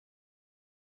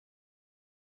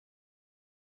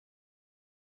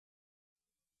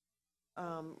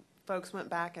folks went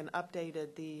back and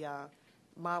updated the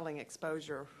modeling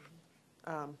exposure.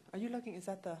 Are you looking, is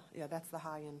that the, yeah, that's the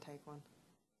high intake one.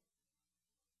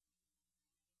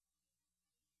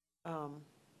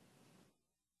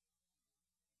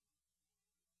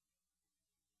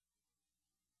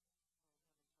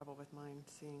 Trouble with mine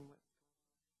seeing what.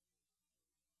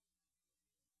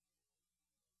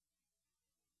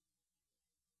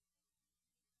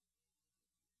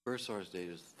 Bursar's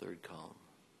data is the third column.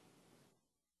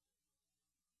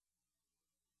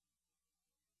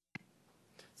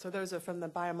 So those are from the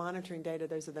biomonitoring data.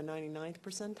 Those are the 99th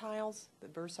percentiles. The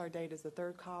Bursar data is the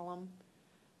third column.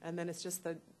 And then it's just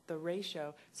the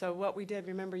ratio. So what we did,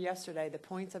 remember yesterday, the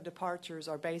points of departures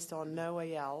are based on no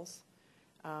ALs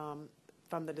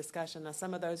from the discussion. Now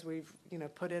some of those we've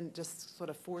put in, just sort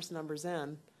of force numbers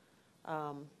in.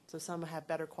 So some have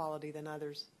better quality than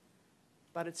others.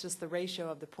 But it's just the ratio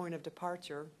of the point of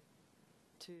departure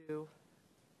to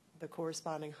the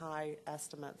corresponding high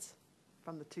estimates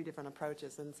from the two different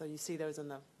approaches. And so you see those in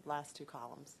the last two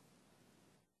columns.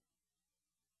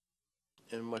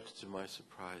 And much to my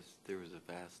surprise, there was a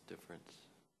vast difference.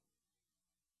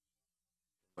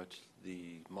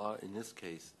 In this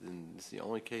case, it's the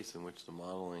only case in which the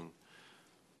modeling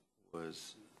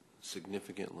was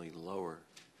significantly lower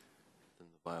than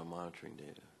the biomonitoring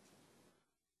data,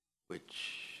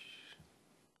 which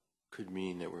could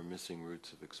mean that we're missing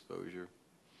routes of exposure.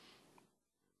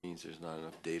 It means there's not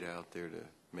enough data out there to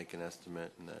make an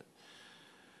estimate, and that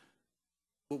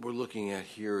what we're looking at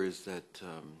here is that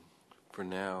for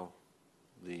now,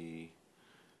 the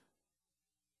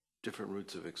different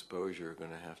routes of exposure are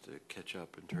going to have to catch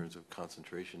up in terms of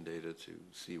concentration data to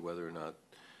see whether or not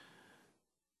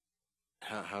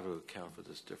how to account for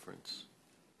this difference.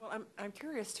 Well, I'm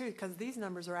curious too, because these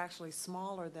numbers are actually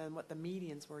smaller than what the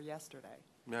medians were yesterday.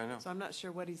 Yeah, I know. So I'm not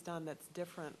sure what he's done that's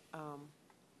different.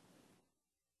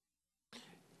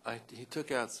 He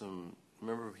took out some.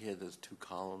 Remember, he had those two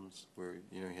columns where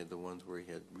he had the ones where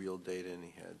he had real data and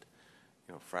he had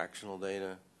fractional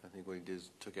data. I think what he did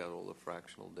is took out all the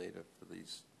fractional data for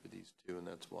these two, and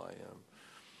that's why. And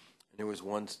there was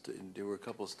there were a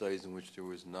couple of studies in which there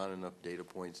was not enough data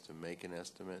points to make an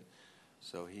estimate,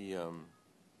 so he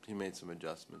made some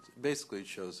adjustments. Basically, it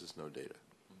shows us no data.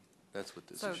 That's what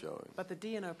this is showing. But the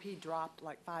DNOP dropped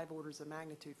like 5 orders of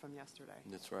magnitude from yesterday.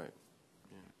 That's right.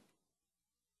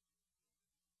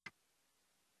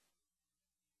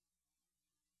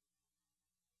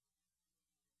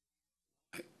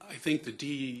 I think the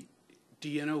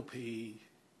DNOP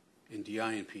and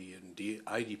DINP and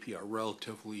IDP are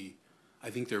relatively, I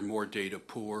think they're more data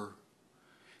poor.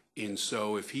 And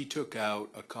so if he took out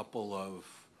a couple of,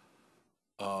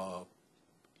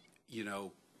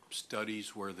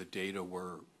 studies where the data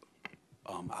were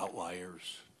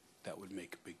outliers, that would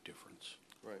make a big difference.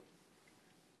 Right.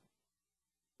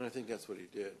 And I think that's what he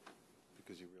did,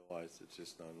 because he realized it's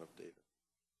just not enough data.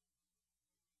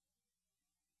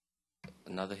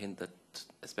 Another hint that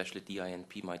especially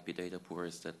DINP might be data poor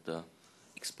is that the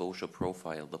exposure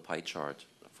profile, the pie chart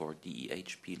for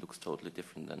DEHP looks totally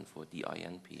different than for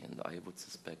DINP, and I would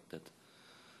suspect that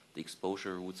the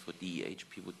exposure routes for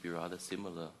DEHP would be rather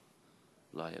similar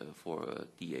for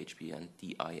DEHP and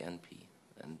DINP.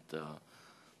 And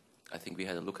I think we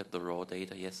had a look at the raw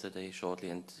data yesterday shortly,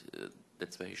 and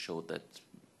that's where he showed that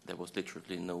there was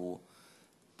literally no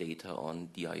data on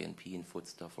DINP in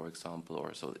Footsta, for example,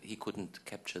 or so he couldn't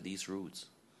capture these routes.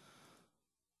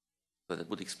 So that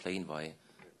would explain why.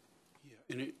 Yeah,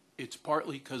 and it's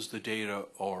partly because the data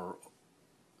are,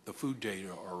 the food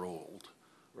data are old,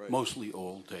 right. Mostly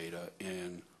old data,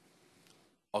 and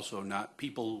also not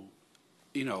people,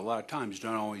 a lot of times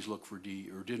don't always look for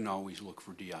didn't always look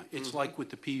for DI. It's like with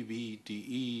the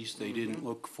PBDEs, they didn't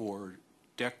look for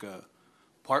DECA,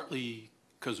 partly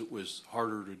because it was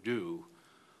harder to do.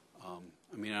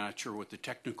 I'm not sure what the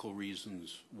technical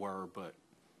reasons were, but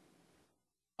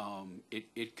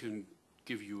it can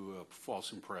give you a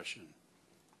false impression.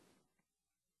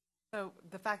 So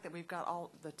the fact that we've got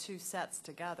all the two sets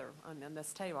together on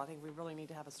this table, I think we really need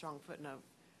to have a strong footnote.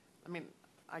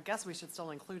 I guess we should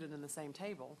still include it in the same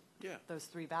table. Yeah. Those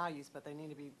three values, but they need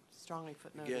to be strongly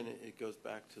footnoted. Again, it goes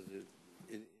back to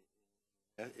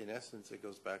in essence, it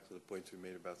goes back to the points we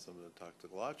made about some of the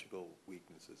toxicological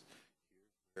weaknesses.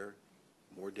 Where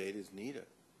more data is needed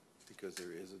because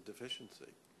there is a deficiency.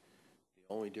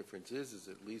 The only difference is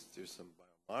at least there's some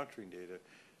biomonitoring data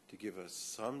to give us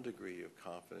some degree of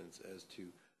confidence as to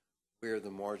where the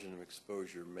margin of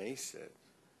exposure may sit.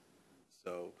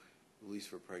 So, at least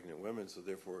for pregnant women, so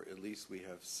therefore at least we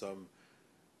have some,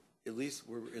 at least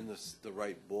we're in the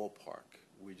right ballpark.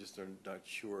 We just are not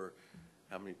sure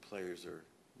how many players are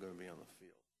going to be on the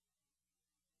field.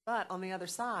 But on the other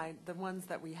side, the ones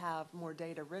that we have more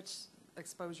data-rich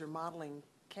exposure modeling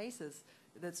cases,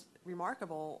 that's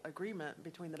remarkable agreement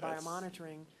between the That's-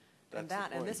 biomonitoring and that's the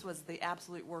that. And this point. was the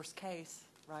absolute worst case,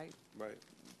 right, Right.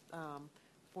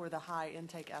 for the high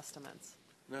intake estimates.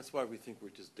 And that's why we think we're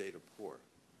just data poor,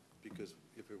 because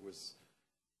if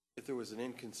there was an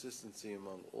inconsistency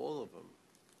among all of them,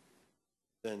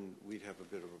 then we'd have a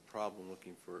bit of a problem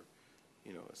looking for,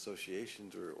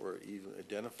 associations or even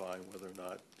identifying whether or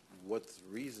not what's the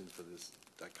reason for this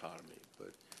dichotomy.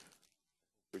 But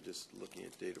we're just looking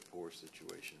at data poor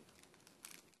situation.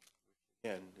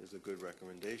 Again, is a good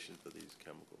recommendation for these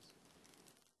chemicals.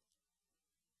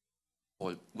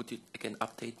 Paul, would you again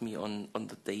update me on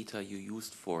the data you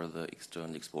used for the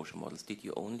external exposure models? Did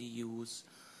you only use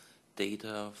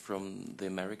data from the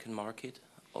American market,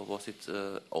 or was it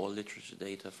all literature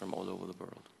data from all over the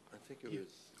world? I think it was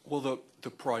Well,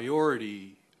 the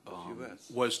priority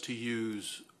US. was to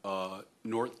use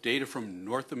data from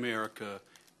North America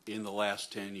in the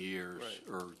last 10 years, Right.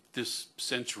 or this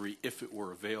century, if it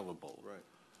were available. right.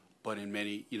 But in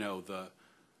many,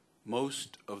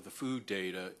 most of the food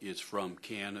data is from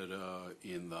Canada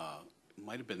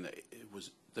it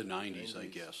was the 90s, I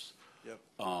 90s. guess. Yep.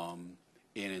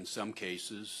 And in some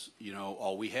cases,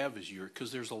 all we have is Europe,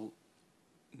 because there's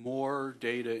more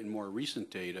data and more recent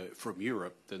data from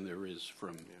Europe than there is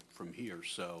from here.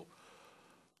 So,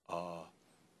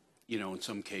 in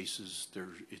some cases,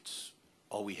 it's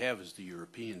all we have is the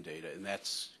European data, and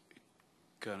that's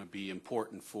going to be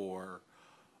important for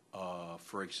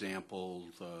example,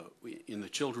 in the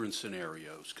children's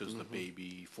scenarios, because the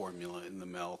baby formula and the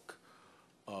milk,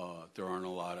 there aren't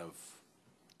a lot of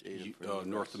Data from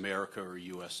North US. America or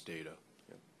U.S. data.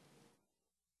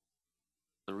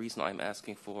 The reason I'm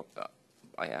asking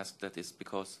I ask that is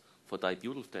because for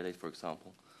dibutyl phthalate, for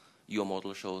example, your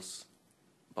model shows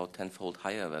about 10-fold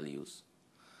higher values,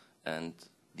 and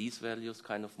these values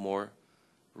kind of more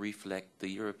reflect the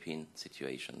European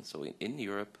situation. So in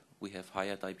Europe, we have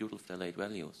higher dibutyl phthalate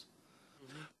values.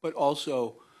 But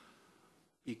also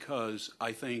because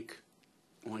I think,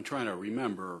 when I'm trying to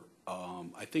remember,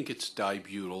 I think it's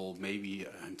dibutyl, maybe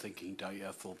I'm thinking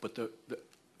diethyl, but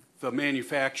the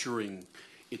manufacturing,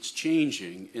 it's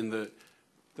changing, and the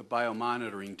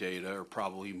biomonitoring data are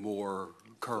probably more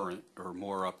current or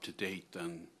more up to date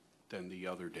than the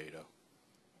other data.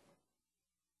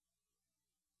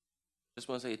 Just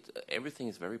want to say, everything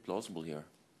is very plausible here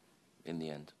in the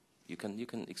end. You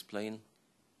can explain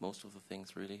most of the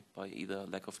things really by either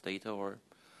lack of data or...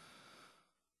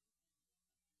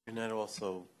 And that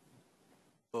also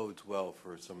bodes well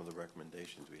for some of the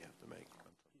recommendations we have to make.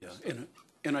 Yeah,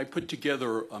 and I put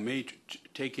together a matrix,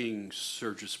 taking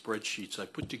Serge's spreadsheets, I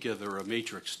put together a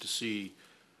matrix to see,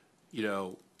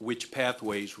 which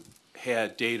pathways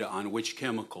had data on which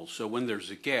chemicals. So when there's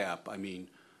a gap,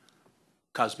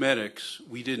 cosmetics,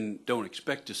 we don't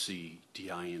expect to see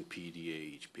DINP,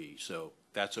 DAHP, so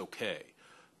that's okay.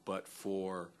 But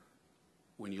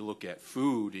when you look at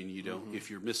food and you don't, if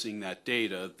you're missing that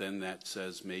data, then that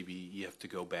says maybe you have to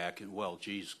go back and,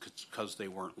 because they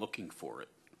weren't looking for it.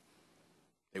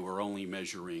 They were only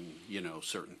measuring,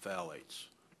 certain phthalates.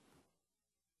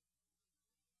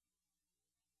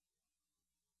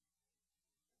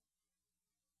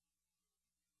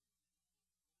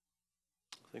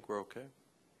 I think we're okay.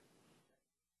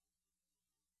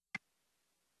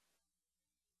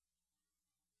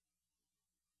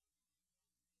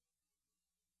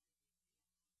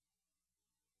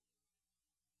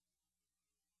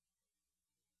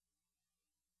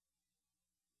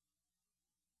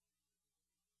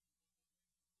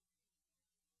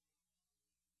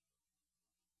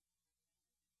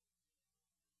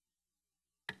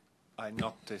 I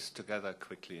knocked this together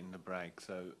quickly in the break,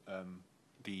 so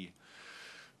the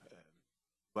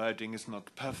wording is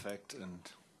not perfect,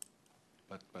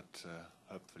 but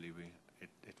hopefully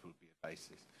it will be a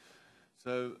basis.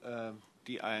 So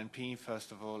the INP,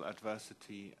 first of all,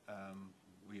 adversity.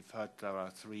 We've heard there are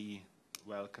 3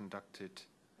 well-conducted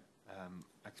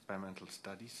experimental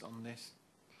studies on this.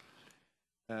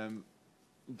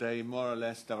 They more or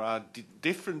less, there are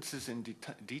differences in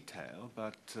detail,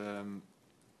 but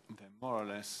they more or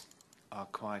less are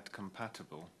quite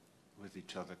compatible with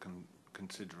each other,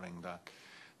 considering that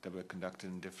they were conducted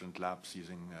in different labs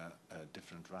using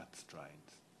different rat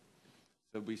strains.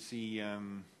 So we see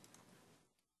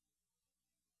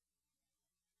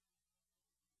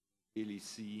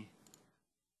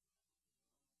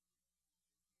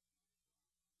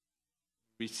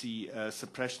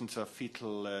suppressions of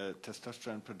fetal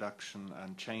testosterone production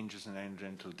and changes in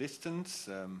anogenital distance.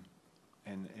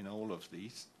 in all of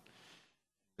these.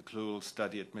 The Kluhl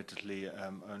study, admittedly,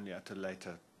 only at a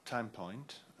later time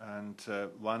point, and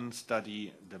one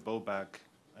study, the Boberg,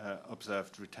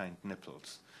 observed retained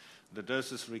nipples. The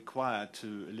doses required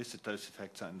to elicit those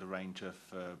effects are in the range of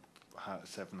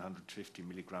 750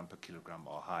 milligram per kilogram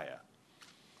or higher.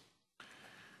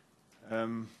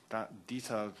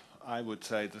 These are, I would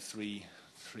say, the three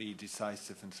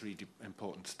decisive and three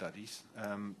important studies.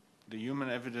 The human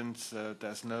evidence,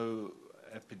 there's no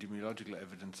epidemiological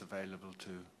evidence available to,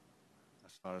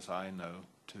 as far as I know,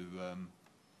 to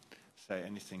say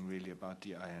anything really about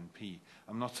the INP.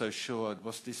 I'm not so sure.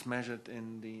 Was this measured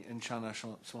in the Shanna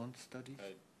Swan studies?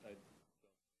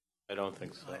 I don't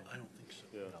think so. I don't think so.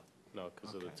 Yeah. No,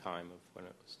 because of the time of when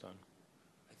it was done.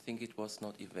 I think it was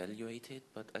not evaluated,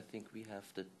 but I think we have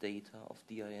the data of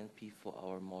DINP for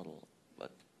our model.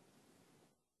 But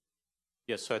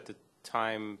Yes, so at the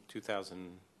time,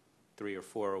 2003 or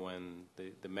 4, when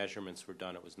the measurements were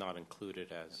done, it was not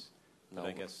included as, no, but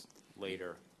I guess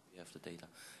later. we have the data.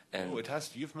 And Oh, it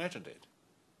has. You've measured it.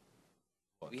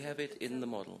 we have it in the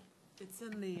model. It's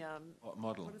in the, What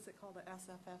model? what is it called, the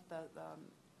SFF, the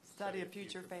Study of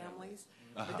Future Families?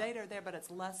 The data are there, but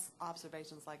it's less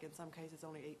observations, like in some cases,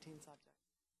 only 18 subjects.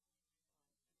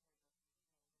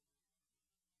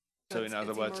 So in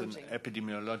other words, emerging. a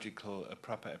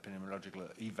proper epidemiological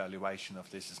evaluation of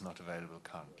this is not available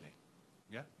currently.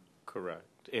 Yeah?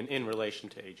 Correct. In relation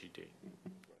to AGD.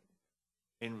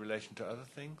 In relation to other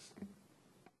things?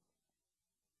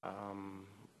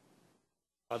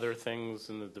 Other things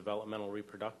in the developmental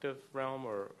reproductive realm,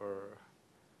 or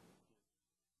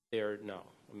there, no.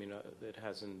 I mean, it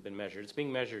hasn't been measured. It's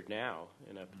being measured now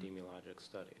in epidemiologic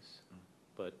studies.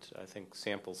 But I think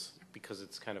samples, because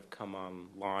it's kind of come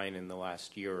online in the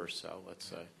last year or so, let's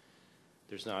say,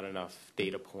 there's not enough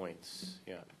data points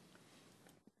yet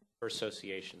for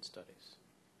association studies.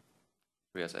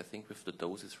 Whereas I think with the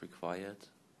doses required,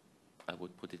 I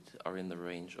would put it are in the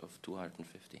range of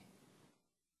 250.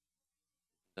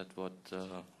 That's what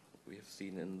we have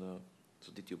seen in the.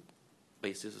 So did you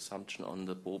base this assumption on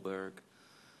the Boberg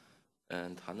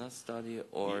and Hanna's study,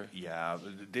 or? Yeah,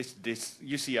 this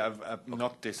you see, I've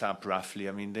knocked this up roughly.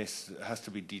 I mean, this has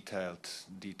to be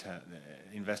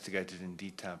investigated in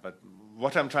detail. But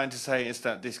what I'm trying to say is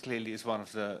that this clearly is one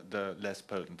of the less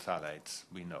potent phthalates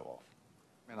we know of.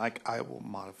 And I will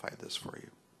modify this for you.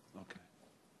 Okay.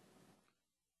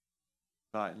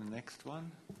 Right, the next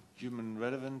one, human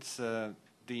relevance.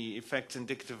 The effects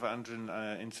indicative of androgen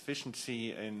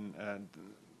insufficiency in,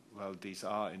 well, these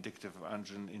are indicative of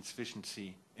androgen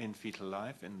insufficiency in fetal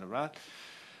life in the rat,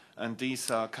 and these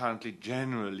are currently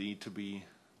generally to be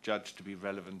judged to be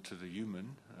relevant to the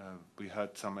human. We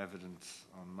heard some evidence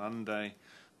on Monday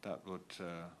that would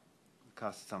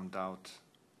cast some doubt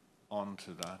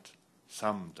onto that,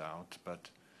 but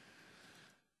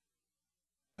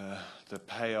the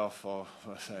payoff, or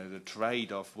say the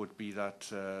trade-off, would be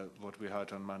that what we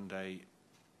heard on Monday,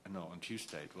 no, on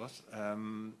Tuesday it was,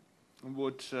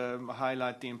 would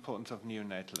highlight the importance of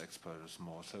neonatal exposures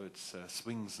more. So it's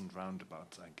swings and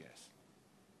roundabouts, I guess.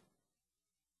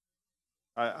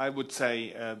 I would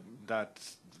say that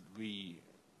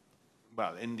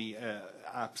well, in the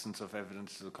absence of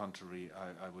evidence to the contrary,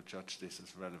 I would judge this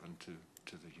as relevant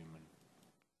to the human.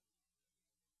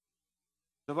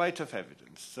 The weight of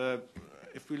evidence.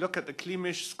 If we look at the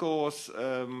Klimisch scores,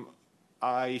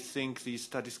 I think these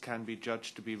studies can be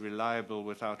judged to be reliable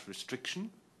without restriction.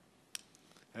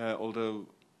 Although,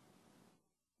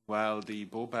 well, the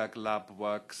Boberg lab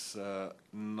works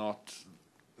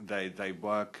they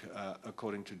work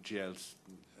according to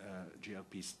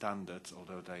GLP standards.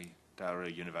 Although they are a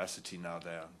university now,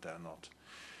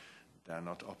 they're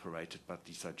not operated, but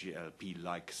these are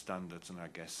GLP-like standards, and I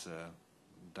guess.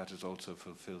 That is also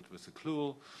fulfilled with the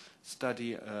Kluhl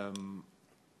study. The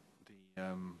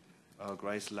Earl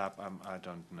Gray's lab, I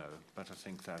don't know, but I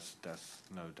think there's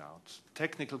no doubts.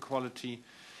 Technical quality,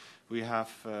 we have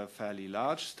fairly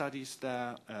large studies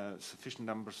there. Sufficient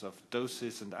numbers of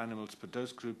doses and animals per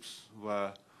dose groups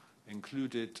were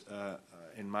included.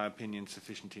 In my opinion,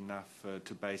 sufficient enough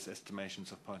to base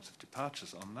estimations of points of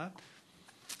departures on that.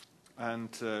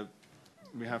 And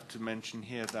we have to mention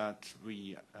here that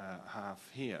we have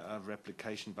here a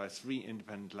replication by 3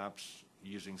 independent labs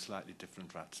using slightly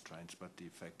different rat strains, but the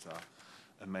effects are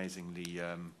amazingly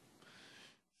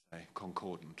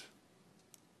concordant.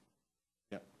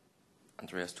 Yeah.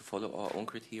 Andreas, to follow our own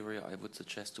criteria, I would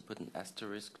suggest to put an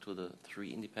asterisk to the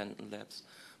 3 independent labs,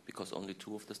 because only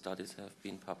 2 of the studies have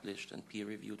been published and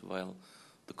peer-reviewed, while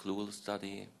the Kluhl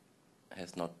study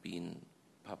has not been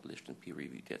published and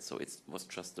peer-reviewed yet. So it was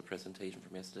just the presentation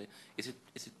from yesterday. Is it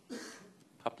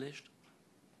published,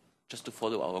 just to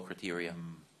follow our criteria.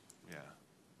 Yeah.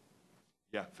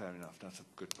 Yeah, fair enough. That's a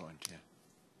good point, yeah.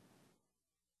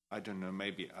 I don't know,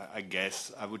 maybe, I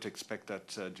guess, I would expect that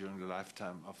during the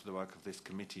lifetime of the work of this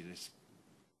committee, this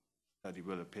study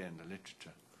will appear in the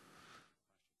literature.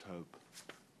 I should hope.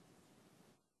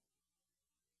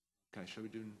 Okay, shall we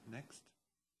do next?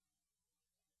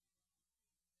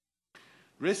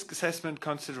 Risk assessment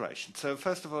consideration. So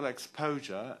first of all,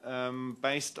 exposure.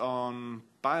 Based on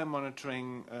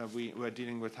biomonitoring, we're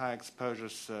dealing with high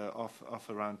exposures of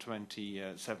around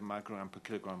 27 microgram per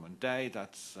kilogram a day.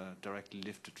 That's directly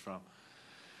lifted from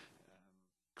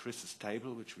Chris's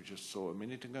table, which we just saw a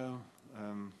minute ago.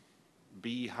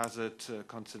 B, hazard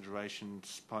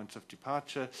considerations, points of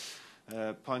departure.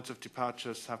 Points of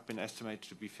departures have been estimated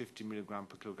to be 50 milligram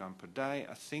per kilogram per day.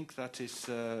 I think that is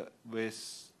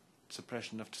with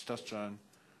suppression of testosterone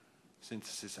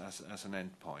synthesis as an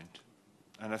endpoint.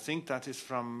 And I think that is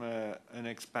from an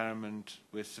experiment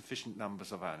with sufficient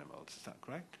numbers of animals. Is that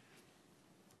correct?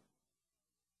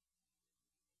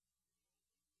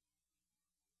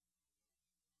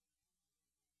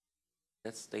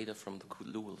 That's data from the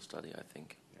Lowell study, I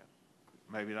think. Yeah.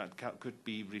 Maybe that could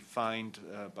be refined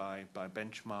by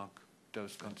benchmark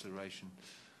dose consideration.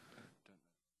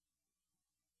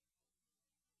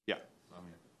 Yeah, I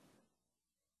mean.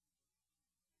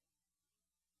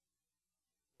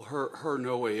 Her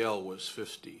NOAL was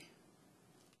 50.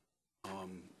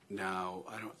 Now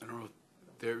I don't know.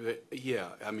 Yeah,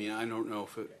 I mean I don't know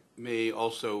if it may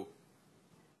also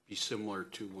be similar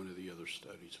to one of the other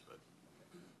studies, but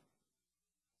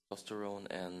Testosterone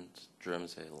and germ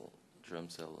cell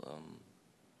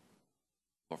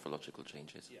morphological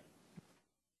changes. Yeah.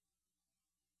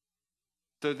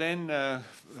 So then,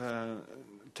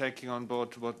 taking on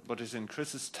board what is in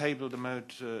Chris's table, the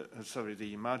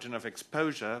margin of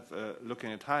exposure,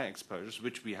 looking at high exposures,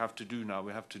 which we have to do now.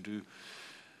 We have to do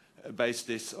base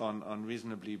this on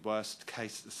reasonably worst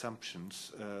case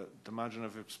assumptions. The margin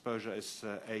of exposure is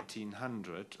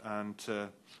 1800, and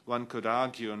one could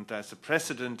argue, and there's a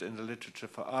precedent in the literature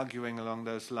for arguing along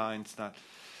those lines, that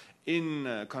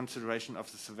in consideration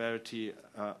of the severity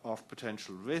of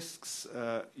potential risks,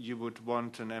 you would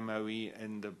want an MOE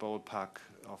in the ballpark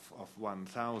of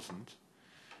 1,000.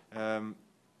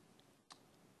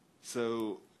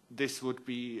 So this would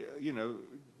be,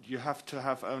 you have to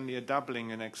have only a doubling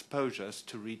in exposures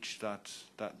to reach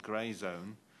that gray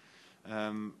zone.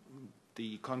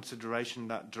 The consideration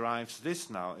that drives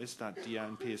this now is that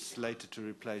DNP is slated to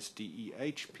replace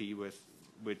DEHP with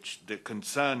which the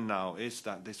concern now is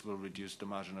that this will reduce the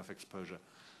margin of exposure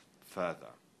further.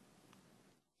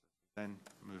 Then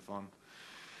move on.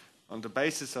 On the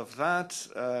basis of that,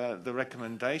 the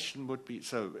recommendation would be,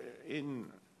 so in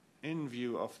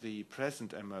view of the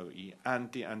present MOE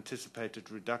and the anticipated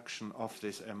reduction of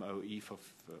this MOE for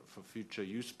future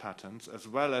use patterns, as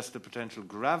well as the potential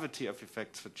gravity of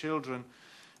effects for children,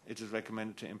 it is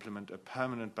recommended to implement a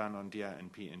permanent ban on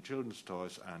DNP in children's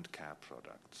toys and care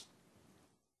products.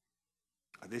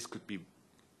 This could be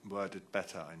worded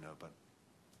better, I know, but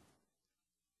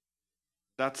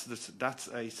that's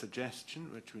a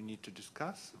suggestion which we need to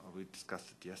discuss, or we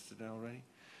discussed it yesterday already.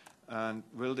 And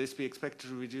will this be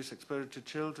expected to reduce exposure to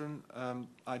children?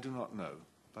 I do not know,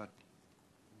 but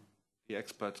the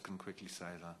experts can quickly say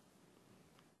that.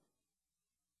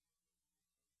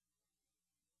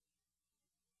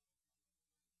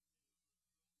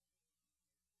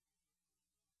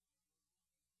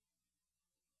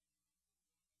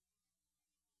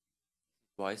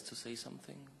 Wise to say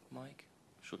something, Mike?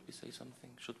 Should we say something?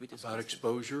 Should we discuss about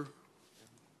exposure?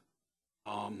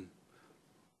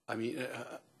 I mean,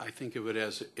 I think of it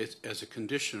as a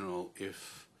conditional.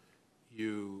 If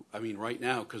you, I mean, right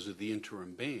now because of the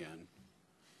interim ban,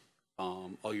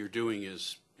 all you're doing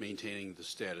is maintaining the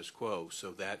status quo.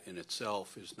 So that in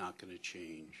itself is not going to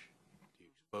change the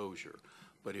exposure.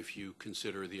 But if you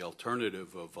consider the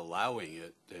alternative of allowing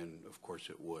it, then of course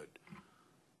it would.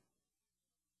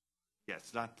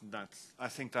 Yes, I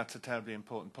think that's a terribly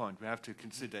important point. We have to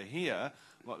consider here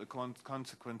what the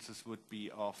consequences would be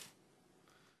of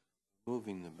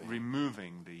removing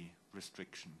the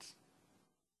restrictions.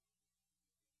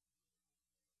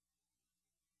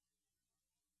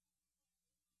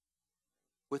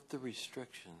 With the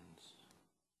restrictions,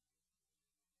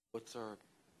 what's our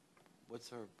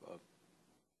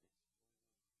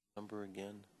number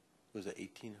again? Was it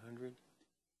 1,800?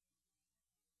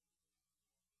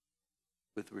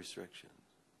 With restrictions.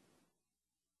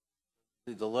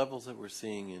 The levels that we're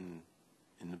seeing in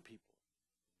the people,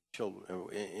 children,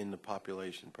 in the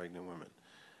population, pregnant women,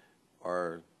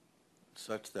 are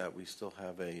such that we still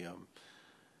have a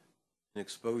an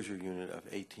exposure unit of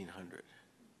 1,800,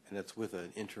 and that's with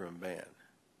an interim ban.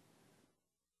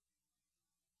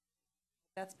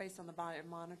 That's based on the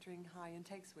biomonitoring high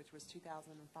intakes, which was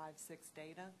 2005-06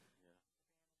 data.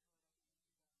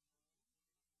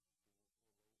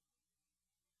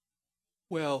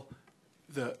 Well,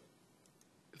 the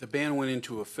ban went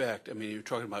into effect, I mean, you're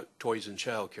talking about toys and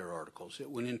child care articles. It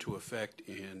went into effect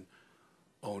in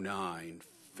 '09,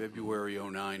 February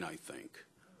 '09, I think.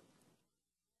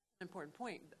 Important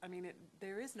point. I mean,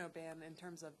 there is no ban in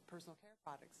terms of personal care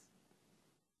products,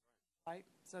 right?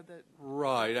 So the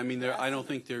Right. I mean, I don't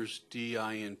think there's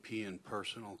DINP in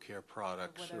personal care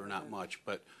products, or whatever not the- much,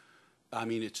 but I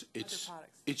mean, it's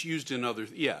products. it's used in other.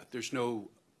 Yeah, there's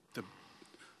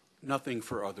nothing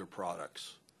for other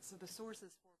products. So the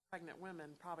sources for pregnant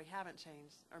women probably haven't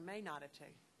changed or may not have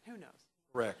changed. Who knows?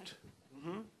 Correct.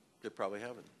 They probably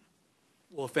haven't.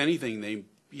 Well, if anything,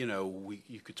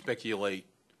 you could speculate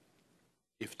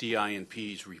if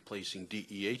DINP is replacing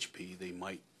DEHP, they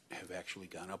might have actually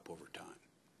gone up over time.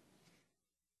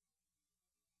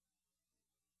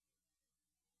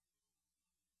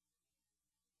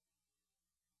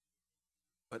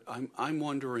 But I'm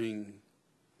wondering,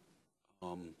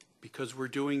 because we're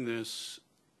doing this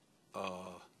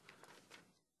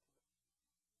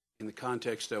in the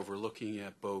context of we're looking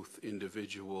at both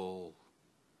individual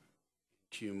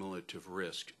cumulative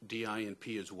risk.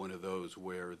 DINP is one of those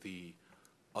where the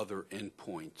other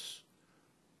endpoints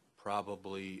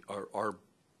probably are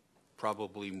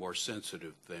probably more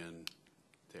sensitive than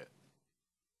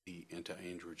the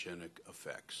anti-androgenic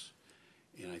effects.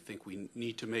 And I think we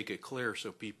need to make it clear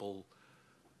so people,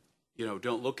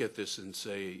 don't look at this and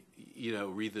say,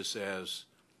 read this as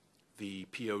the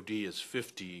POD is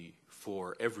 50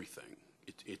 for everything.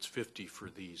 It's 50 for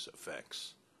these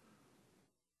effects.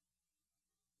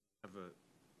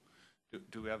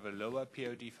 Do we have a lower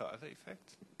POD for other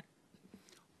effects?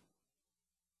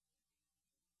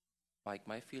 Mike,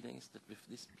 my feeling is that with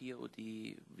this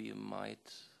POD, we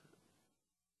might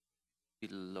be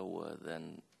lower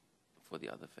than for the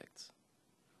other effects.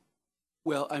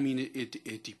 Well, I mean,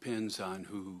 it depends on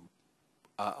who.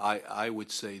 I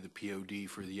would say the POD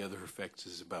for the other effects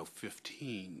is about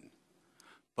 15,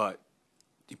 but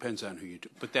depends on who you do.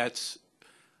 But that's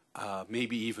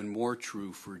maybe even more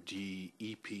true for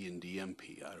DEP and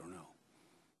DMP. I don't know.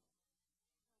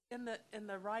 In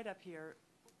the write-up here,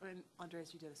 and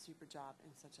Andreas, you did a super job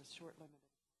in such a short limited.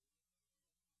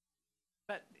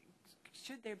 But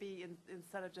should there be,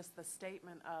 instead of just the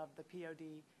statement of the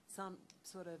POD, some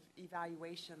sort of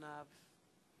evaluation of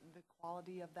the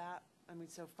quality of that? I mean,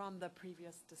 so from the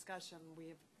previous discussion, we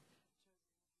have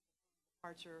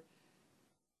departure.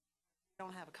 We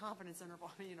don't have a confidence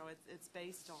interval. It's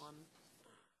based on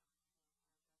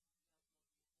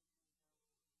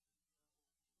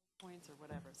points or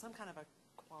whatever, some kind of a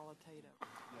qualitative.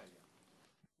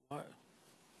 What?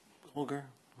 Holger?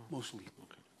 Mostly.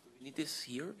 Okay. We need this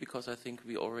here because I think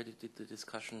we already did the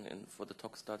discussion for the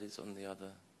tox studies on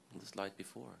the slide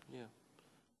before. Yeah.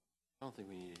 I don't think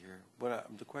we need it here. But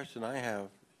the question I have,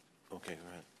 okay, go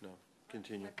ahead. No,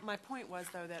 continue. My point was,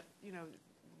 though, that,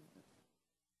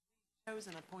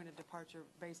 chosen a point of departure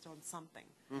based on something.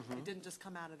 It didn't just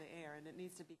come out of the air, and it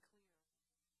needs to be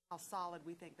clear how solid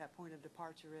we think that point of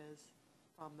departure is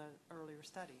from the earlier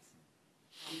studies.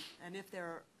 And if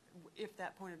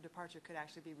that point of departure could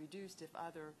actually be reduced if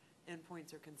other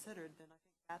endpoints are considered, then I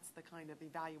think that's the kind of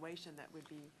evaluation that would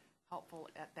be helpful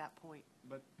at that point.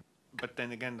 But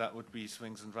then again, that would be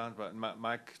swings and roundabouts.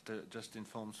 Mike just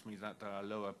informs me that there are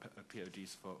lower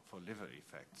PODs for liver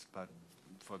effects, but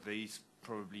for these,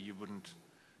 probably you wouldn't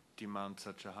demand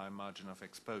such a high margin of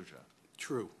exposure.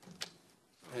 True.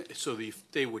 So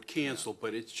they would cancel,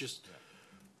 but it's just,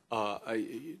 I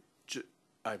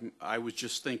was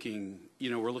just thinking,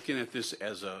 we're looking at this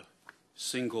as a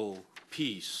single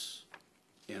piece,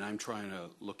 and I'm trying to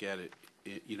look at it,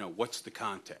 what's the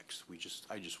context?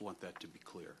 I just want that to be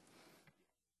clear.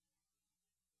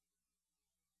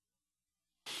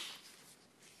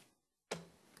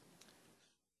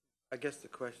 I guess the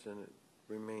question that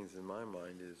remains in my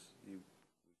mind is you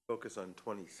focus on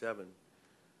 27,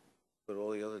 but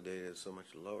all the other data is so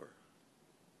much lower.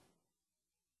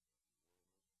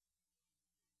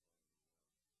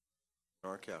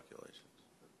 Our calculations.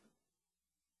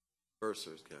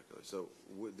 Bursar's calculation. So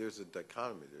there's a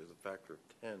dichotomy. There's a factor of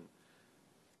 10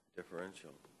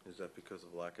 differential. Is that because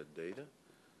of lack of data?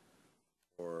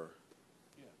 Or?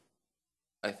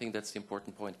 I think that's the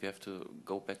important point. We have to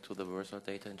go back to the Versar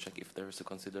data and check if there is a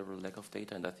considerable lack of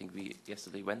data. And I think we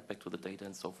yesterday went back to the data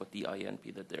and saw for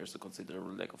DINP that there is a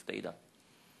considerable lack of data,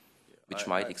 which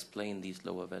might explain these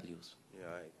lower values.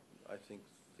 Yeah, I think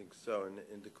so.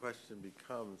 And the question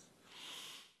becomes,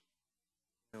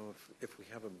 you know, if we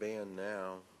have a ban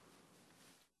now,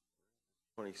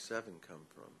 27 come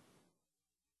from?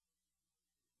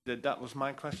 That was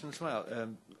my question as well.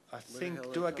 I the think,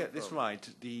 hell do they I come get this from? right?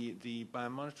 The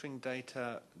biomonitoring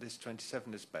data this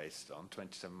 27 is based on,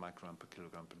 27 microgram per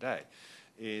kilogram per day,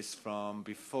 is from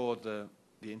before the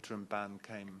interim ban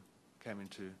came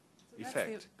into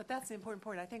effect. But that's the important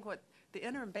point. I think what the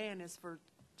interim ban is for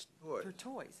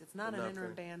toys. It's not But an not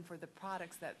interim for- ban for the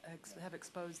products that have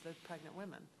exposed the pregnant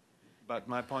women. But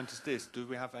my point is this: do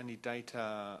we have any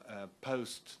data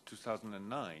post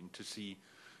 2009 to see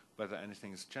whether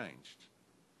anything has changed?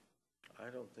 I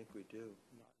don't think we do.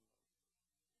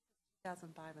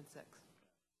 2005 and 6.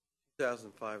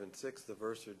 2005 and 6, the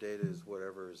Verser data is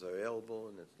whatever is available,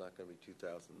 and it's not going to be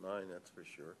 2009, that's for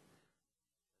sure.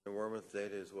 The Wormuth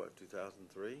data is what,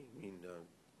 2003? I mean,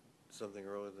 something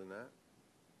earlier than that?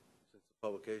 Since the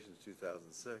publication is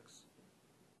 2006.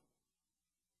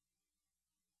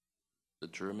 The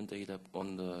German data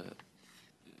on the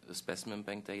specimen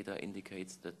bank data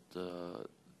indicates that the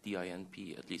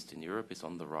DINP, at least in Europe, is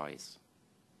on the rise,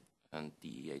 and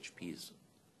DEHP is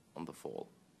on the fall.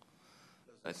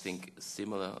 I think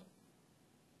similar.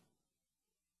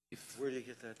 If Where do you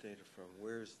get that data from?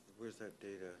 Where's that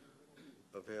data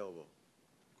available?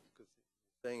 Because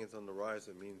saying it's on the rise,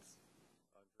 it means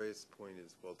Andre's point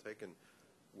is well taken.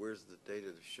 Where's the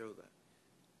data to show that?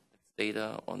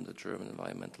 data on the German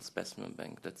Environmental Specimen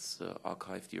Bank, that's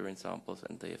archived urine samples,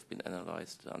 and they have been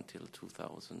analyzed until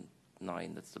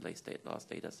 2009. That's the last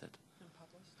data set. And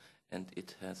published. And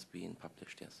it has been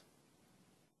published, yes.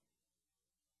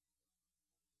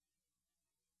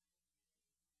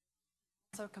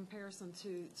 So comparison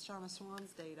to Shauna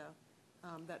Swan's data,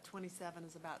 that 27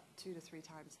 is about 2 to 3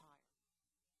 times higher.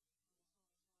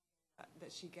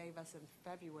 That she gave us in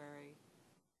February,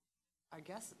 I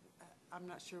guess, I'm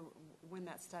not sure when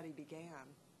that study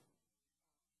began.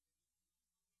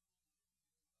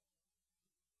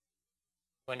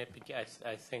 When it began,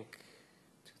 I think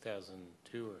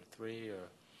 2002 or 3, or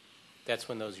that's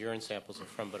when those urine samples are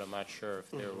from, but I'm not sure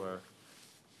if there were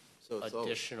So it's old.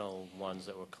 additional ones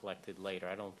that were collected later.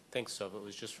 I don't think so. If it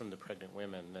was just from the pregnant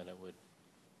women, then it would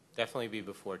definitely be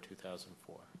before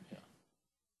 2004. Yeah.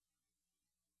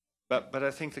 But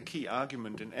I think the key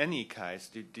argument in any case,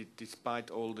 despite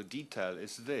all the detail,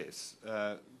 is this.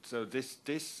 So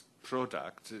this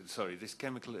product, this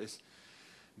chemical is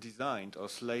designed or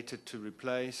slated to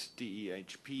replace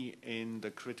DEHP in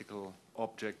the critical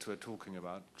object we're talking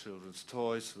about, children's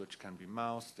toys, which can be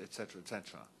mouthed, etc.,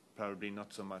 etc. Probably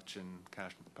not so much in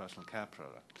personal care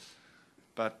products.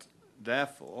 But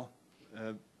therefore,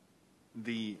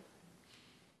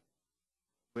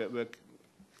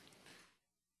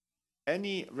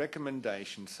 any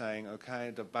recommendation saying,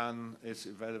 okay, the ban is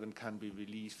irrelevant, can be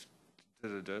released,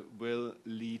 will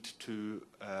lead to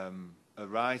a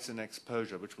rise in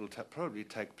exposure, which will probably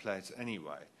take place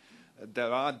anyway.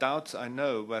 There are doubts, I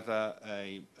know, whether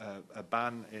a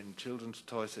ban in children's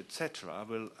toys, etc.,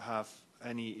 will have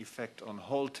any effect on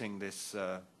halting this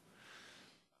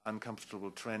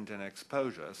uncomfortable trend in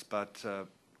exposures, but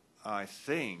I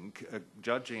think,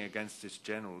 judging against this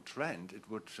general trend, it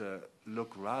would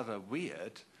look rather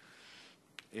weird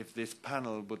if this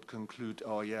panel would conclude,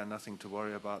 oh yeah, nothing to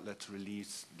worry about, let's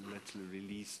release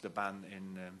the ban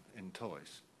in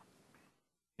toys.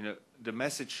 You know, the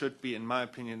message should be, in my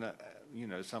opinion,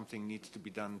 something needs to be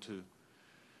done to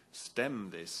stem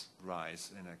this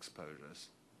rise in exposures.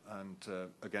 And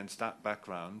against that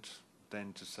background,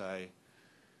 then to say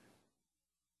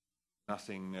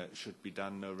nothing should be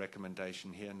done, no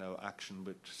recommendation here, no action,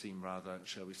 would seem rather,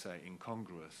 shall we say,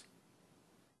 incongruous.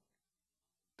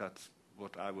 That's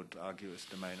what I would argue is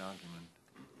the main argument.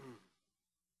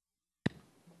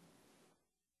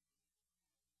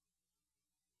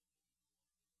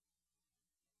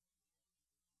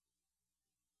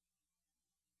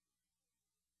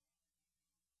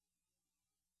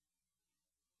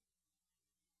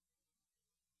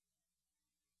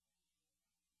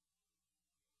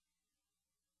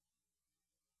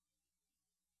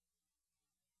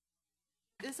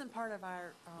 Isn't part of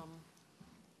our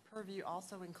purview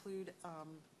also include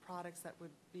products that would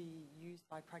be used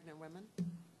by pregnant women,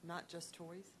 not just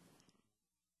toys?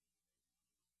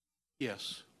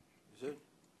 Yes. Is it?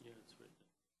 Yeah, it's written.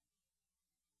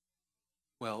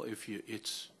 Well,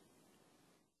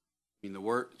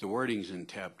 the wording's in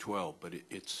tab 12, but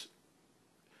it's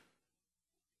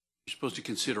you're supposed to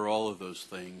consider all of those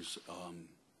things,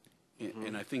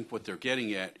 and I think what they're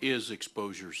getting at is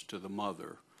exposures to the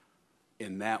mother,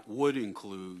 and that would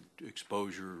include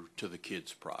exposure to the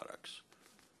kids' products.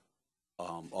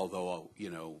 Although,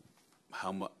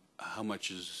 how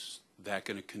much is that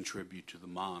going to contribute to the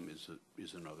mom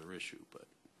is another issue, but.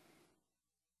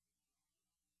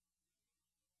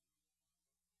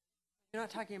 You're not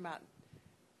talking about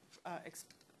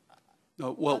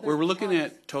No, well, other we're looking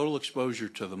products. at total exposure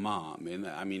to the mom, and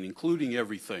I mean, including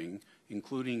everything,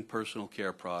 including personal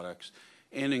care products,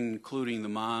 and including the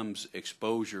mom's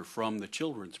exposure from the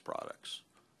children's products,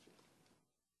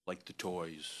 like the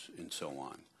toys and so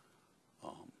on.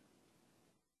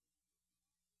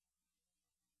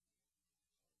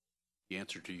 The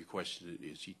answer to your question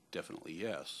is definitely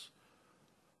yes.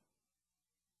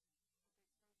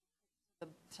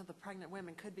 So the pregnant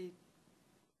women could be,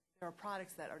 there are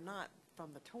products that are not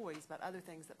from the toys, but other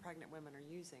things that pregnant women are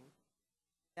using.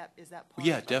 Is that part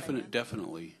Yeah, of the ban?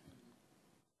 definitely.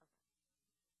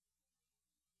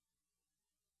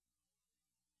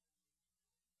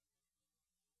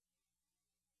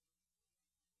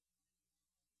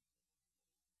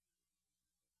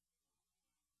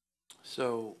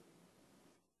 So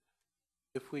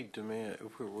if we demand,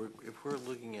 if we're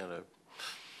looking at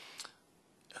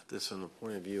this from the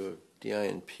point of view of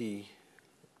DINP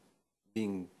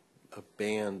being a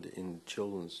ban in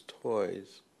children's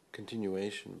toys,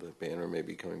 continuation of the ban, or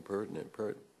maybe becoming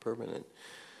permanent,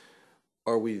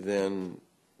 are we then,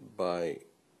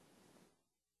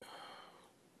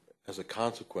 as a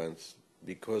consequence,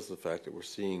 because of the fact that we're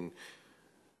seeing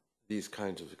these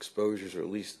kinds of exposures, or at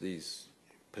least these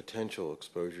potential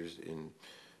exposures in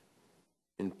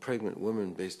pregnant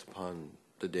women based upon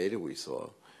the data we saw,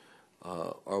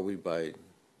 are we by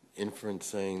inference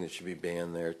saying that should be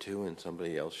banned there too and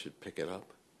somebody else should pick it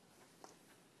up?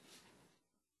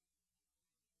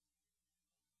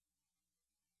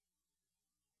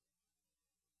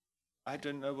 I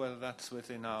don't know whether that's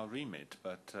within our remit,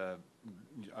 but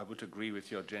I would agree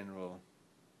with your general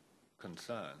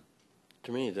concern.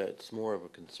 To me, that's more of a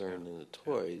concern than the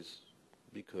toys,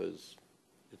 because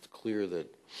it's clear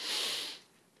that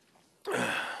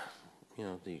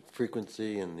the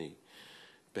frequency and the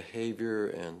behavior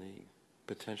and the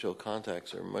potential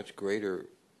contacts are much greater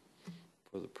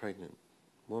for the pregnant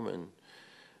woman,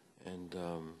 and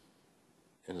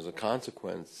as a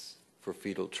consequence, for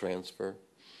fetal transfer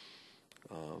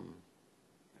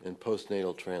and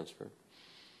postnatal transfer.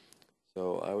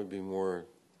 So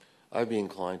I'd be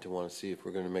inclined to want to see if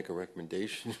we're going to make a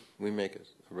recommendation, we make a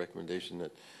recommendation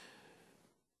that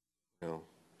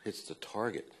hits the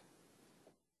target.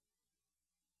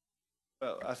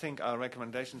 Well, I think our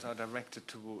recommendations are directed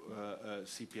to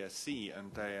CPSC,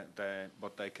 and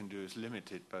what they can do is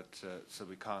limited, but so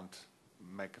we can't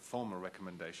make a formal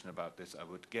recommendation about this, I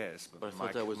would guess. But I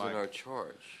thought that was in our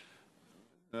charge.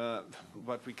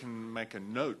 But we can make a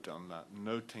note on that,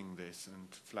 noting this and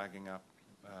flagging up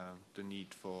the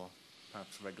need for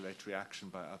perhaps regulatory action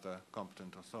by other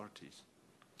competent authorities.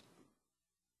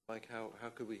 Mike, how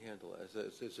could we handle it?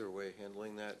 Is there a way of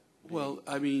handling that? Well,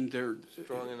 I mean, they're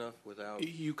strong enough without.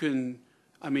 You can,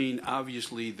 I mean,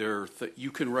 obviously,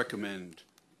 you can recommend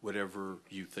whatever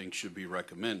you think should be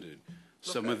recommended.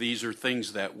 Some of these are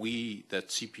things that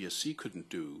CPSC couldn't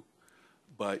do,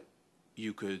 but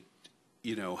you could,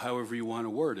 however you want to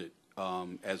word it,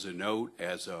 as a note,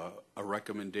 as a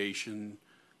recommendation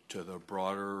to the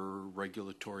broader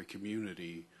regulatory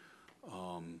community,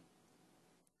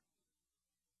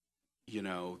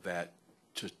 that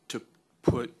to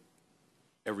put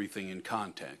everything in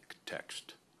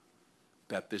context,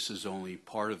 that this is only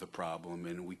part of the problem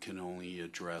and we can only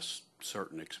address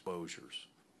certain exposures.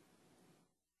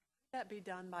 That be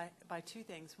done by two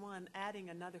things. One, adding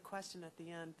another question at the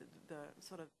end, the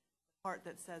sort of part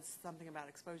that says something about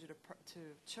exposure to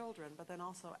children, but then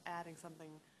also adding something,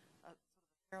 a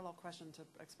parallel question to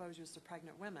exposures to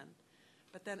pregnant women.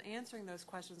 But then answering those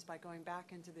questions by going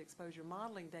back into the exposure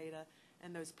modeling data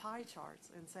and those pie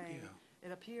charts and saying,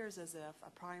 it appears as if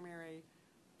a primary,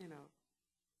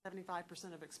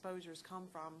 75% of exposures come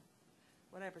from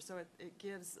whatever. So it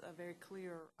gives a very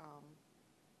clear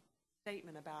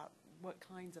statement about what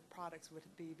kinds of products would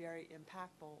be very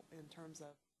impactful in terms of.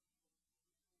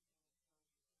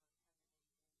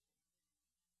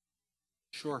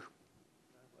 Sure.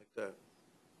 Like that.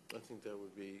 I think that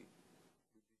would be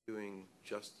doing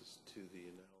justice to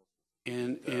the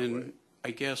analysis. And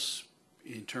I guess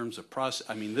in terms of process,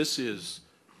 I mean, these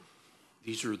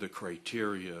are the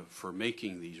criteria for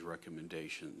making these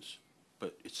recommendations,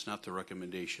 but it's not the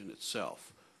recommendation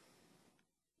itself.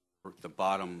 Or the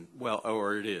bottom, well,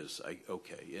 or it is,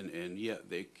 okay, and yeah,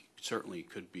 they certainly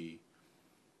could be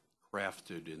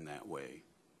crafted in that way.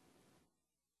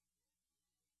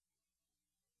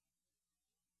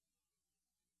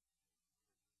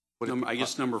 I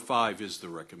guess number 5 is the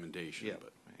recommendation. Yeah,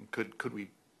 But and could we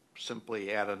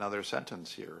simply add another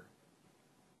sentence here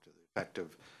to the effect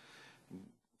of,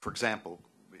 for example,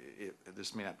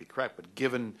 this may not be correct, but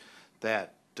given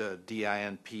that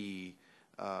DINP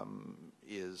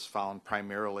is found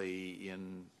primarily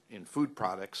in food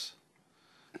products,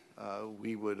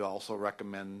 we would also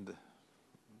recommend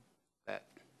that,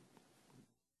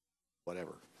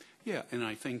 whatever. yeah, and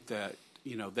I think that,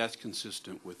 that's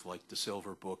consistent with like the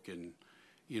Silver Book, and,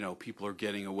 people are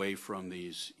getting away from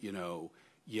these,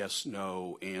 yes,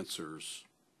 no answers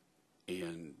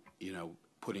and,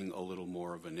 putting a little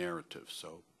more of a narrative.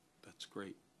 So that's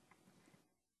great.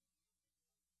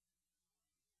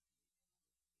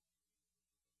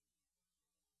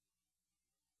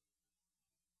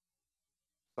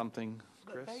 Something,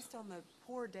 But Chris? based on the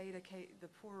poor data, the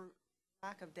poor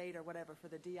lack of data or whatever for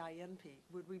the DINP,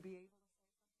 would we be able to say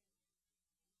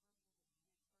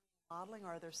something modeling,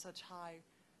 or are there such high?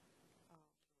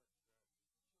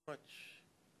 Much.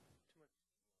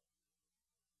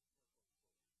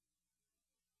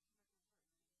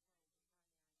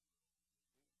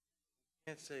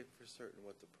 Can't say for certain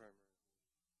what the primary.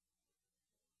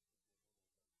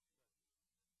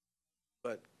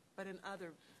 But But in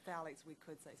other phthalates, we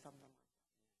could say something like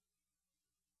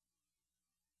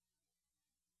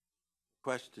the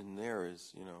question there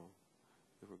is,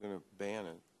 if we're going to ban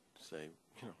it, say,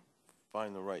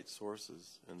 find the right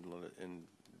sources and let it, and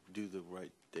do the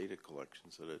right data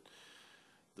collection so that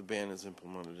the ban is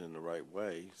implemented in the right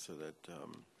way, so that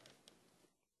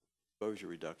exposure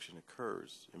reduction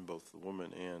occurs in both the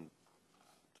woman and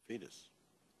the fetus,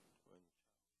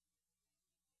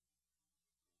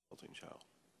 resulting child.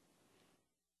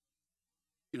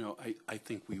 I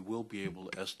think we will be able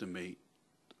to estimate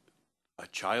a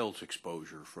child's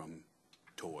exposure from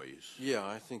toys. Yeah,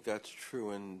 I think that's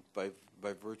true, and by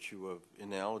virtue of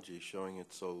analogy showing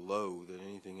it so low that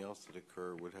anything else that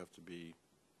occur would have to be,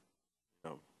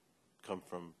 come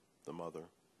from the mother.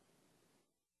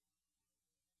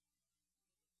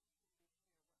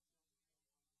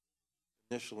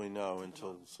 Initially, no,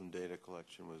 until some data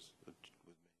collection was made.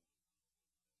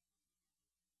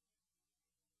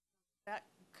 that.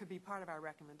 Could be part of our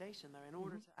recommendation, though, in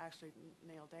order to actually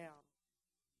nail down.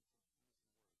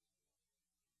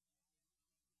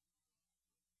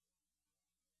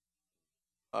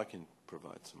 I can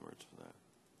provide some words for that.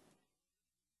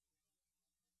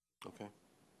 Okay.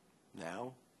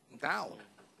 Now? Now.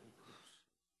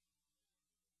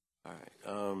 All right.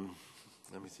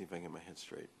 Let me see if I can get my head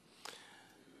straight.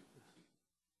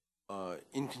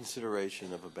 In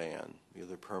consideration of a ban,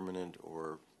 either permanent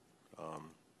or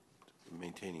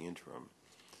maintaining interim,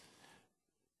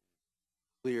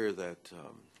 clear that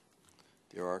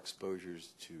there are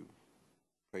exposures to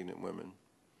pregnant women,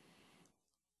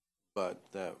 but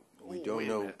that we don't Wait a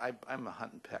know. minute. I'm a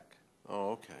hunt and peck.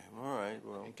 Oh, okay. All right.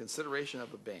 Well, In consideration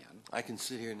of a ban. I can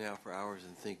sit here now for hours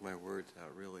and think my words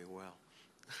out really well.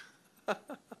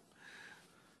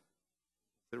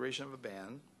 Consideration of a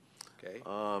ban. Okay.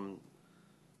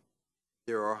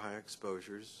 There are high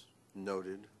exposures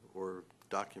noted or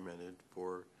documented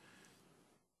for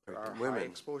There are pregnant women. high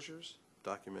exposures.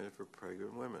 Documented for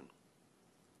pregnant women.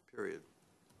 Period.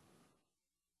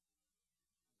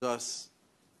 Thus,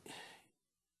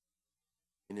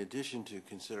 in addition to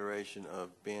consideration of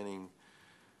banning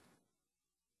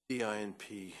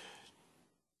DINP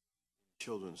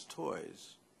children's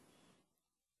toys.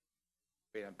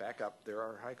 Wait, back up. There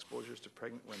are high exposures to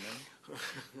pregnant women.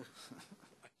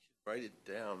 I should write it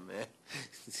down, man.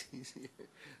 It's easier.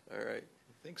 All right.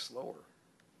 Think slower.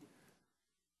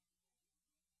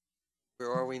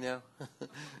 Where are we now?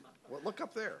 Well, look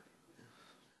up there.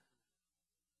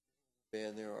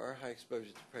 And there are high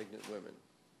exposures to pregnant women.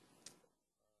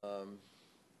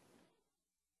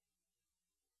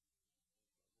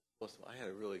 I had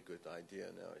a really good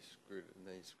idea. Now I screwed it, and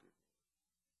they screwed it.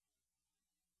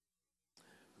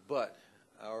 But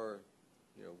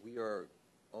we are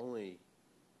only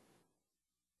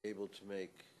able to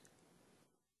make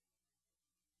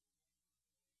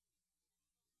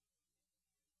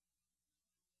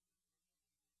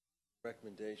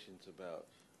recommendations about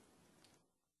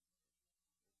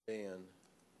ban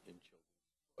in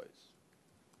children's toys.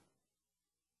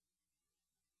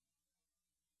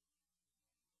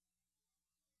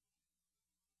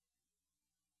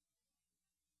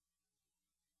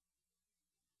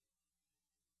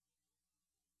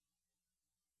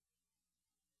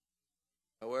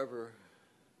 However,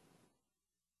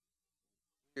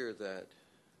 clear that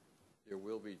there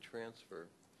will be transfer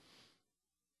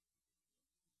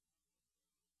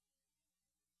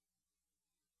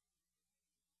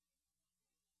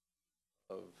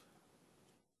of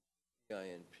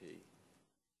DINP.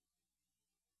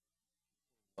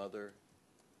 Mother,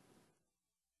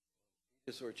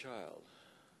 fetus or child?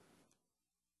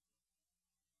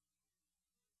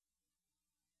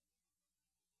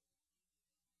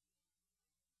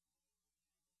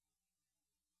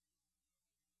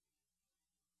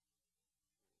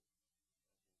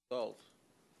 Adult.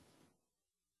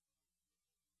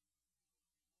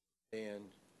 And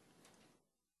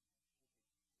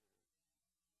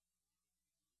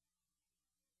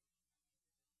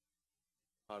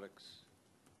products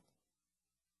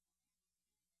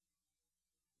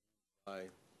by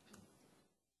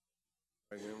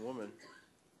pregnant woman.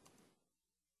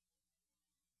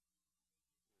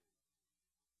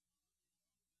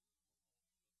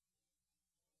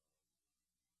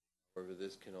 However,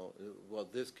 this can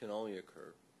this can only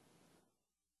occur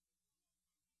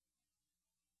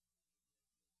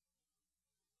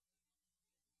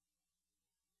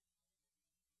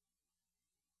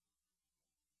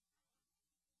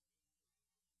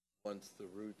once the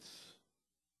roots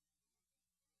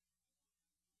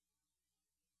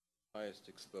highest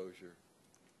exposure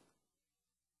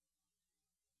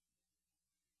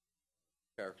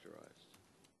characterized.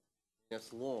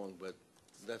 That's long, but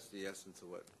that's the essence of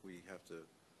what we have to,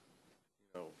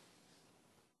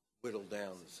 whittle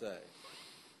down to say.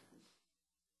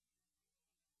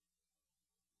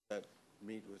 That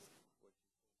meet with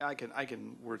I can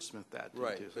wordsmith that.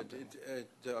 right, into but something.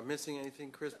 am I missing anything,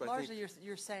 Chris? I Largely, think,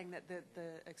 you're saying that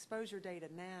the exposure data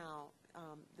now,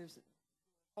 there's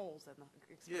holes in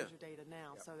the exposure data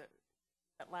now, so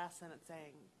that last sentence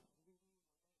saying.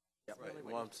 right.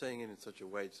 Well, I'm saying it in such a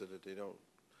way so that they don't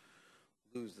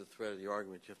lose the thread of the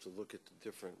argument. You have to look at the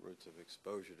different routes of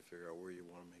exposure to figure out where you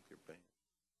want to make your band.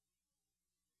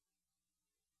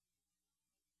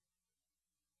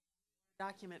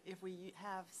 Document, if we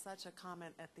have such a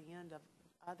comment at the end of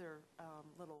other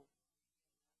little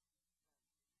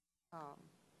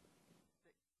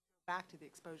back to the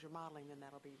exposure modeling, then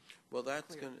that'll be well.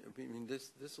 That's clear. going to. I mean,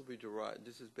 this will be derived.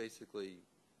 This is basically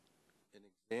an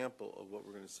example of what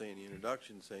we're going to say in the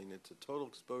introduction, saying it's a total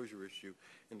exposure issue,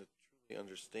 and to truly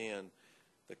understand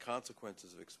the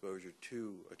consequences of exposure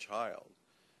to a child,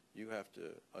 you have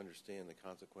to understand the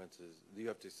consequences. You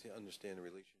have to understand the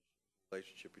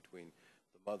relationship between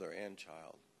the mother and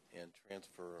child and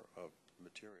transfer of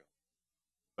material.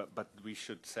 But we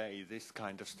should say this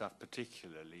kind of stuff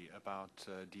particularly about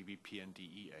DVP and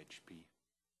DEHP.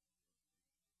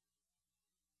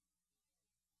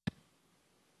 I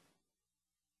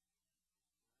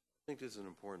think this is an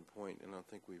important point, and I don't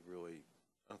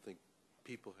think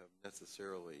people have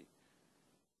necessarily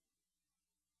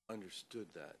understood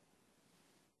that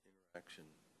interaction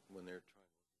when they're trying.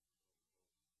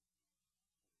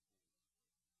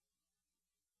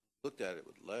 Looked at it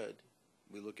with lead.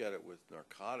 We look at it with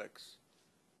narcotics.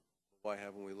 Why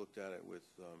haven't we looked at it with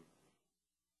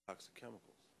toxic chemicals?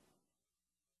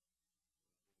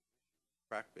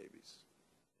 Crack babies.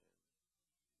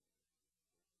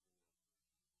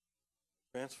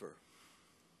 Transfer.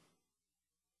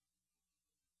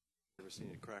 Never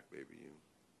seen a crack baby?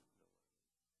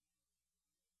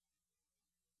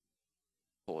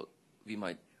 Well, we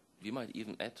might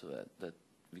even add to that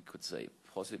we could say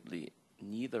possibly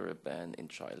neither a ban in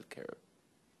childcare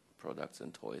products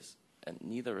and toys and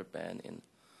neither a ban in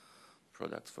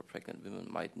products for pregnant women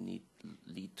might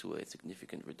lead to a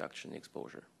significant reduction in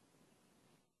exposure.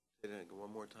 Say that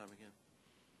one more time again.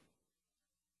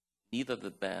 Neither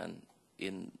the ban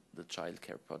in the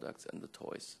childcare products and the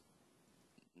toys,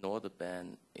 nor the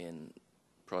ban in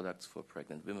products for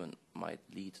pregnant women might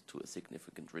lead to a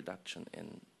significant reduction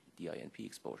in DINP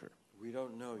exposure. We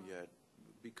don't know yet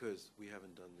because we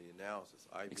haven't done the analysis.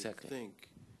 I would think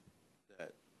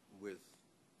that with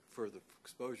further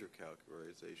exposure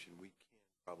characterization, we can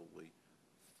probably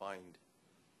find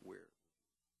where.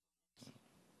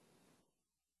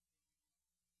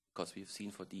 Because we've seen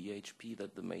for DEHP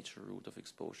that the major route of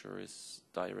exposure is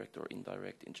direct or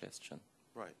indirect ingestion.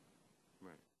 Right,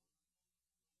 right.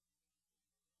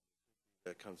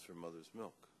 That comes from mother's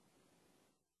milk.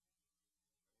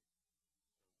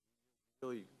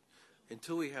 Really,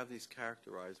 until we have these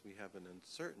characterized, we have an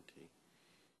uncertainty.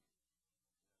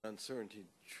 Uncertainty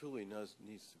truly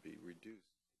needs to be reduced.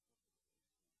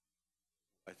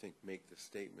 I think make the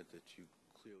statement that you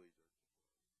clearly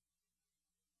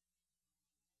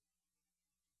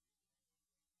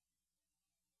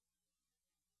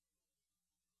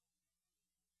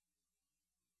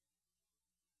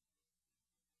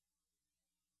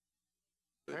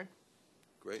Okay.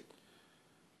 great.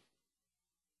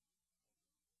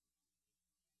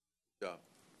 Good job.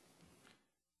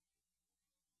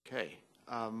 Okay.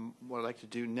 What I'd like to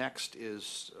do next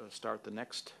is start the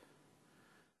next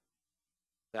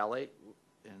phthalate,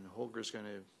 and Holger's going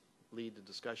to lead the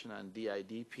discussion on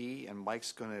DIDP, and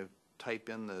Mike's going to type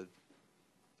in the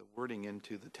wording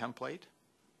into the template.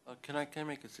 Can I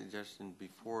make a suggestion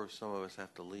before some of us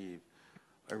have to leave?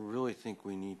 I really think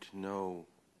we need to know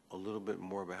a little bit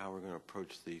more about how we're going to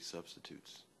approach these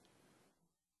substitutes,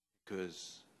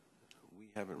 because we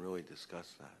haven't really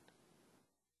discussed that.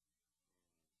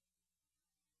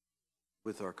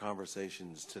 With our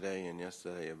conversations today and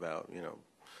yesterday about,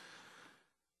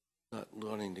 not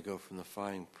wanting to go from the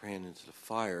frying pan into the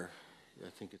fire, I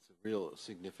think it's a real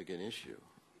significant issue.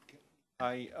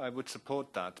 I would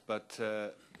support that, but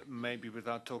maybe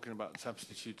without talking about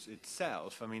substitutes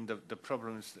itself. I mean, the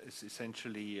problem is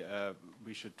essentially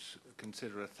we should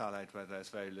consider a phthalate where there's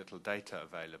very little data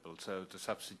available. So the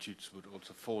substitutes would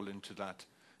also fall into that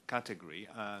category.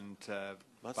 And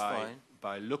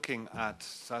by looking at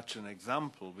such an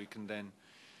example, we can then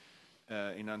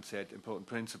enunciate important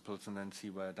principles and then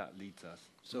see where that leads us.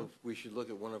 So we should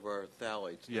look at one of our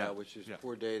phthalates now, which is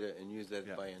poor data, and use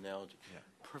that by analogy. Yeah.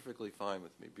 Perfectly fine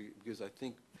with me, because I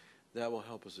think that will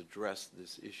help us address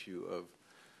this issue of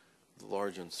the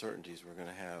large uncertainties we're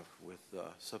going to have with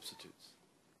substitutes.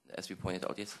 As we pointed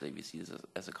out yesterday, we see this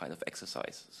as a kind of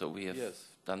exercise. So we have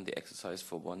done the exercise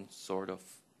for one sort of,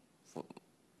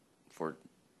 for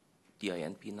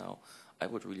DINP now. I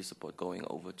would really support going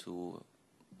over to,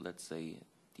 let's say,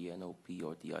 DNOP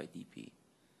or DIDP,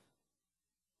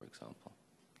 for example.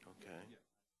 Okay.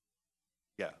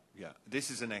 Yeah. This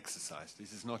is an exercise.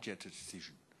 This is not yet a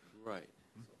decision. Right.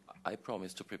 I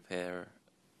promise to prepare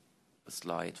a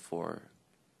slide for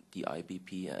the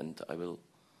IBP, and I will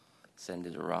send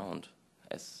it around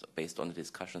as based on the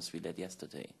discussions we led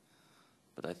yesterday.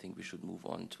 But I think we should move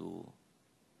on to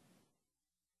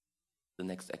the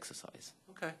next exercise.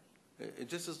 Okay.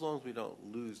 Just as long as we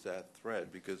don't lose that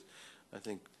thread, because I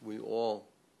think we all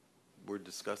were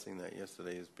discussing that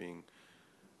yesterday as being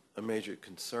a major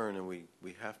concern, and we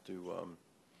have to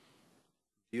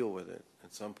deal with it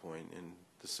at some point, and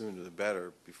the sooner the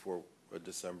better before a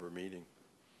December meeting.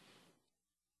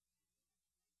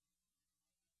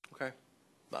 Okay.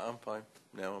 No, I'm fine.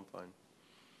 Now I'm fine.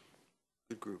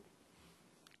 Good group.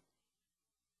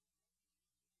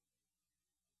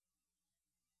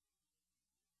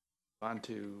 On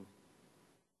to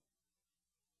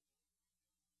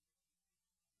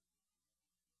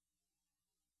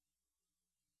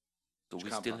So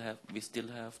we still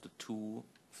have the two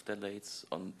phthalates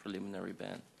on preliminary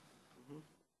ban.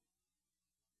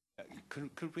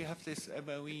 Could we have this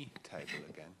MOE table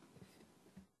again?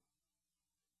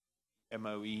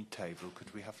 MOE table,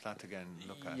 could we have that again?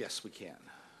 Look at? Yes, we can.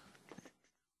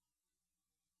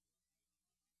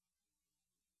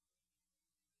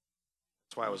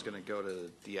 That's why I was going to go to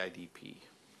DIDP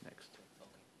next.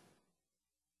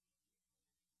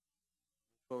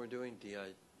 What we're doing,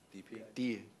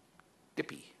 DIDP?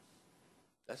 DIPI.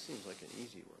 That seems like an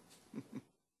easy one.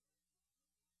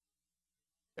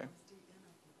 Okay.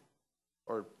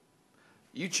 Or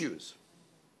you choose.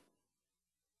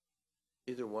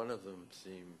 Either one of them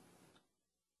seem.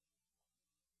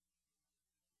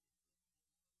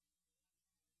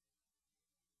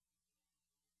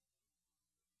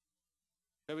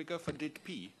 Shall we go for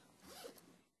DIDP?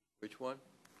 Which one?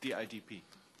 DIDP.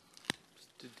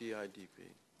 Just the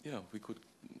DIDP. Yeah, we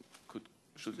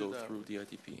should go through the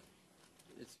IDP.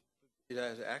 It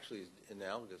actually is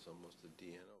analogous almost to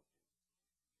DNO.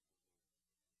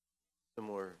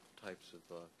 Similar types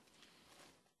of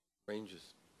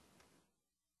ranges.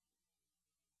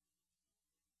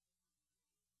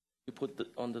 You put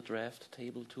on the draft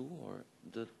table too, or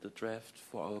the draft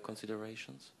for our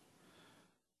considerations?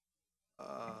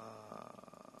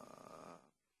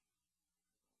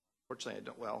 Fortunately, I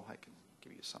don't. Well, I can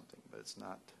give you something, but it's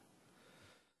not.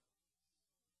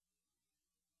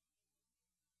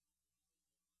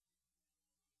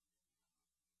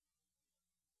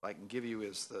 What I can give you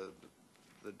is the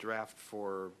draft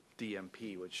for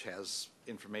DMP, which has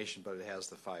information, but it has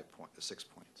the 6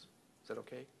 points. Is that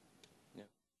okay? Yeah.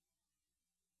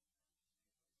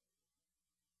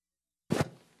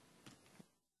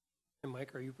 Hey,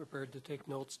 Mike, are you prepared to take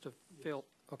notes to fill?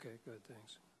 Okay, good,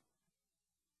 thanks.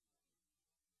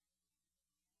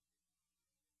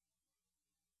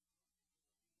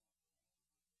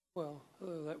 Well,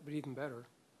 that would be even better,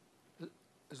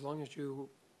 as long as you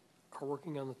are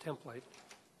working on the template.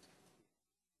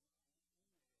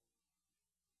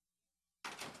 A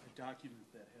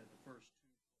document that had the first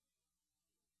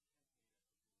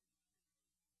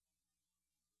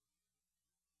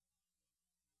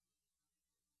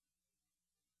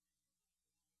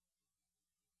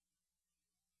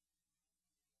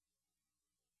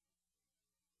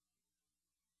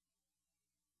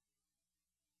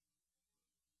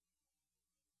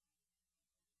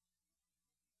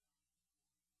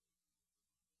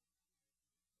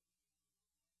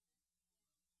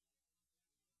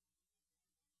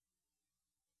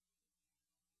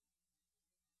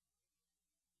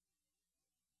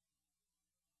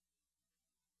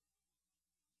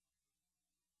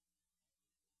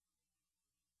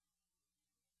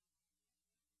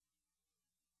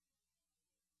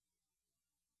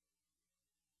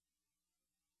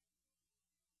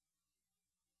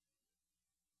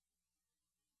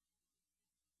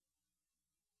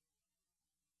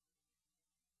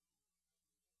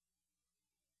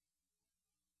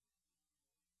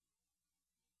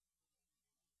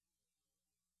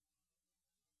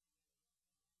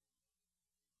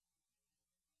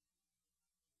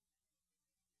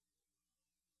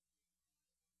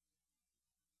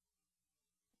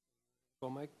Well,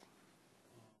 Mike?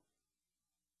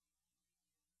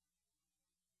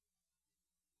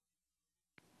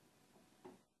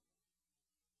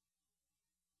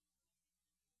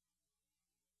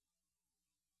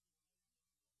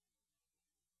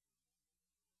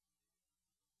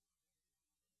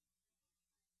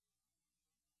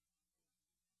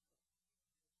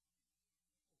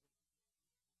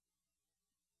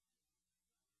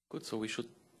 Good, so we should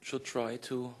try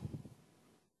to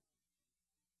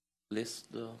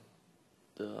list the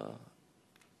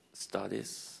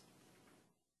studies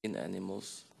in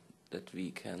animals that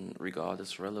we can regard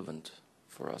as relevant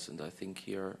for us. And I think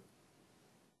here,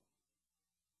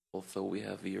 although we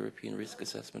have a European Risk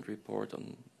Assessment Report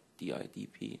on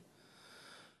DIDP,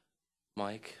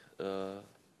 Mike,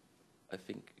 I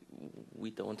think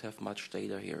we don't have much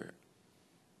data here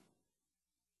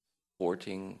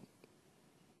supporting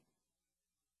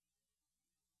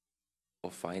or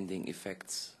finding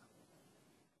effects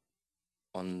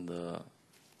on the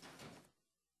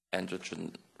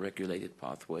androgen-regulated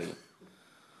pathway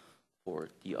for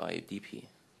DIDP.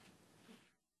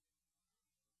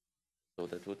 So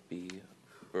that would be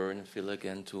Bern and Phil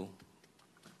again to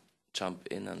jump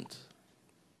in and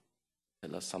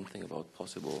tell us something about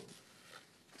possible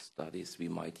studies we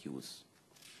might use.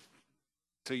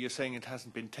 So you're saying it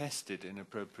hasn't been tested in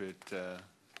appropriate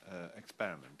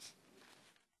experiments?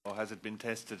 Or has it been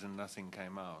tested and nothing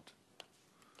came out?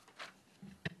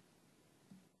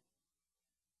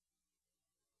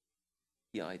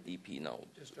 DIDP now.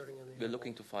 Just starting on the We're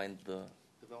looking to find the,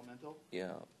 Developmental?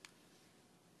 yeah,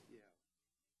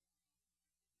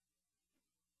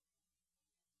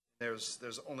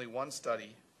 There's only one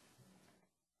study,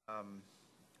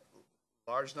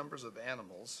 large numbers of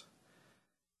animals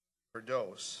per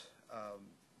dose.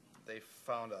 They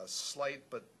found a slight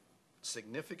but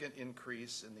significant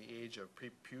increase in the age of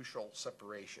preputial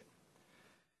separation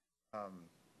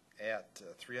at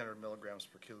 300 milligrams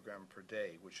per kilogram per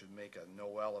day, which would make a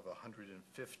NOEL of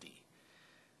 150.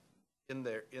 In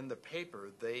the paper,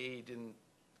 they didn't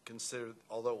consider,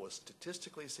 although it was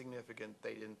statistically significant,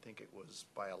 they didn't think it was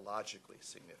biologically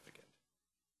significant.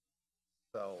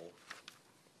 So,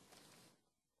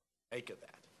 make of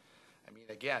that. I mean,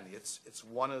 again, it's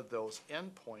one of those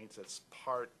endpoints that's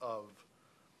part of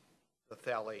the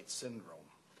phthalate syndrome.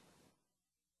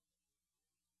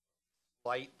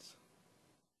 Slight,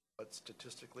 but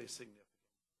statistically significant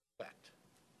effect.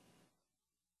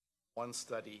 One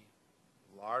study,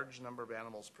 large number of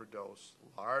animals per dose,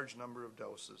 large number of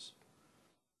doses.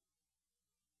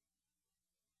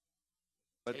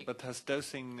 But has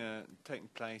dosing taken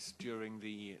place during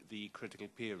the critical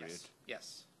period? Yes.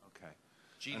 Yes. Okay.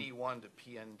 GD1 to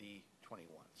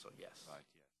PND21, so yes. Right,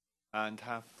 yes. And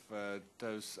have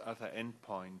those other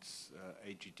endpoints,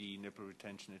 AGD, nipple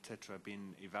retention, etc.,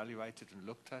 been evaluated and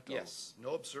looked at? Yes.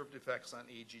 No observed effects on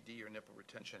AGD or nipple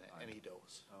retention at any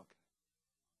dose. Okay.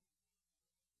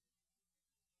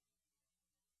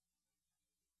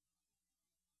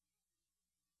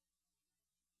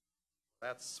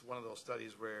 That's one of those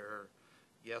studies where,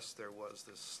 yes, there was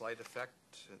this slight effect.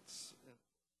 It's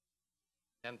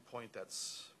an endpoint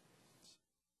that's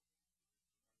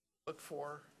looked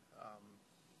for.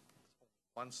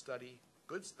 One study,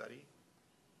 good study.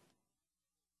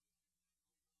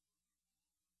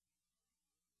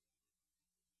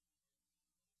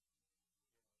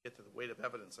 Get to the weight of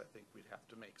evidence, I think we'd have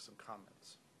to make some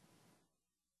comments.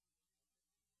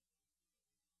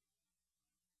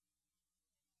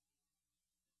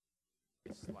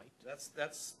 Slight.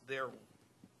 That's their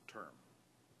term.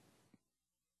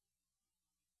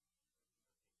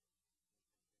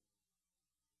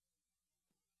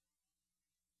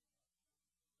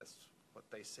 That's what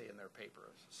they say in their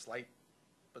paper, slight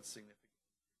but significant.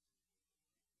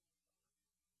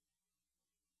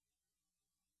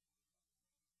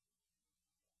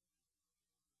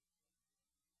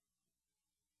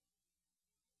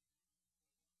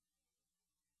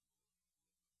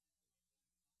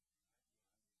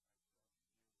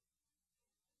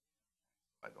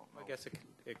 I don't know. I guess it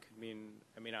could mean,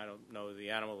 I mean, I don't know the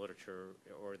animal literature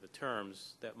or the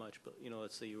terms that much, but, you know,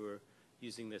 let's say you were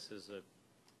using this as a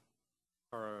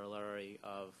corollary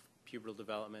of pubertal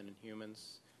development in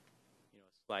humans. You know,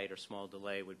 a slight or small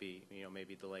delay would be, you know,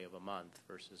 maybe a delay of a month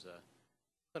versus a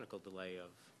clinical delay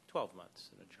of 12 months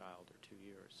in a child or 2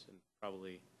 years. And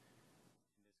probably in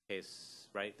this case,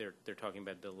 right, they're talking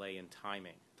about delay in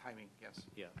timing. Timing, yes.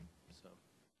 Yeah, so.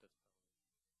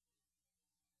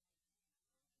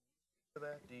 For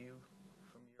that, do you,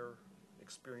 from your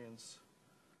experience,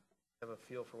 have a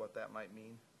feel for what that might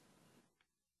mean?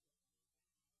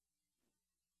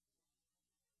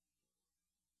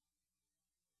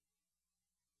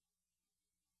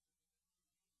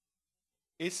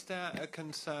 Is there a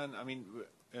concern, I mean,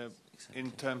 in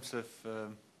terms of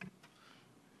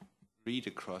read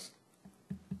across,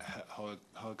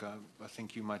 Holger, I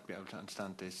think you might be able to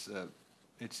understand this.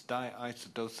 It's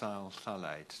diisodocyl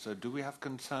phthalate. So do we have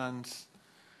concerns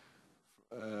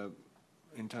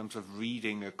in terms of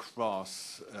reading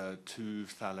across two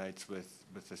phthalates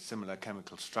with a similar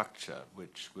chemical structure,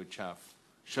 which have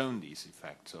shown these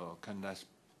effects, or can that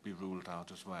be ruled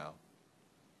out as well?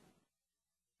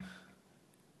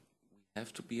 We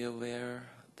have to be aware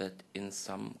that in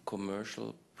some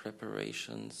commercial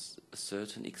preparations, a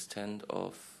certain extent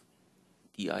of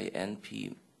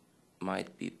DINP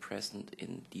might be present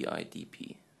in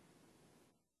DIDP.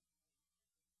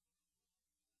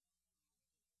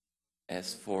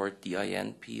 As for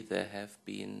DINP, there have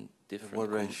been different...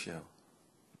 What ratio?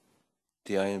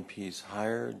 DINP is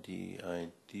higher,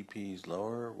 DIDP is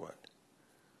lower, or what?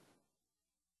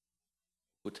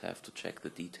 Would have to check the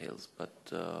details,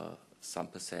 but some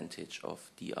percentage of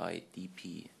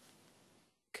DIDP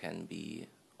can be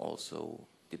also,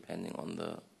 depending on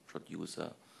the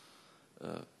producer,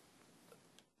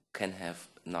 can have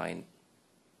 9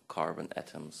 carbon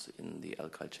atoms in the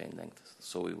alkyl chain length,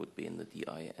 so we would be in the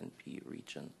DINP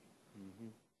region. Mm-hmm.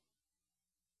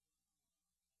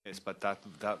 Yes, but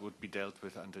that would be dealt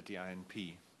with under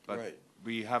DINP. But right.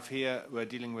 We have here, we're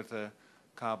dealing with a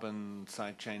carbon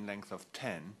side chain length of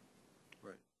 10.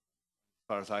 Right. As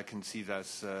far as I can see,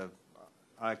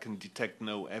 I can detect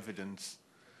no evidence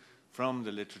from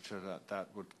the literature that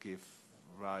would give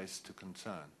rise to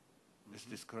concern. Mm-hmm. Is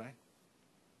this correct?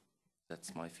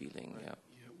 That's my feeling, right. Yeah.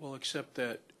 Well, except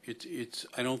that it's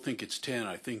I don't think it's 10.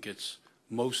 I think it's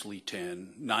mostly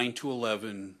 10, 9 to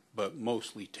 11, but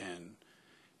mostly 10.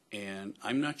 And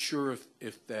I'm not sure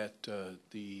if that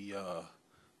the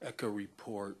ECHA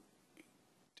report,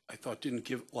 I thought, didn't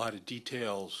give a lot of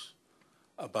details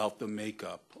about the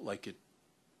makeup like it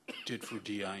did for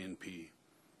DINP.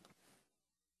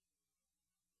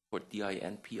 For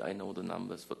DINP, I know the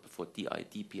numbers, but for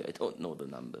DIDP, I don't know the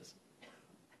numbers.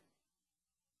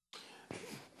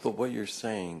 But what you're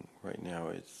saying right now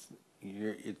is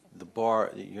the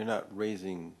bar. You're not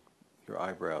raising your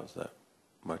eyebrows that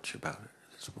much about it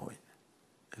at this point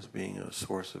as being a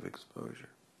source of exposure.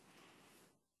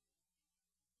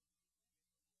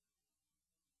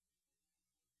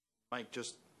 Mike,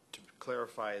 just to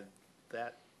clarify,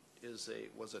 that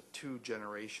was a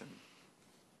 2-generation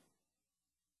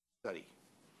study.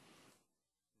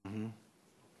 Mm-hmm.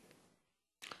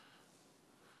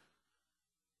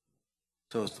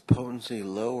 So is the potency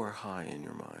low or high in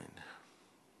your mind?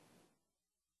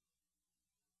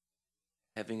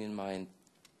 Having in mind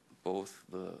both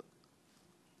the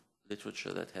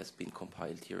literature that has been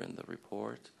compiled here in the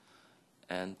report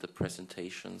and the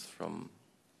presentations from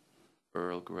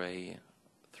Earl Grey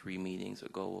 3 meetings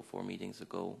ago or 4 meetings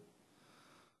ago,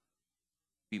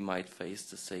 we might face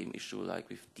the same issue like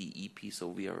with DEP, so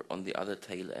we are on the other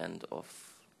tail end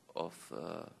of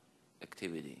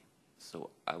activity.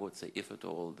 So I would say, if at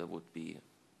all, there would be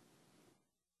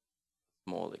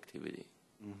small activity.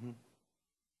 Mm-hmm.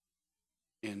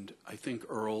 And I think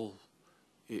Earl,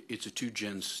 it's a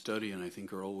 2-gen study, and I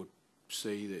think Earl would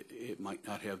say that it might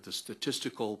not have the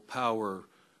statistical power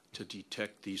to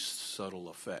detect these subtle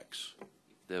effects.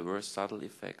 If there were subtle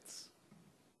effects,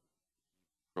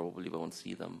 probably won't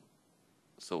see them.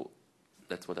 So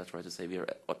that's what I try to say. We are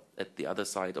at the other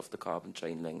side of the carbon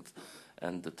chain length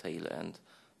and the tail end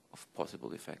of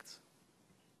possible effects.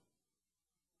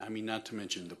 I mean, not to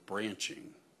mention the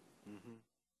branching. Mm-hmm.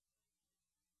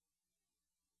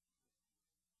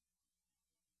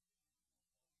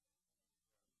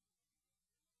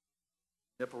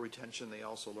 Nipple retention, they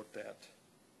also looked at.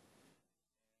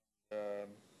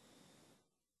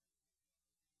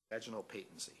 Vaginal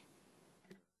patency.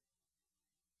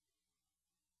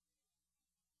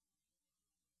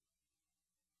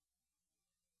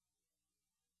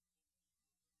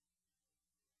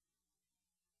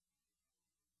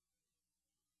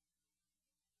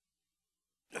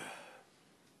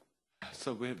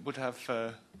 So we would have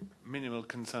minimal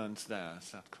concerns there,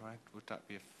 is that correct? Would that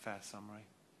be a fair summary?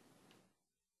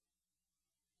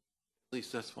 At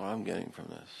least that's what I'm getting from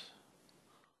this.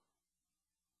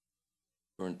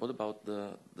 Bernd, what about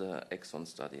the Exxon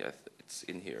study? It's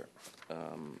in here.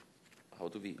 How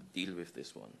do we deal with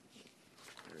this one?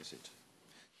 Where is it?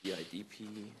 The IDP.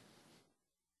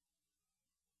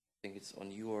 I think it's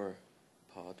on your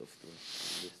part of the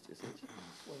list, is it?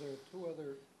 Well, there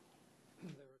are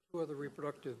two other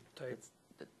reproductive types.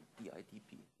 The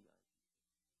IDP.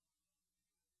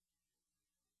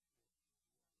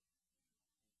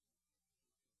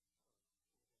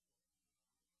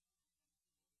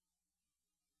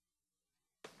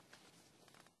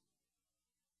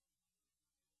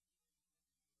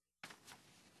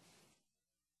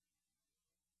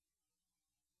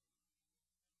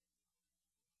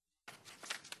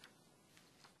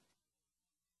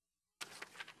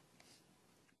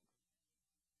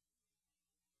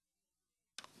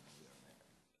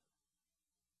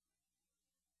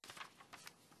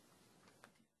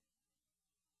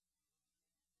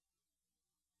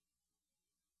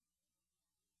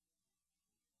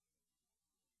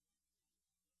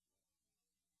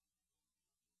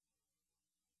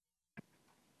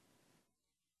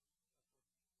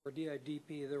 For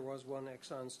DIDP, there was one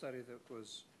Exxon study that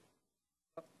was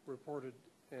reported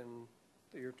in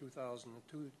the year 2000, a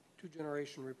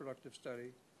two-generation reproductive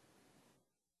study.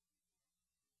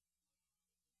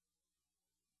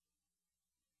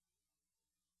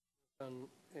 Done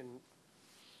in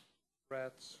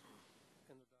rats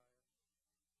in the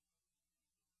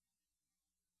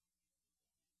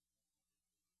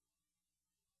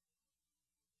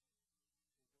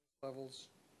diet. Levels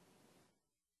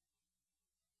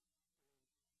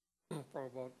from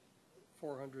about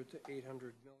 400 to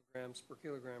 800 milligrams per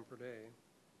kilogram per day.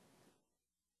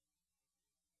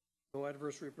 No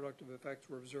adverse reproductive effects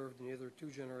were observed in either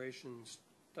two-generation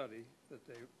study that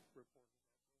they reported.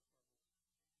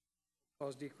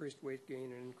 Caused decreased weight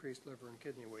gain and increased liver and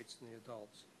kidney weights in the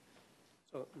adults.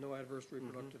 So no adverse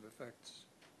reproductive effects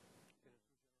in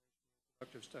a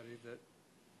two-generation reproductive study that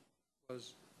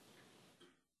was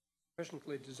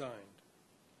sufficiently designed.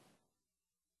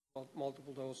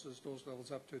 Multiple doses, dose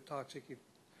levels up to toxic,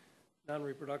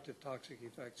 non-reproductive toxic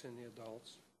effects in the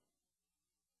adults.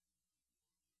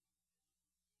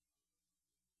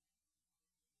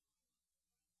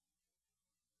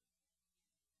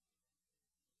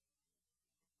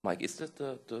 Mike, is that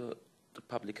the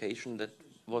publication that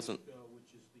wasn't?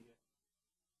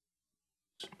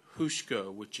 Hushka,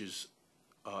 which is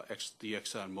the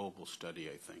ExxonMobil study,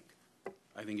 I think.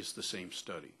 I think it's the same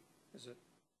study. Is it?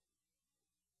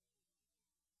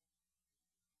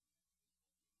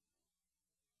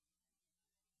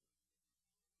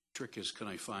 Trick is, can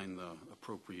I find the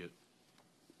appropriate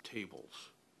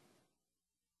tables?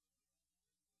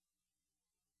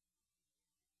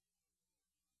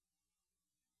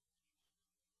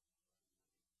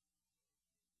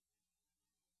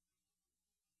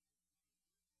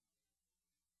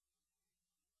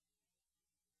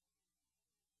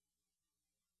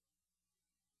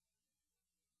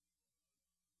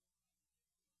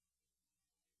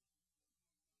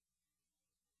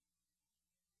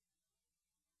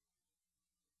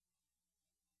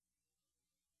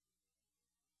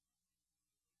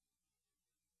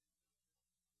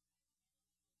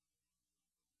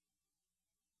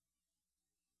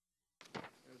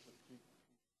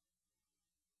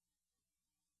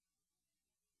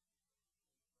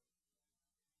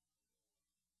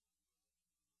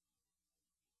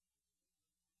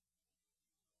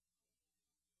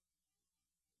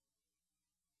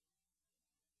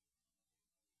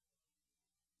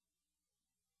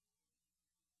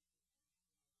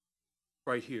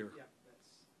 Right here. Yeah.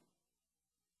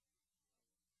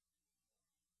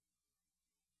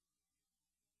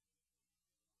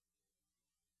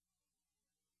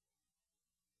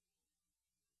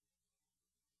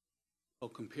 Well,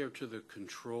 compared to the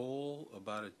control,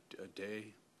 about a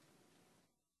day.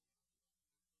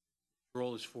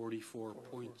 Control is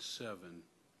 44.7.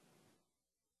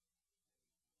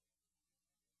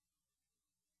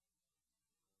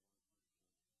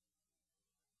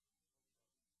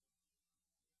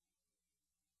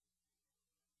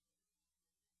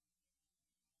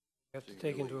 You have to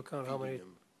take into account how many,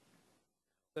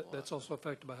 that's also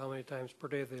affected by how many times per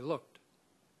day they looked.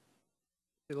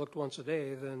 If they looked once a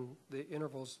day, then the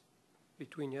intervals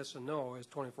between yes and no is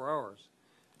 24 hours.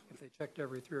 If they checked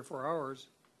every 3 or 4 hours,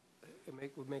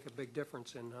 it would make a big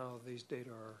difference in how these data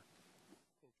are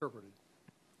interpreted.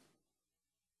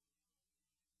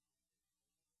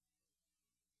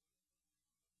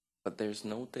 But there's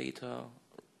no data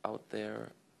out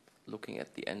there looking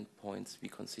at the endpoints we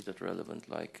considered relevant,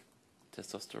 like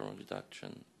testosterone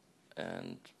reduction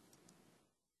and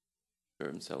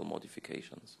germ cell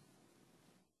modifications.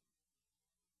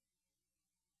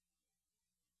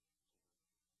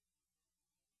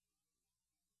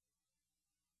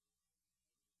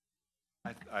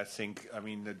 I think, I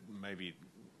mean, that maybe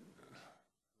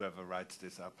whoever writes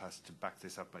this up has to back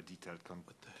this up by detailed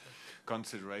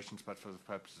considerations, but for the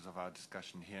purposes of our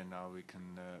discussion here now, we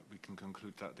can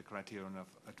conclude that the criterion of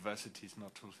adversity is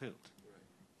not fulfilled.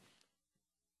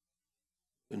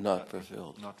 Not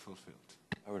fulfilled. Not fulfilled.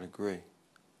 I would agree.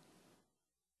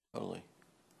 Totally.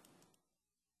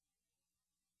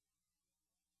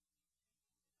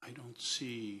 I don't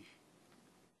see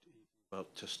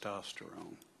about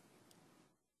testosterone.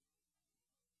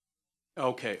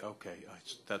 Okay,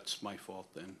 that's my fault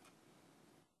then.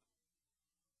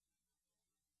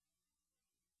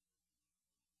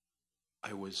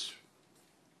 I was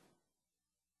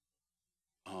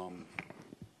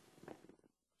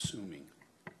assuming.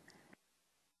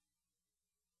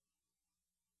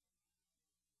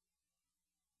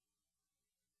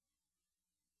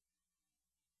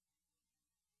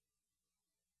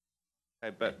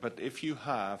 But if you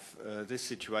have this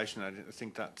situation, I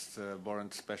think that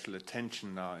warrants special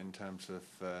attention now in terms of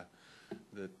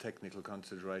the technical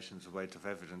considerations of weight of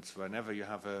evidence. Whenever you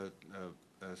have a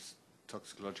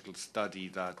toxicological study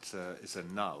that is a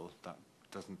null, that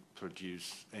doesn't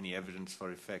produce any evidence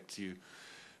for effects, you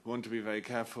want to be very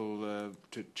careful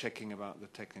to checking about the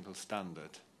technical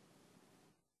standard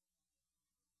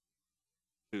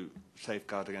to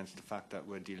safeguard against the fact that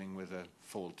we're dealing with a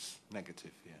false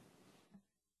negative here.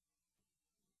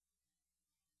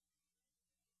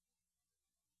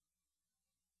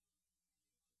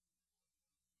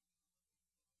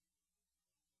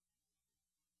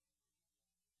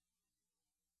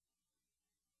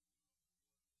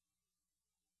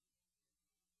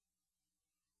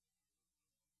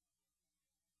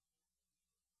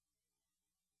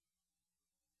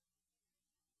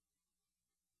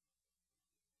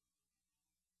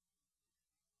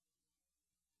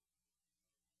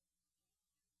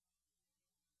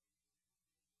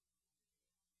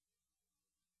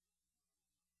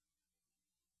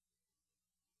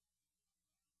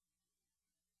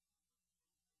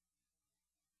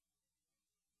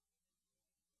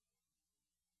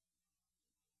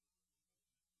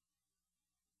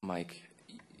 Mike,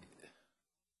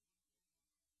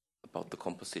 about the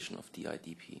composition of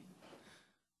DIDP.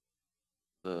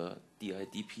 The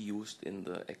DIDP used in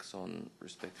the Exxon,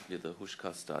 respectively the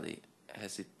Hushka study,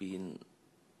 has it been,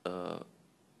 did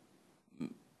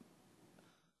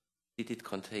it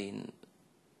contain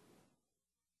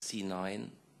C9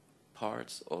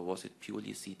 parts or was it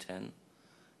purely C10?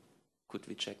 Could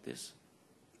we check this?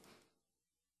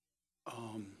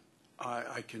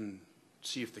 I can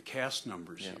see if the cast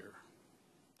number's Yeah. here.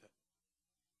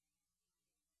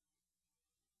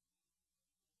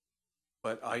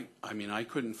 But I mean, I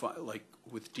couldn't find, like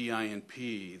with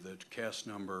DINP, the cast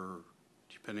number,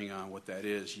 depending on what that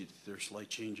is, there's slight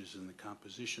changes in the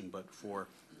composition. But for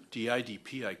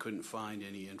DIDP, I couldn't find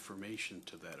any information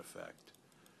to that effect,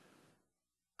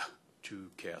 to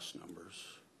cast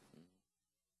numbers.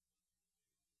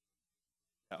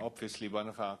 Obviously, one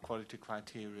of our quality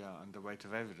criteria and the weight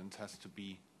of evidence has to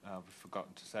be, we've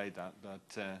forgotten to say that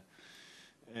the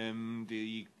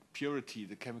purity,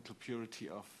 the chemical purity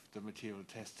of the material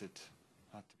tested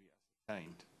had to be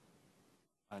ascertained.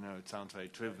 I know it sounds very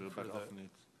trivial, but often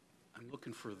it's... I'm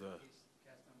looking for the...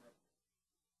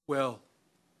 Well,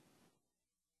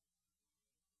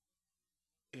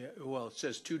 yeah, well, it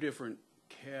says two different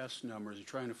cast numbers. I'm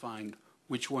trying to find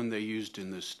which one they used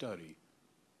in this study.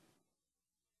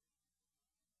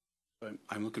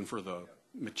 I'm looking for the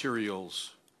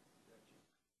materials.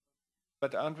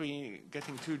 But aren't we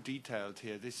getting too detailed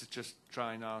here? This is just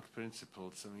trying out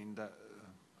principles. I mean,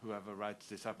 whoever writes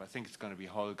this up, I think it's going to be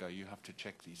Holger. You have to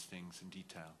check these things in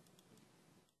detail.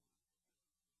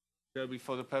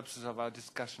 For the purposes of our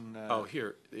discussion... oh,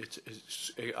 here.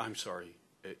 I'm sorry.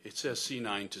 It says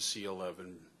C9 to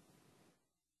C11.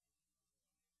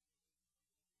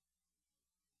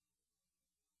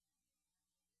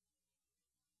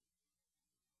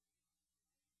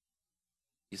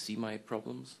 You see my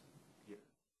problems?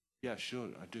 Yeah, sure,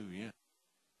 I do, yeah.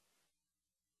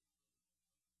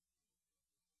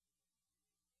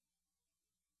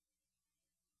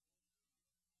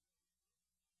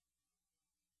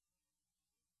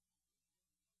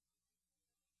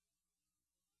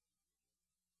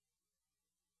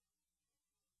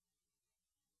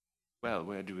 Well,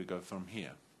 where do we go from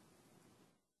here?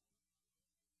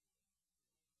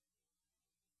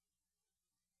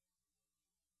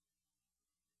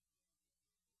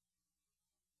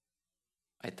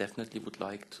 I definitely would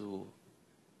like to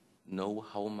know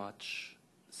how much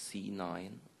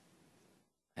C9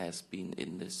 has been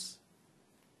in this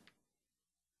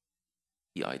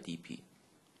DIDP.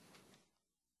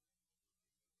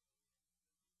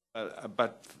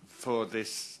 But for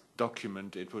this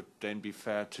document, it would then be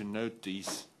fair to note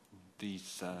these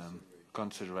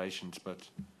considerations, but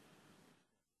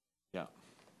yeah.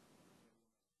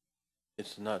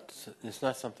 It's not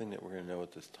something that we're going to know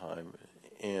at this time,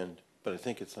 but I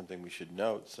think it's something we should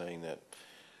note, saying that,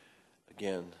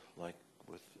 again, like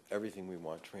with everything we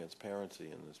want transparency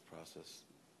in this process,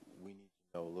 we need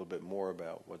to know a little bit more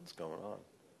about what's going on.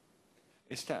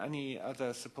 Is there any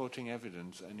other supporting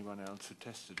evidence? Anyone else who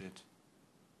tested it?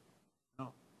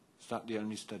 No. Is that the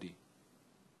only study?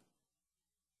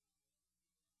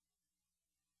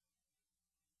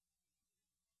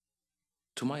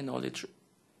 To my knowledge,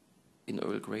 in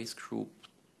Earl Grey's group,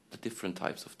 the different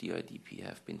types of DIDP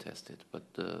have been tested,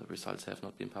 but the results have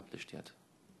not been published yet.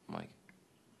 Mike?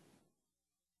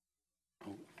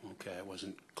 Oh, okay, I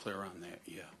wasn't clear on that,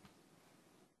 yeah.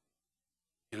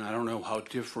 And I don't know how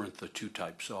different the two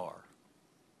types are.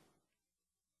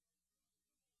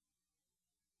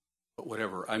 But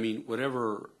whatever, I mean,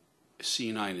 whatever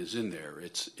C9 is in there,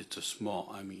 it's a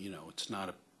small, I mean, you know, it's not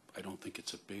a, I don't think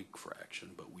it's a big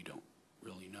fraction, but we don't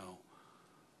really know.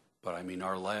 But I mean,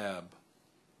 our lab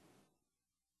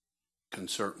can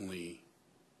certainly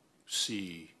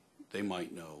see, they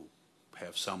might know,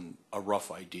 have a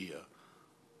rough idea.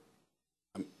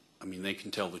 I mean, they can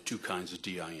tell the two kinds of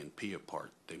DINP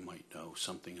apart. They might know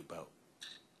something about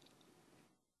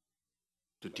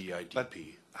the DIDP. But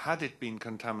had it been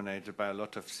contaminated by a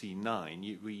lot of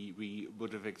C9, we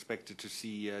would have expected to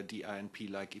see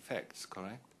DINP-like effects,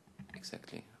 correct?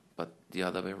 Exactly. But the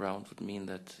other way around would mean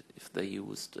that if they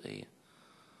used a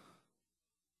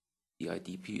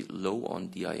DIDP low on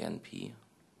DINP,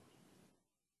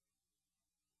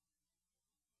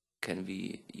 can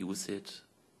we use it,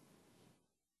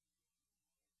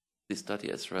 this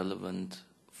study, as relevant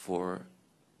for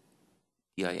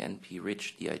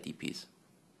DINP-rich DIDPs?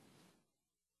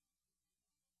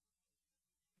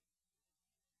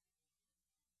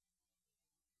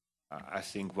 I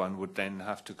think one would then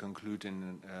have to conclude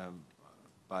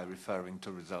by referring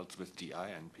to results with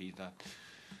DINP that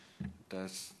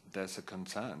there's a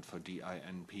concern for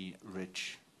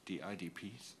DINP-rich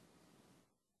DIDPs.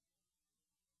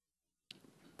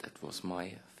 That was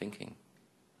my thinking.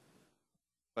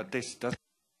 But this doesn't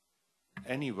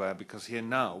anywhere, because here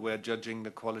now we're judging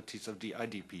the qualities of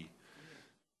DIDP.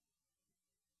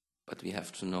 But we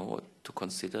have to know, to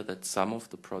consider that some of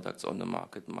the products on the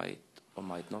market might or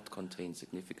might not contain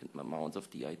significant amounts of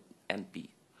DINP.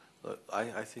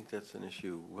 I think that's an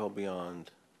issue well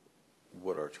beyond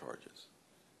what our charge is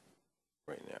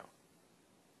right now.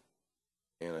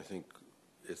 And I think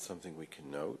it's something we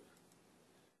can note.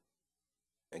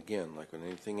 Again, like with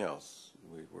anything else,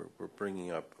 we're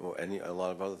bringing up, well, a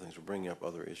lot of other things, we're bringing up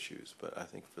other issues. But I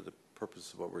think for the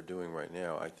purpose of what we're doing right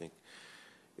now, I think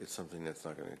it's something that's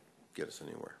not going to get us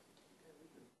anywhere.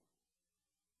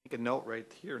 Make a note right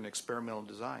here in experimental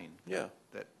design. Yeah.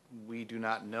 That we do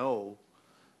not know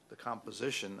the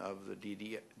composition of the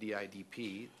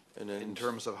DIDP And then, in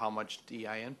terms of how much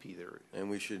DINP there is. and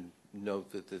we should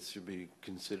note that this should be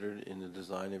considered in the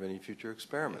design of any future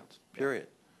experiments, period.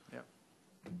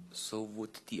 So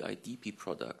would DIDP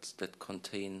products that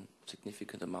contain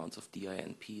significant amounts of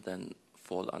DINP then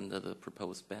fall under the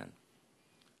proposed ban?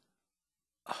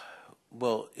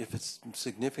 Well, if it's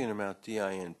significant amount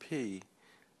DINP,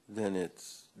 then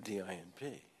it's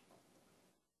DINP.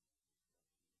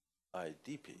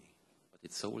 IDP. But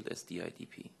it's sold as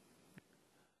DIDP,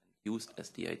 used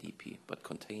as DIDP, but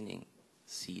containing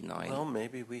C9. Well,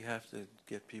 maybe we have to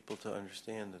get people to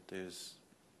understand that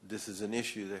this is an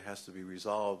issue that has to be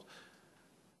resolved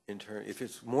in turn. If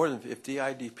it's more than, if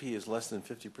DIDP is less than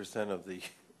 50% of the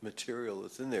material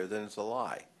that's in there, then it's a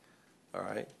lie. All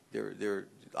right? They're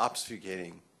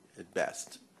obfuscating at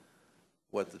best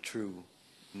what the true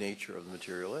nature of the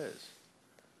material is.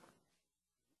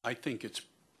 I think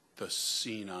the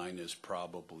C9 is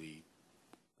probably,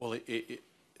 well,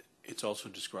 it's also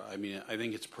described, I mean, I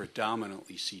think it's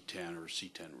predominantly C10 or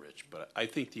C10 rich, but I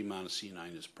think the amount of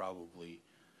C9 is probably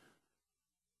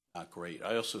not great.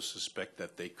 I also suspect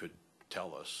that they could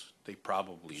tell us. They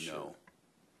probably know.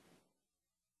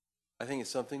 I think it's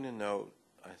something to note.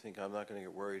 I think I'm not going to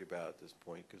get worried about at this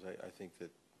point, because I think that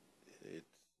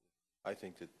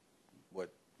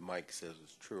what Mike says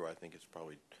is true. I think it's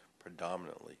probably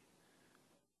predominantly.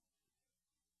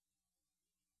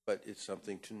 But it's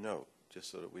something to note,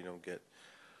 just so that we don't get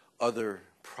other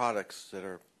products that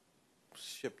are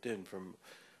shipped in from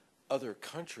other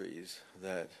countries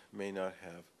that may not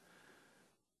have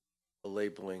a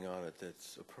labeling on it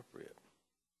that's appropriate.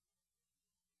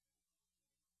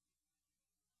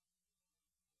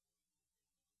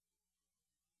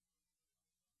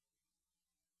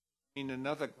 I mean,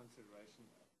 another consideration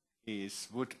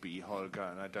would be, Holger,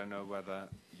 and I don't know whether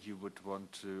you would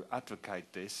want to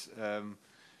advocate this. I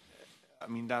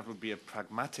mean, that would be a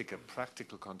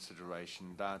practical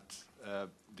consideration that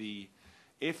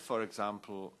if, for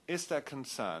example, is there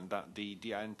concern that the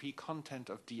DINP content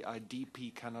of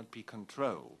DIDP cannot be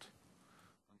controlled?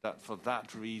 That for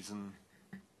that reason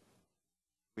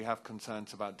we have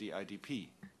concerns about DIDP?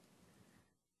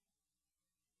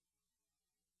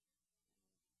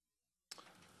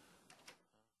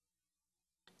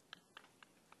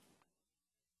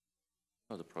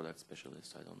 Not a product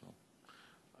specialist, I don't know.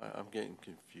 I'm getting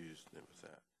confused with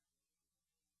that.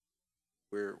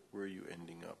 Where are you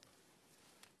ending up?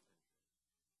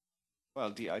 Well,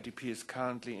 the IDP is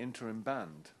currently interim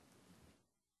banned.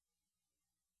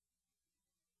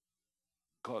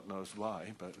 God knows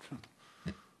why, but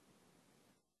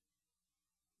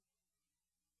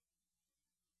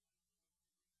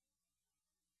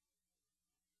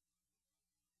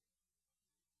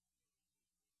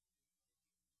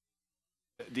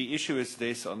The issue is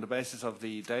this: on the basis of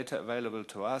the data available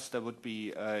to us, there would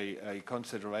be a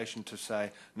consideration to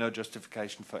say no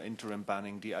justification for interim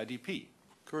banning DIDP.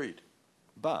 Agreed.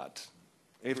 But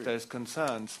if there's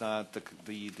concerns that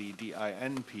the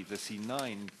DINP, the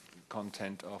C9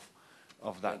 content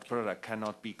of that product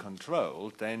cannot be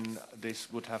controlled, then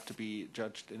this would have to be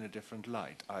judged in a different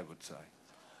light, I would say.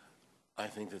 I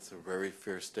think that's a very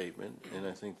fair statement, and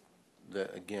I think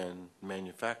that, again,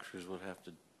 manufacturers would have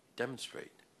to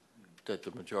demonstrate that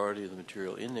the majority of the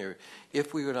material in there,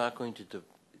 if we were not going to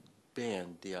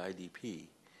ban DIDP,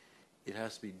 it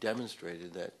has to be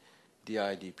demonstrated that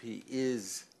DIDP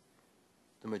is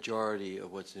the majority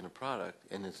of what's in a product,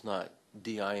 and it's not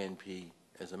DINP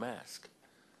as a mask.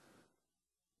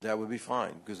 That would be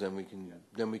fine, because then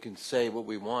we can say what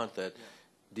we want, that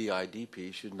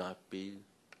DIDP should not be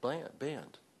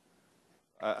banned.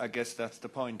 I guess that's the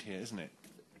point here, isn't it?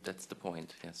 That's the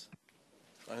point, yes.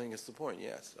 I think it's the point,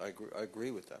 yes. I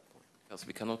agree with that point. Because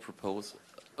we cannot propose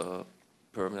a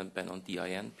permanent ban on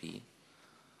DINP,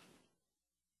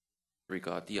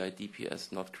 regard DIDP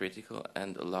as not critical,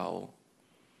 and allow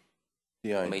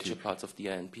major parts of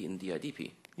DINP in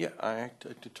DIDP. Yeah, I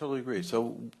totally agree.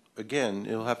 So, again,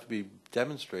 it'll have to be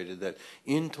demonstrated that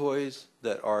in toys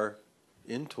that are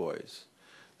in toys,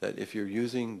 that if you're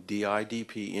using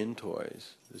DIDP in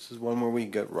toys, this is one where we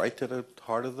get right to the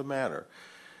heart of the matter.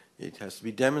 It has to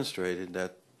be demonstrated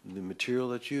that the material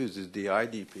that's used is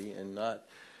DIDP and not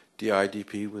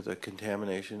DIDP with a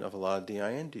contamination of a lot of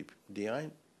DINP.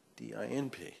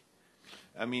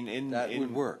 I mean, that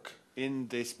would work. In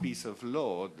this piece of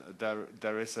law,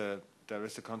 there is a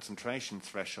concentration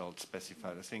threshold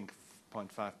specified. I think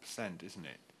 0.5%, isn't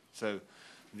it? So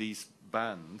these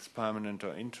bans, permanent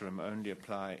or interim, only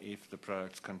apply if the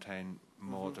products contain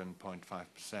more than 0.5%.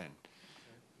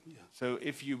 Yeah. So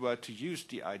if you were to use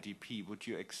DIDP, would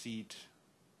you exceed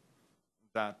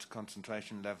that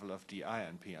concentration level of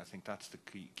DINP? I think that's the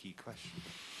key question.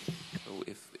 So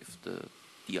if the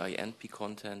DINP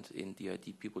content in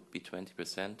DIDP would be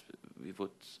 20%,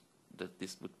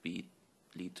 this would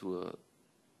lead to a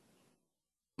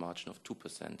margin of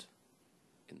 2%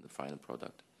 in the final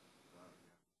product.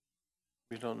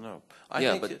 We don't know.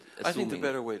 I think the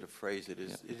better way to phrase it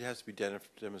is it has to be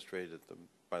demonstrated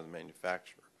by the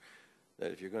manufacturer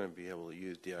that if you're going to be able to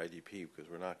use DIDP, because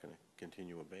we're not going to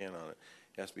continue a ban on it,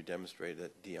 it has to be demonstrated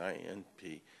that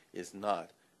DINP is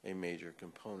not a major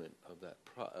component of that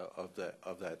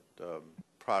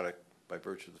product by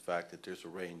virtue of the fact that there's a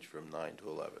range from 9 to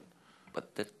 11.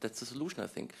 But that's the solution, I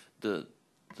think. The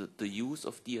use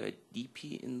of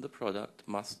DIDP in the product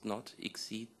must not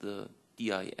exceed the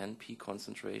DINP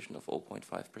concentration of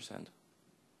 0.5%.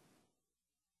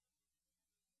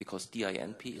 Because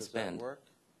DINP is banned. Does that work?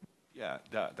 Yeah,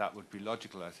 that would be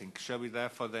logical, I think. Shall we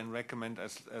therefore then recommend,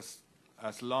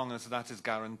 as long as that is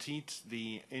guaranteed,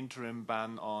 the interim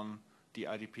ban on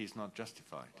DIDP is not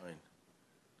justified? Fine.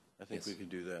 I think we can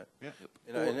do that. Yeah.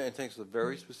 And I think it's a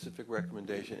very specific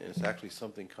recommendation, and it's actually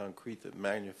something concrete that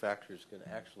manufacturers can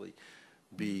actually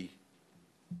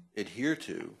adhere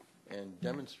to and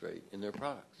demonstrate in their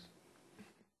products.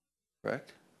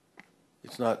 Correct?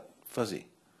 It's not fuzzy.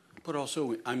 But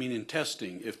also, I mean, in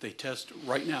testing, if they test,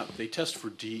 right now, they test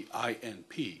for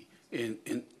DINP,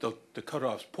 and the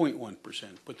cutoff's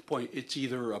 0.1%, but the point, it's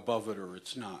either above it or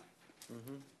it's not.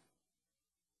 Mm-hmm.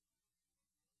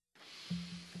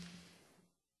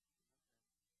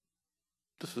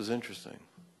 This was interesting.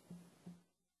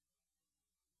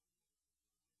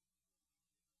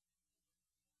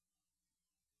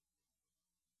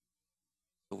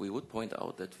 So we would point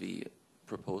out that we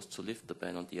propose to lift the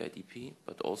ban on DIDP,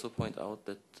 but also point out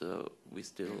that we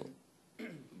still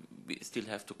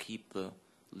have to keep the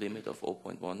limit of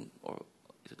 0.1, or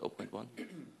is it 0.1?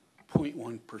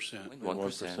 0.1%.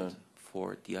 0.1%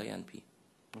 for DINP.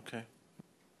 Okay.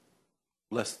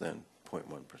 Less than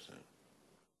 0.1%.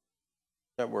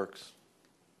 That works.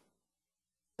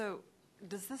 So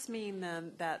does this mean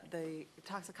then that the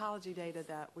toxicology data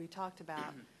that we talked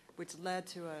about, which led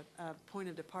to a point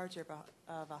of departure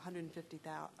of 150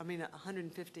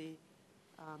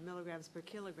 milligrams per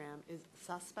kilogram, is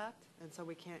suspect, and so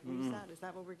we can't use that? Is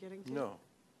that what we're getting to? No.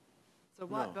 So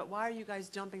but why are you guys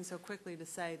jumping so quickly to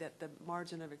say that the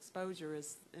margin of exposure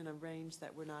is in a range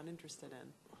that we're not interested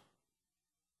in?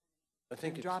 I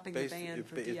think it's dropping the ban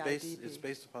for DIDP. It's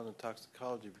based upon the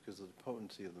toxicology because of the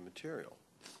potency of the material.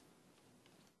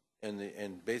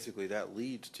 And basically that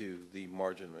leads to the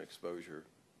margin of exposure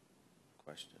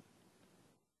question.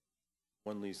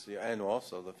 One leads to, and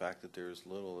also the fact that there's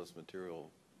little of this material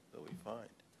that we find.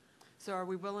 So are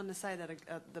we willing to say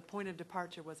that the point of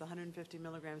departure was 150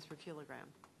 milligrams per kilogram?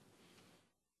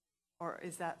 Or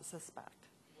is that suspect?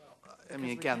 I mean,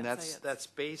 we again, can't say that's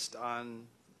based on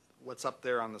what's up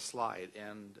there on the slide,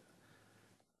 and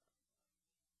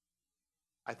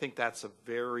I think that's a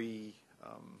very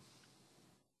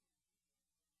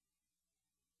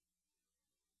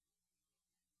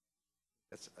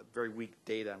that's a very weak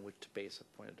data on which to base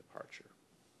a point of departure.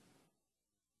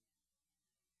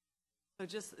 So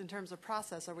just in terms of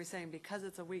process, are we saying because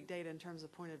it's a weak data in terms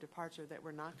of point of departure that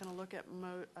we're not going to look at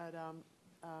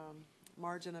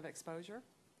margin of exposure?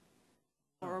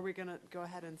 Or are we going to go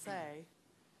ahead and say?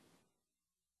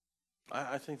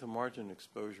 I think the margin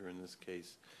exposure in this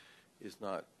case is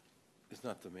not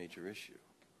the major issue.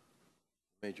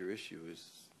 The major issue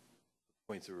is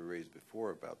the points that were raised before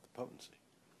about the potency.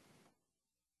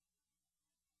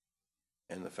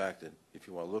 And the fact that if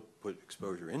you want to put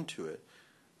exposure into it,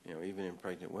 you know, even in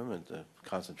pregnant women, the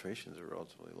concentrations are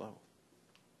relatively low.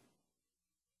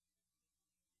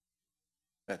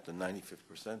 At the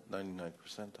 95th 99th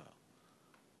percentile.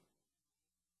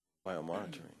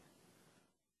 Biomonitoring.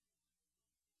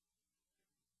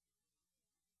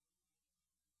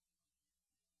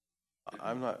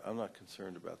 I'm not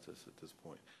concerned about this at this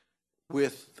point.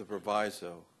 With the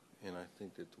proviso, and I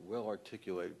think it's well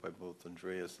articulated by both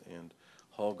Andreas and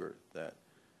Holger, that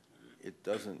it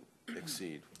doesn't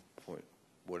exceed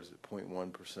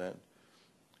 0.1%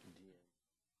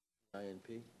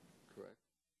 INP, correct?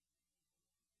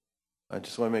 I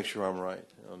just want to make sure I'm right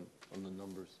on the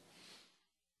numbers.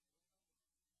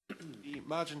 The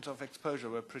margins of exposure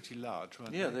were pretty large,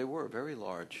 weren't Yeah, they were very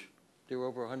large. They were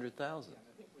over 100,000. I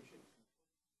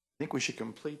think we should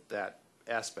complete that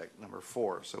aspect, number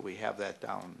 4, so we have that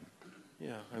down.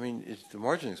 Yeah, I mean, the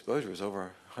margin exposure is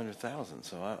over 100,000,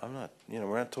 so I'm not, you know,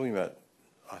 we're not talking about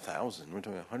 1,000, we're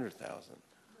talking about 100,000.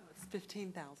 No, it's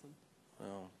 15,000.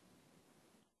 Well,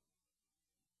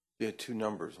 you had two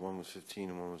numbers, one was 15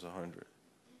 and one was 100.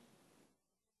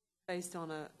 Based on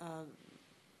a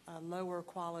lower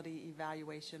quality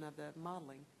evaluation of the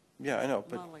modeling. Yeah, I know,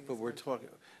 but we're talking,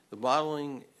 the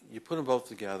modeling, you put them both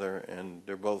together and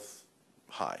they're both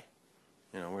high.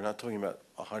 You know, we're not talking about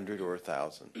 100 or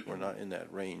 1,000. We're not in that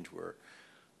range where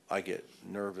I get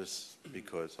nervous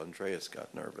because Andreas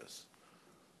got nervous.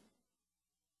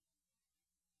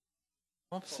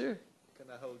 I'm serious. Can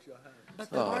I hold your hand?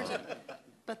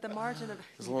 But the margin of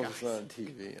As long as it's not on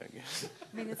TV, I guess.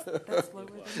 I mean, that's lower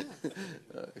than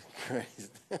that.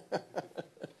 Christ.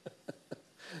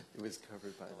 It was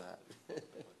covered by that.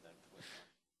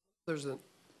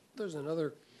 There's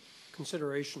another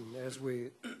consideration as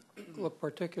we look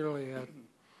particularly at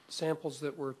samples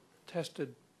that were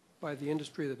tested by the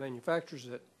industry that manufactures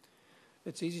it.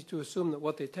 It's easy to assume that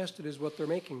what they tested is what they're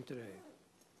making today.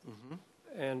 Mm-hmm.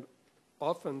 And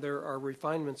often there are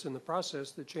refinements in the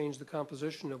process that change the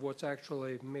composition of what's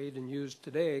actually made and used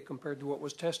today compared to what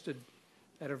was tested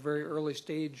at a very early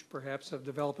stage, perhaps, of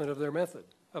development of their method,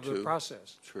 of the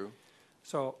process. True.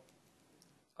 So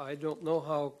I don't know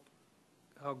how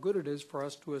good it is for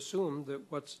us to assume that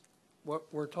what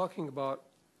we're talking about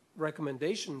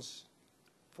recommendations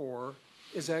for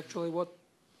is actually what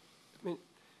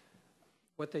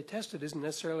they tested isn't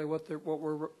necessarily what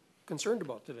we're concerned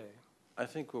about today. I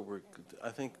think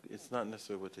it's not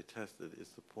necessarily what they tested.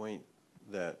 It's the point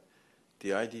that the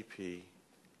IDP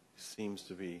seems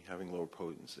to be having lower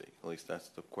potency. At least that's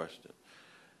the question.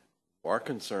 Our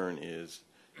concern is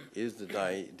the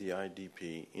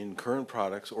DIDP in current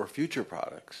products or future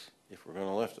products, if we're going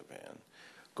to lift a ban,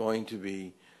 going to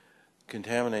be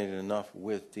contaminated enough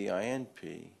with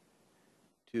DINP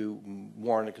to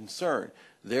warrant a concern?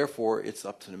 Therefore, it's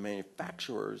up to the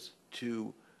manufacturers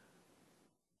to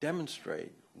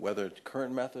demonstrate whether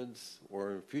current methods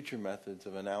or future methods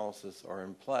of analysis are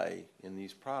in play in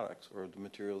these products, or the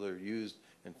material that are used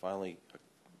and finally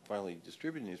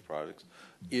distributing these products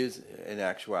is in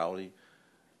actuality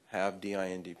have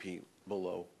DINDP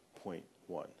below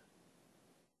 0.1.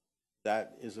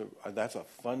 That's a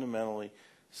fundamentally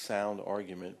sound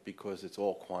argument because it's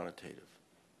all quantitative.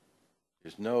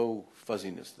 There's no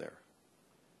fuzziness there.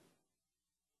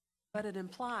 But it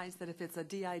implies that if it's a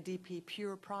DIDP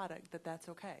pure product, that that's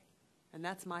okay. And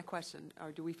that's my question.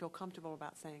 Or do we feel comfortable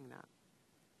about saying that?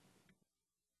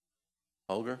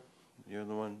 Holger, you're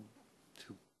the one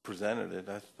who presented it.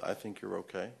 I think you're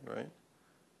okay, right?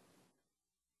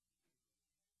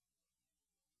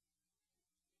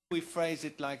 If we phrase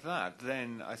it like that,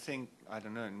 then I think, I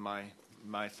don't know, in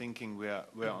my thinking we're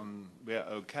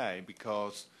okay,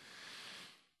 because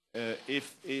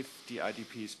if the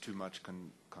IDP is too much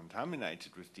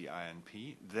contaminated with the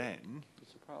INP, then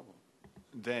It's a problem.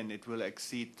 Then it will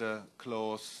exceed the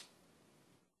clause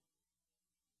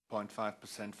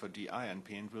 0.5% for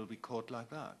DINP and will be caught like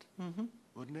that,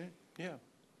 wouldn't it? Yeah,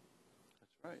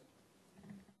 that's right.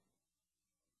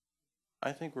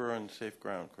 I think we're on safe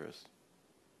ground, Chris.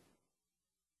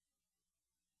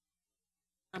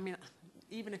 I mean,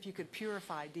 even if you could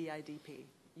purify DIDP,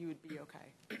 you would be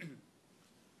okay.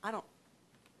 I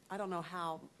don't know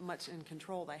how much in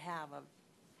control they have of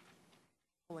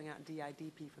pulling out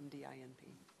DIDP from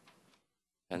DINP.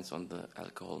 Depends on the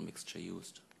alcohol mixture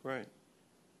used. Right.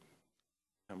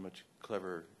 How much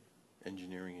clever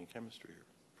engineering and chemistry are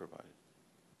provided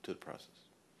to the process.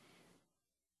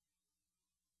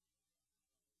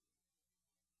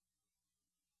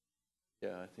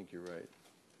 Yeah, I think you're right.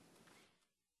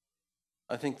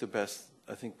 I think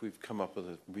we've come up with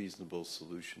a reasonable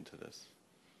solution to this.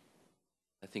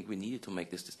 I think we needed to make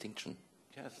this distinction.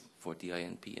 Yes. For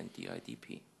DINP and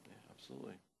DIDP. Yeah,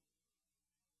 absolutely.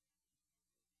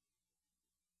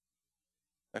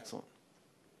 Excellent.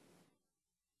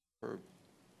 Herb.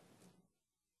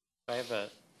 I have a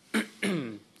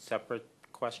separate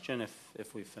question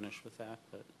if we finish with that.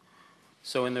 But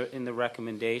so in the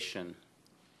recommendation,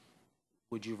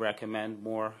 would you recommend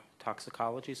more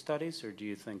toxicology studies, or do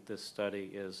you think this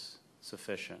study is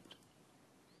sufficient?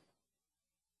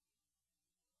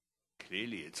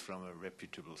 Clearly, it's from a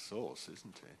reputable source,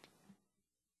 isn't it?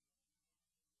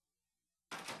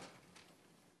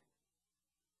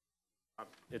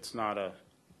 It's not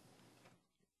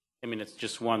I mean, it's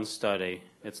just one study.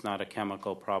 It's not a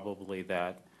chemical probably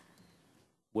that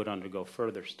would undergo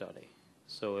further study.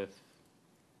 So if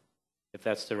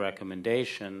that's the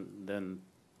recommendation, then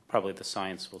probably the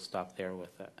science will stop there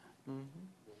with it.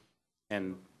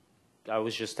 And I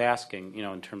was just asking, you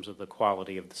know, in terms of the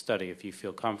quality of the study, if you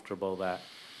feel comfortable that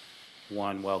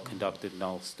one well-conducted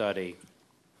null study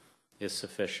is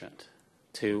sufficient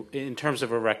in terms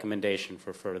of a recommendation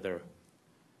for further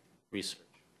research.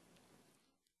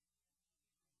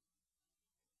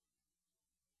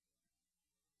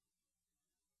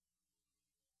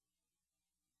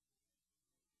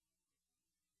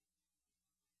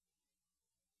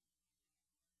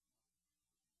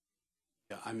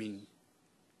 Yeah, I mean,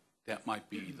 that might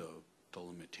be the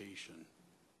limitation.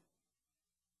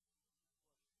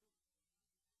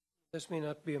 This may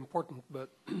not be important, but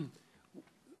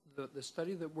the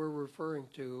study that we're referring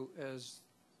to as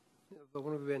the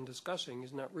one we've been discussing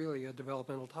is not really a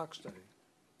developmental tox study.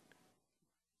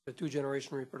 It's a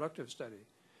two-generation reproductive study.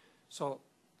 So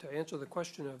to answer the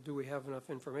question of do we have enough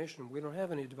information, we don't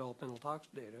have any developmental tox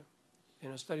data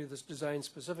in a study that's designed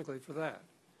specifically for that.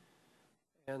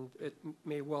 And it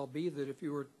may well be that if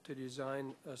you were to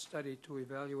design a study to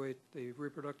evaluate the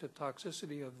reproductive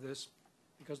toxicity of this,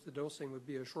 because the dosing would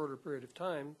be a shorter period of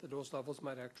time, the dose levels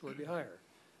might actually be higher.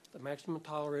 The maximum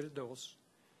tolerated dose,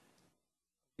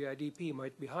 the IDP,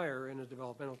 might be higher in a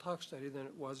developmental tox study than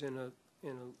it was in a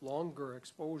longer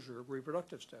exposure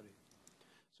reproductive study.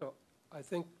 So I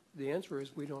think the answer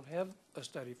is we don't have a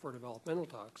study for developmental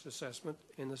tox assessment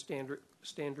in the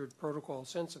standard protocol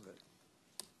sense of it.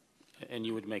 And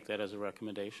you would make that as a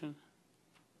recommendation?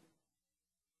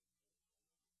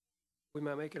 We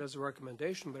might make it as a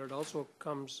recommendation, but it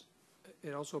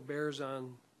also bears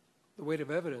on the weight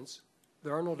of evidence.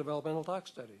 There are no developmental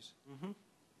tox studies.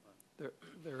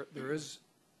 There is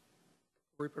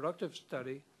a reproductive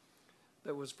study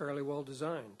that was fairly well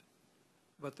designed,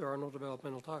 but there are no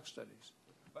developmental tox studies.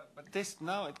 But this,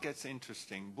 now it gets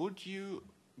interesting.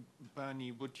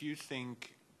 Bernie, would you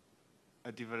think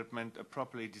a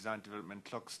properly designed development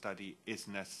tox study is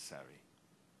necessary?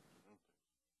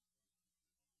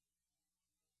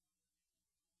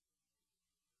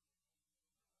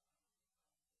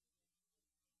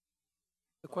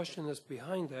 The question that's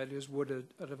behind that is would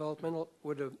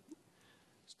a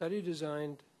study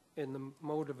designed in the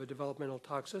mode of a developmental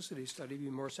toxicity study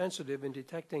be more sensitive in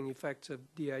detecting effects of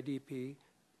DIDP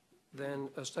than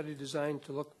a study designed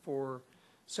to look for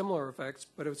similar effects,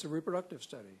 but it's a reproductive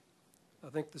study? I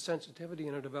think the sensitivity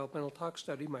in a developmental tox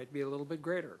study might be a little bit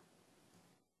greater.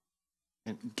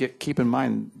 And keep in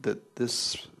mind that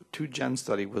this 2-gen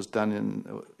study was done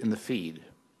in the feed.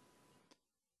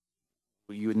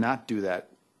 You would not do that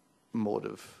mode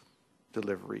of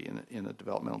delivery in a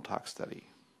developmental tox study.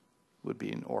 It would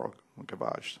be an oral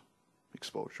gavage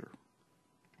exposure.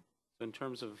 In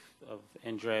terms of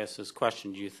Andreas's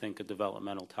question, do you think a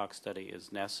developmental tox study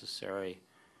is necessary?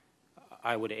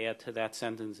 I would add to that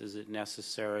sentence, is it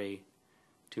necessary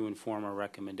to inform a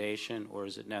recommendation, or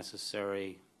is it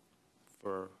necessary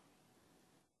for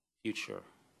future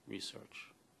research?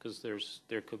 Because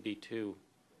there could be two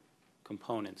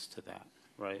components to that,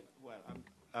 right? Well,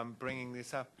 I'm bringing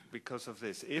this up because of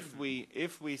this. If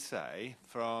we say,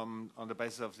 on the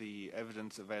basis of the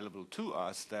evidence available to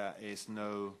us, there is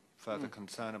no further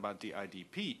concern about the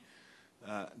IDP,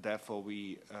 therefore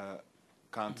we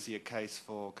can't see a case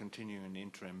for continuing an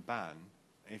interim ban.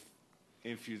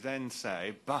 If you then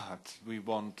say, but we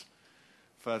want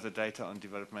further data on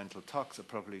developmental tox,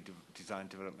 appropriately designed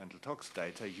developmental tox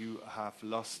data, you have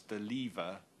lost the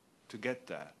lever to get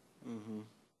there.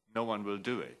 No one will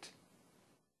do it.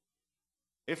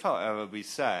 If, however, we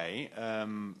say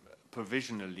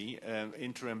provisionally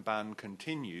interim ban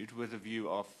continued with a view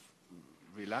of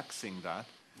relaxing that,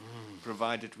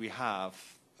 provided we have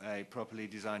a properly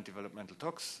designed developmental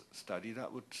tox study,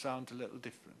 that would sound a little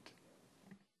different.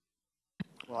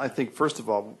 Well, I think, first of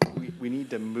all, we need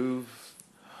to move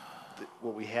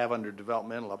what we have under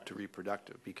developmental up to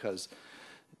reproductive, because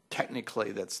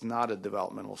technically that's not a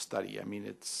developmental study. I mean,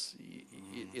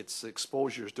 it's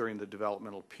exposures during the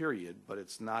developmental period, but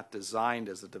it's not designed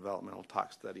as a developmental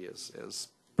tox study, as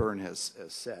Byrne has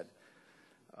said.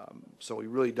 So we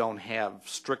really don't have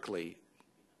strictly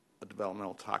a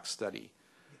developmental tox study.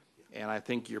 And I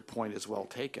think your point is well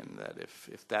taken, that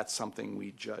if that's something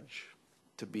we judge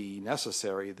to be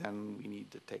necessary, then we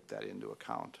need to take that into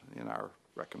account in our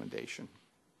recommendation.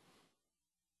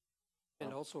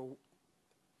 And also,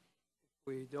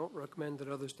 we don't recommend that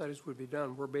other studies would be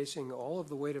done. We're basing all of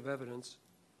the weight of evidence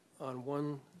on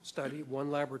one study, one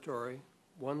laboratory,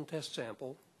 one test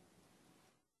sample,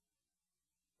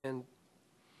 and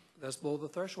that's below the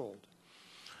threshold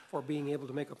for being able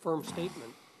to make a firm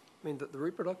statement. I mean, the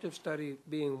reproductive study,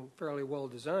 being fairly well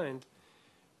designed,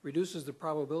 reduces the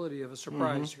probability of a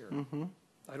surprise here.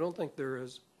 I don't think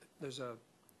there's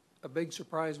a big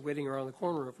surprise waiting around the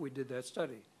corner if we did that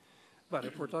study. But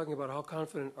if we're talking about how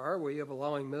confident are we of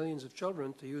allowing millions of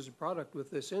children to use a product with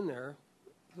this in there,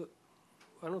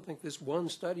 I don't think this one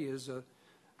study is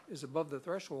above the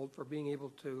threshold for being able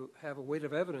to have a weight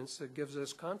of evidence that gives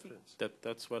us confidence.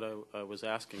 That's what I was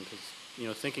asking,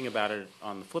 because thinking about it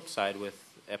on the flip side with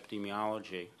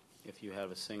epidemiology, if you have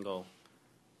a single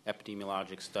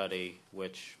epidemiologic study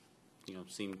which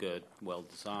seemed good, well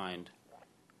designed,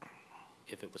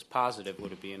 if it was positive,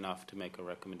 would it be enough to make a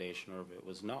recommendation, or if it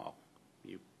was null?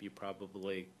 You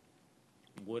probably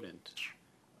wouldn't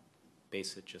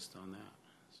base it just on that.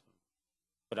 So,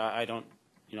 but I don't,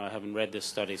 I haven't read this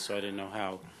study, so I didn't know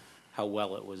how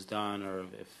well it was done, or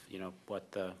if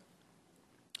what the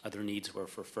other needs were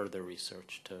for further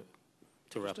research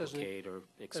to replicate or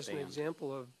expand. As an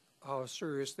example of how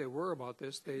serious they were about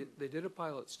this, they did a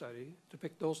pilot study to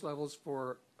pick dose levels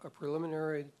for a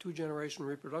preliminary 2-generation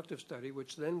reproductive study,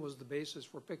 which then was the basis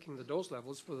for picking the dose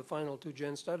levels for the final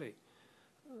 2-gen study.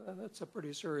 That's a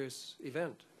pretty serious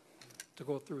event to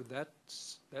go through that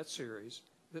series.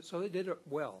 So they did it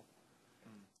well.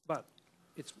 But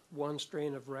it's one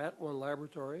strain of rat, one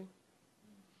laboratory.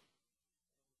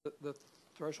 The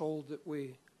threshold that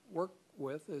we work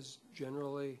with is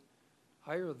generally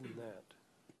higher than that,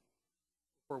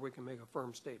 before we can make a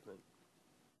firm statement.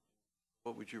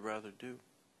 What would you rather do?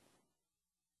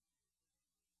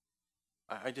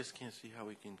 I just can't see how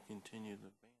we can continue the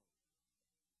ban.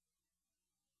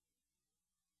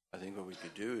 I think what we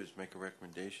could do is make a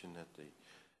recommendation that the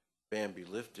ban be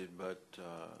lifted, but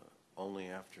only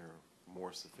after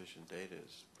more sufficient data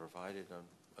is provided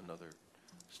on another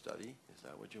study. Is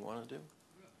that what you want to do?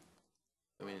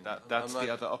 I mean, that's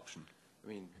the other option. I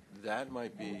mean, that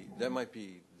might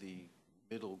be the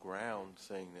middle ground,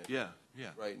 saying that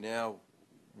right now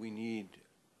we need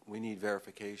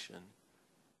verification,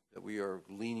 that we are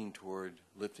leaning toward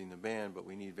lifting the ban, but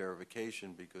we need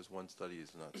verification because one study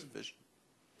is not sufficient.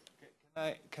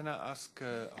 Can I ask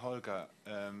Holger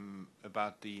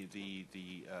about the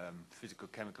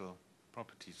physical-chemical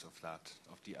properties of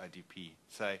the IDP?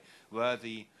 Say, were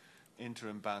the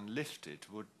interim ban lifted,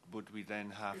 would we then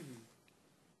have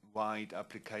wide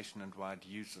application and wide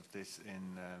use of this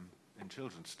in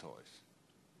children's toys?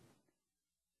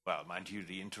 Well, mind you,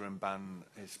 the interim ban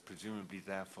is presumably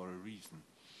there for a reason,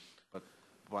 but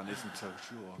one isn't so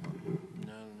sure.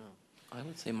 No. I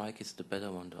would say Mike is the better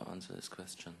one to answer this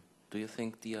question. Do you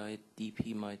think the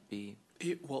IDP might be?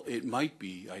 Well, it might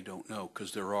be. I don't know,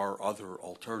 because there are other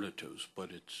alternatives,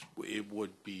 but it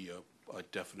would be a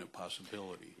definite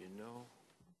possibility.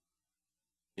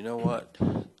 You know what?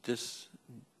 This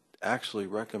actually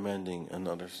recommending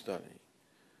another study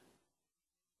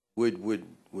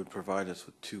would provide us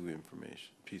with two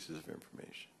pieces of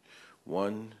information.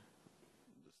 One,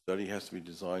 the study has to be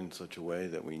designed in such a way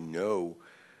that we know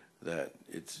that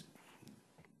it's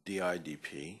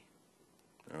DIDP,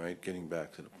 all right, getting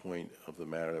back to the point of the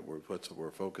matter that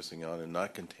we're focusing on, and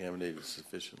not contaminated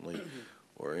sufficiently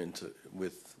or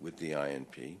with the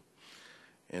INP,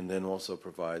 and then also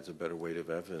provides a better weight of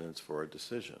evidence for a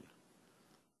decision.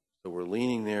 So we're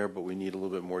leaning there, but we need a little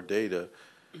bit more data,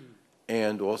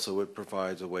 and also it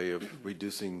provides a way of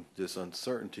reducing this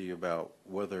uncertainty about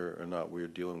whether or not we're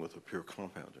dealing with a pure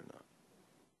compound or not.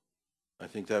 I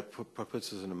think that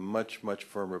puts us in a much, much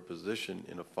firmer position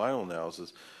in a final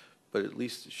analysis, but at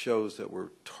least it shows that we're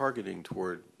targeting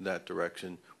toward that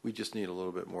direction. We just need a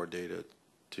little bit more data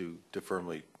to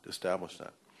firmly establish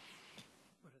that.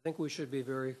 But I think we should be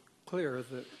very clear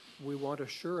that we want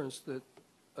assurance that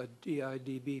a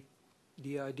DIDP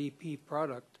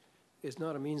product is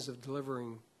not a means of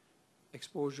delivering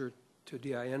exposure to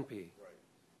DINP.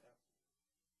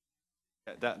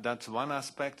 That's one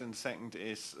aspect, and second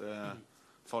is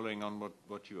following on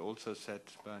what you also said,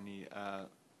 Bernie.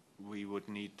 We would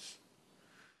need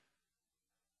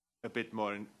a bit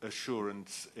more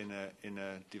assurance in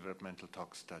a developmental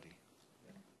tox study.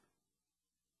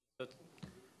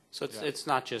 So it's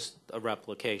not just a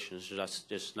replication. It's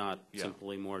just not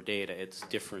simply more data. It's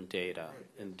different data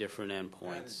and different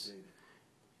endpoints.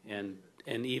 And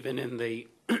even in the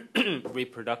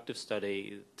reproductive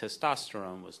study,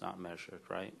 testosterone was not measured,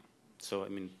 right? So I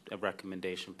mean, a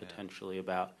recommendation potentially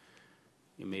about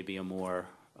maybe a more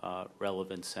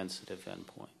relevant, sensitive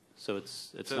endpoint. So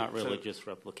it's not really just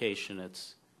replication.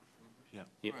 It's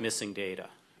missing data.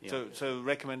 Yeah. So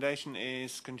recommendation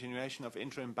is continuation of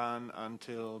interim ban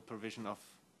until provision of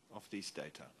these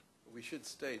data. We should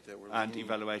state that we're and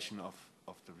evaluation of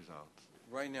the results.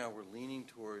 Right now, we're leaning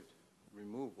toward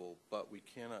removal, but we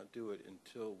cannot do it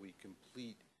until we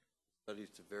complete studies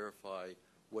to verify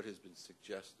what has been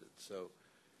suggested. So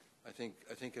I think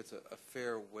it's a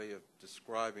fair way of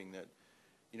describing that.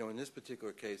 You know, in this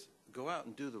particular case, go out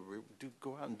and do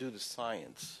the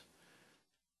science.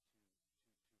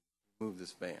 Move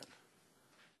this ban.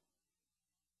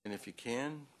 And if you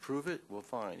can prove it, well,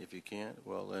 fine. If you can't,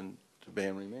 well, then the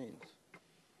ban remains.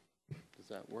 Does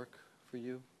that work for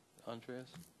you,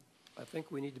 Andreas? I think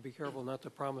we need to be careful not to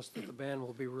promise that the ban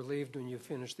will be relieved when you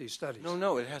finish these studies.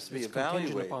 No, it has to be evaluated.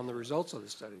 It's contingent upon the results of the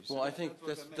studies. Well, I think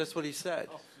that's what he said.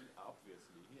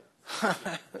 Obviously,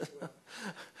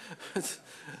 yes.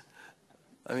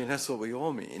 I mean, that's what we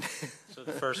all mean. So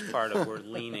the first part of we're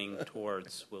leaning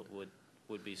towards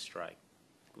would be strike.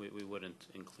 We wouldn't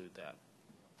include that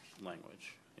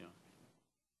language. Yeah.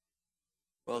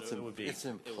 Well, it's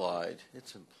implied.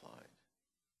 It's implied.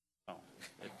 Oh.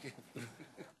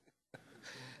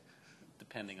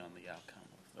 Depending on the outcome.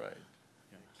 Right.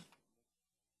 Yeah.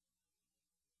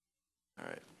 All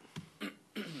right.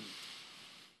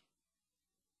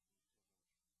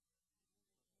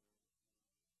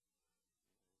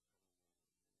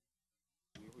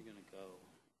 Where are we going to go?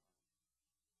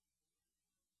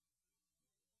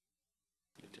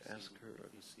 To ask her.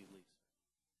 You see Lisa.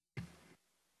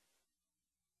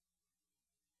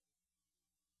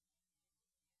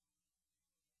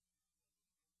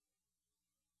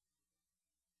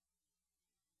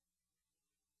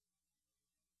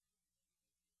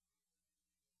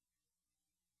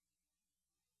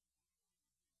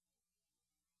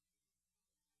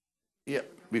 Yeah,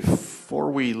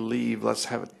 before we leave, let's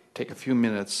take a few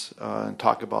minutes and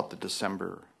talk about the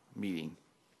December meeting.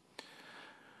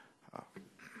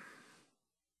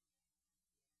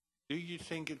 Do you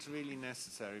think it's really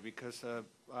necessary? Because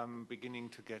I'm beginning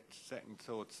to get second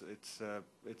thoughts. It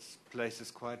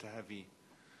places quite a heavy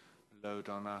load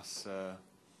on us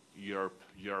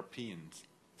Europeans.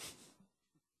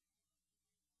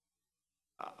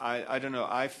 I don't know.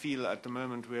 I feel at the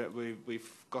moment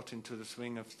we've got into the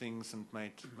swing of things and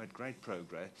made great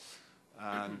progress.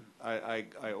 And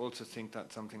I also think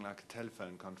that something like a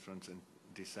telephone conference in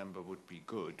December would be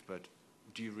good. But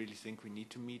do you really think we need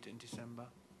to meet in December?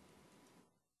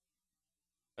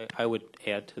 I would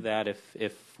add to that,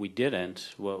 if we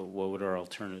didn't, what would our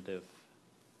alternative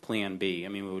plan be? I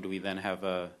mean, would we then have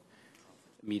a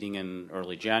meeting in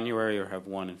early January or have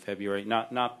one in February?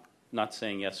 Not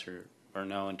saying yes or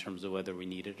no in terms of whether we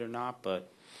need it or not,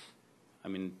 but I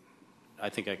mean, I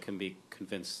think I can be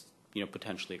convinced,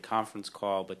 potentially a conference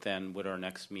call, but then would our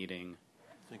next meeting,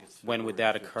 when would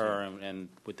that occur, and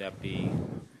would that be,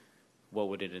 what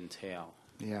would it entail?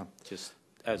 Yeah. Just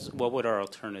what would our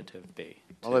alternative be?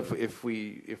 Well, if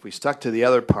we stuck to the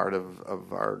other part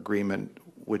of our agreement,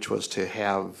 which was to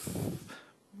have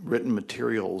written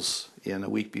materials in a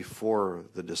week before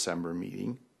the December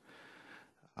meeting,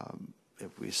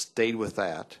 if we stayed with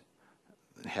that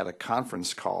and had a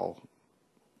conference call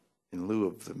in lieu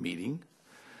of the meeting,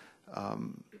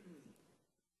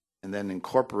 and then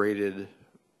incorporated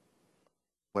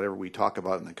whatever we talk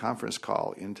about in the conference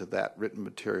call into that written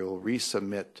material,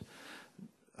 resubmit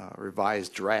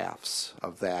revised drafts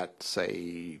of that,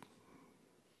 say,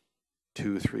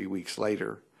 2-3 weeks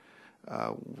later,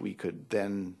 we could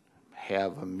then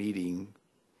have a meeting,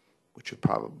 which would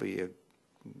probably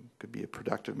could be a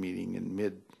productive meeting in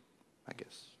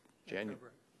January.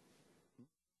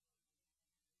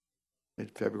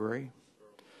 Mid-February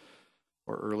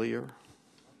or earlier.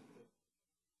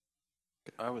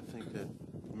 I would think that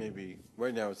maybe,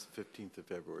 right now it's the 15th of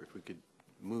February, if we could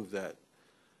move that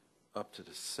up to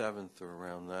the 7th or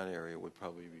around that area would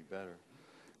probably be better.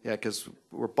 Yeah, because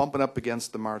we're bumping up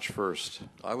against the March 1st.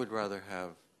 I would rather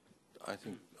have, I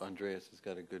think Andreas has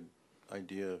got a good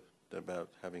idea about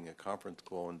having a conference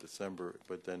call in December,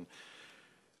 but then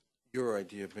your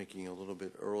idea of making it a little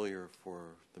bit earlier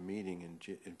for the meeting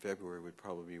in February would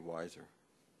probably be wiser.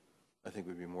 I think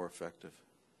would be more effective.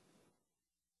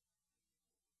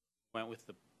 Went with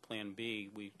the Plan B,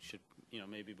 we should,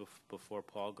 maybe before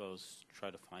Paul goes,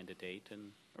 try to find a date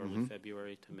in early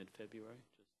February to mid-February.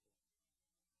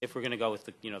 If we're going to go with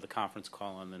the conference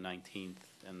call on the 19th,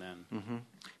 and then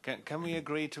Can we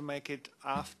agree to make it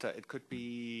after? It could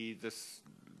be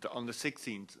on the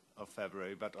 16th of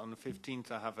February, but on the 15th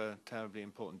I have a terribly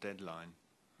important deadline.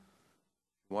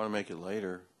 You want to make it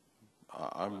later?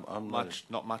 I'm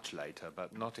Not much later,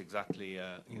 but not exactly.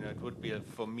 It would be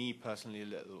for me personally a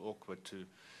little awkward to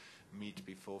meet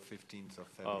before 15th of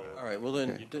February. all right. Well,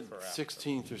 then the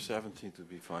 16th or 17th would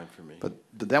be fine for me. But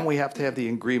then we have to have the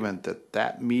agreement that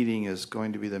that meeting is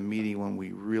going to be the meeting when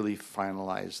we really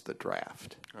finalize the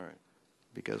draft. All right.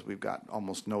 Because we've got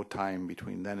almost no time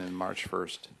between then and March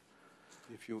 1st.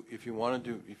 If you want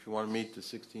to meet the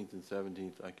 16th and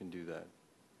 17th, I can do that.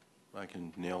 I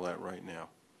can nail that right now.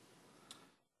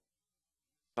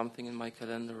 Something in my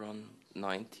calendar on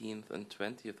 19th and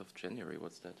 20th of January.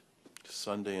 What's that?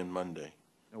 Sunday and Monday.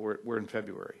 We're in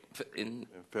February. In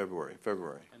February.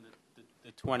 And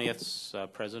the 20th's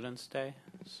President's Day,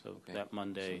 so Okay. that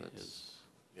Monday So that's- is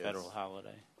Yes. federal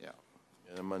holiday. Yeah.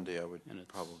 And a Monday I would And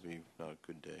it's- probably not a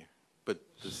good day. But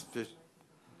this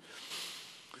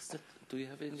Do you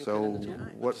have it in your So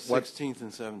calendar too? what 16th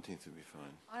and 17th would be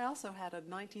fine. I also had a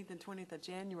 19th and 20th of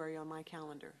January on my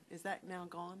calendar. Is that now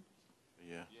gone?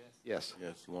 Yeah. Yes. Yeah,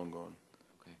 it's long gone.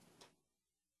 Okay.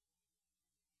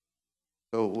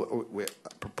 So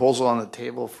a proposal on the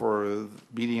table for a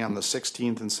meeting on the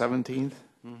 16th and 17th?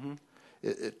 Mm-hmm.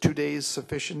 2 days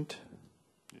sufficient?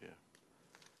 Yeah.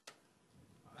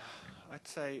 I'd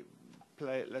say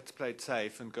let's play it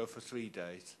safe and go for 3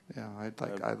 days. Yeah,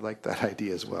 I'd like that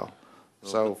idea as well.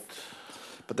 So,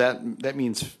 but that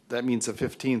means the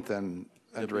 15th then,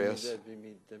 Andreas. That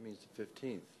means the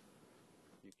 15th.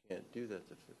 You can't do that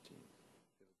the 15th. You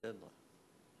have a deadline.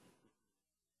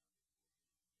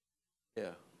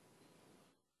 Yeah.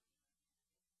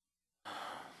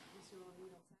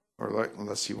 Or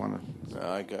unless you want to.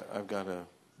 I've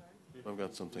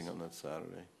got something on that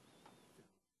Saturday.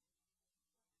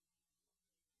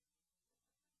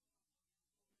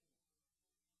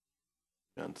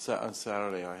 On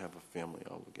Saturday, I have a family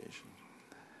obligation.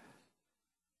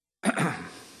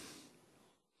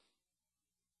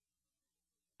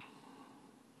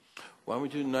 Why don't we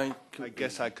do 9? I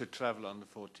guess I could travel on the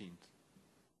 14th.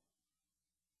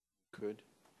 Could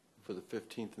for the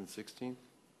 15th and 16th.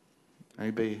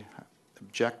 Anybody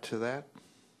object to that?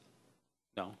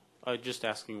 No, just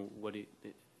asking what do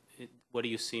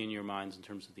you see in your minds in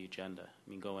terms of the agenda? I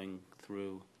mean, going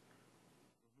through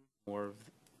more of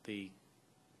the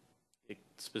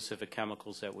specific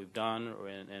chemicals that we've done,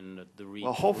 and the read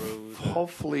Well, through.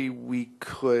 hopefully we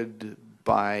could,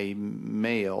 by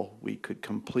mail, we could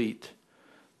complete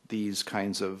these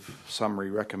kinds of summary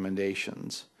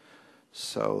recommendations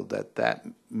so that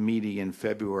meeting in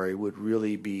February would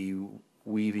really be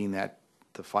weaving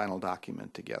the final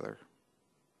document together.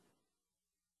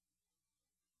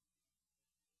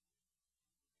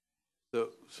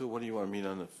 So what do you want to meet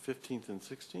on the 15th and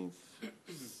 16th?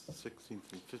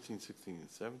 16th and 15th, 16th and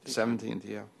 17th? 17th,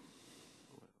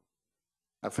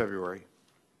 yeah. February.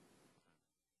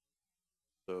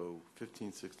 So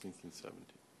 15th, 16th, and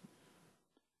 17th.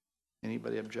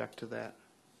 Anybody object to that?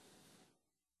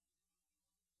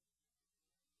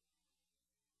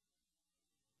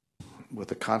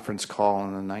 With a conference call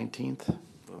on the 19th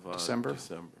Of December?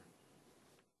 December.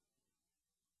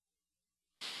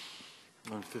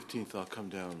 On 15th, I'll come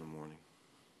down in the morning.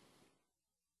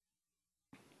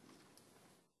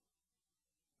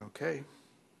 Okay.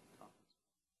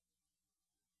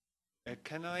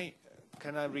 Can I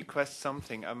request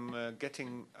something? I'm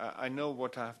getting. I know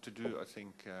what I have to do. I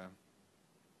think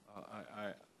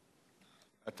I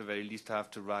at the very least have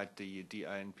to write the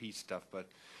DINP stuff, but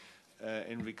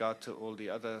in regard to all the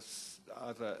other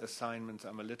assignments,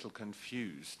 I'm a little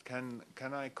confused. Can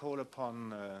I call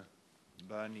upon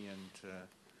Bernie and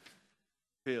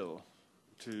Phil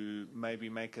to maybe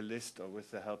make a list, or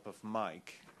with the help of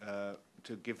Mike,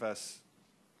 to give us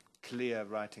clear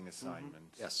writing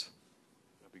assignments? Yes.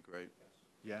 That'd be great.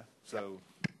 Yeah. So.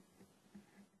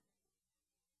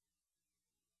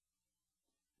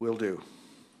 Will do.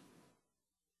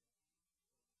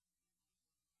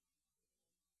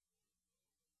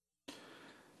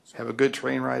 Have a good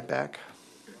train ride back?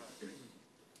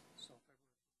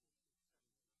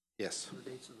 Yes. The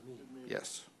dates of the meeting.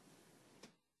 Yes.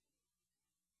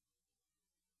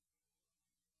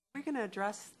 We're going to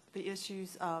address the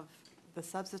issues of the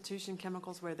substitution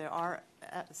chemicals where there are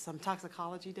some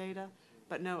toxicology data,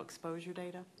 but no exposure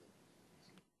data.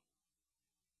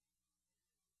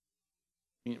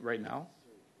 Right now?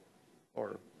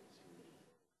 Or?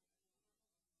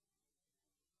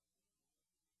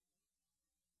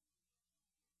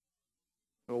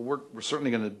 Well, we're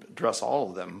certainly going to address all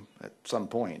of them at some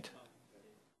point,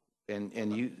 and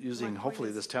using My point hopefully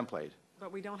is- this template.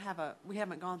 But we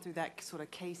haven't gone through that sort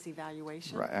of case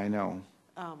evaluation. Right, I know.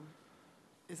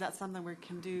 Is that something we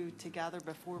can do together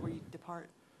before we depart?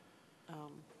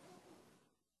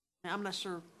 I'm not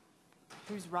sure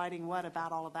who's writing what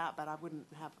about all of that, but I wouldn't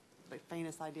have the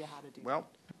faintest idea how to do that. Well,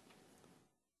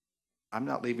 I'm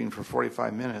not leaving for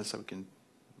 45 minutes, so we can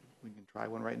try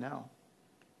one right now.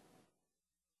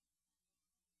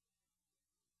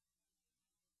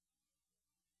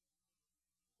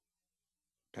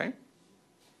 Okay.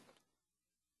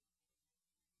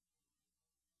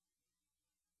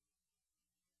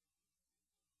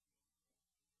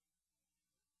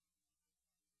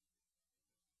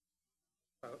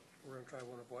 We're going to try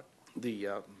one of what?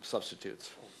 The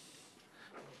substitutes.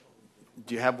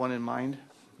 Do you have one in mind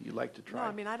you'd like to try? No,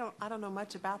 I mean, I don't know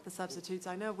much about the substitutes.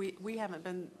 I know we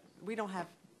don't have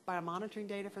biomonitoring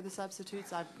data for the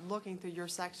substitutes. I'm looking through your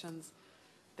sections.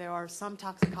 There are some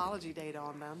toxicology data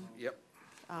on them. Yep.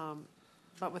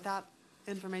 But without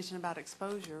information about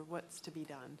exposure, what's to be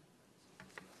done?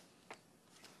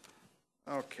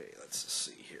 Okay, let's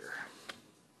see here.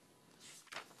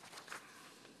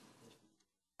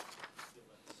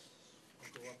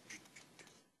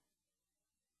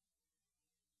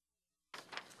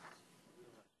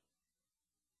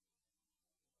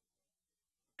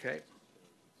 Okay.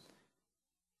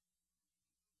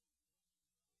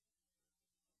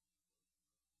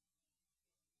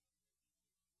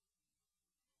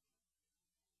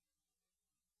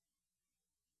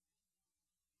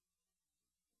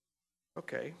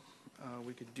 Okay,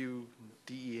 we could do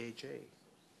DEHA.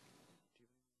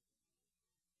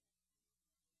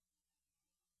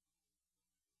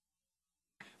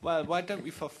 Well, why don't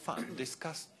we, for fun,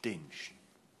 discuss DINCH?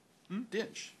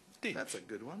 Dinch. Dinch. That's a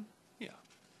good one. Yeah.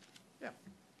 Yeah.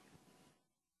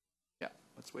 Yeah,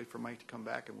 let's wait for Mike to come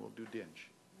back and we'll do Dinch.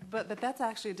 But that's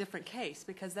actually a different case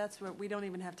because that's where we don't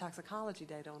even have toxicology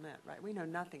data on that, right? We know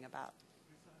nothing about.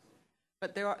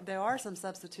 But there are some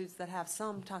substitutes that have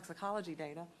some toxicology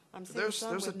data. I'm seeing There's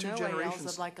some a with two no ALs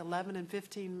generations. of like 11 and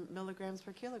 15 milligrams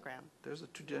per kilogram. There's a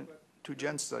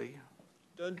two-gen study.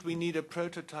 Don't we need a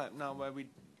prototype now where we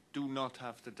do not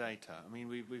have the data? I mean,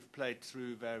 we've played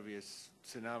through various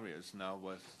scenarios now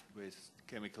with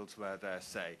chemicals where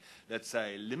let's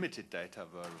say limited data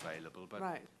were available, but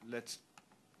Right. let's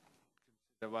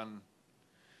consider one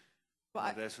Well,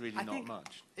 where there's really I not think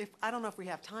much. I don't know if we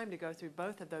have time to go through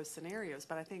both of those scenarios,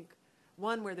 but I think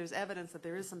one where there's evidence that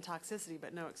there is some toxicity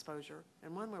but no exposure,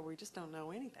 and one where we just don't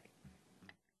know anything.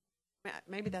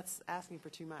 Maybe that's asking for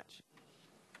too much.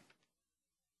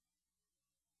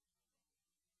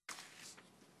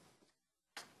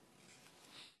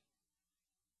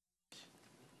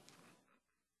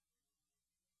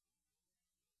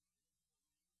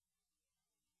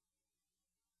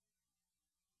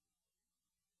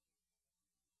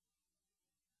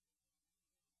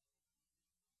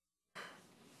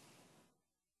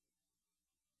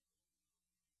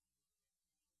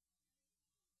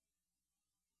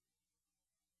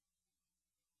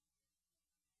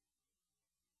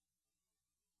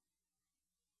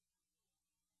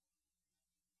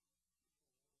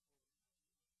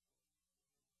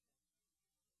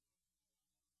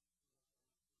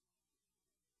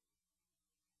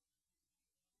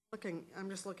 I'm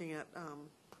just looking at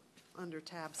under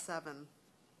tab 7.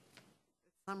 It's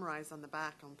summarized on the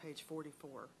back on page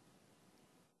 44.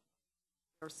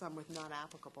 There are some with not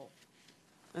applicable.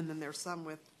 And then there's some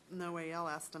with no AL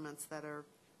estimates that are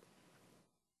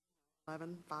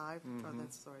 11, 5. Oh,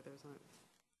 that's, sorry, there's not.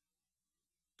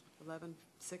 11,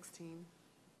 16.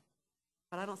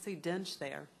 But I don't see DINCH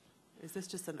there. Is this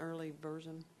just an early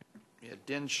version? Yeah,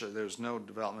 DINCH, there's no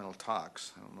developmental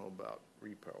tox. I don't know about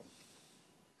repo.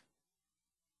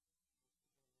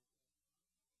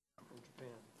 From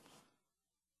Japan.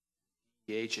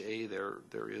 DHA,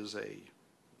 there is a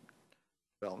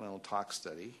developmental tox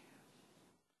study.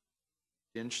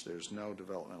 DINCH, there's no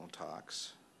developmental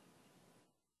tox.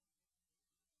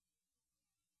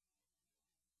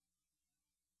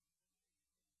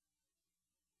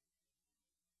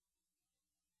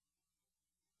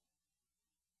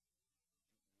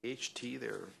 HT,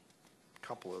 there are a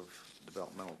couple of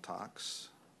developmental tox.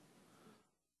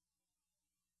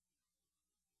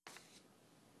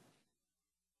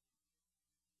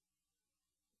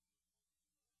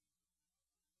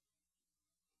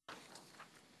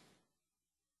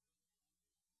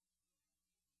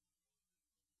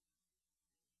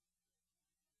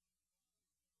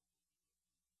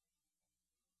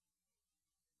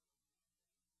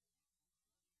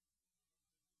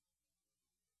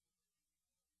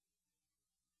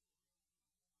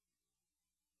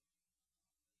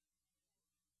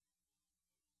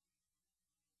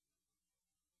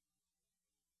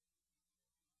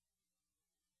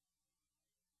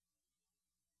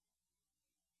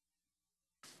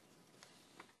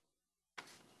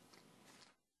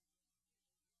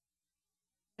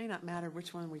 May not matter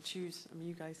which one we choose. I mean,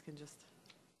 you guys can just.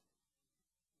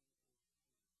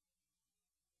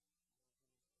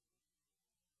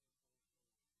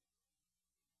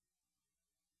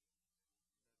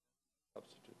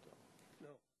 Substitute though. No.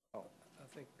 Oh.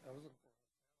 I think I was looking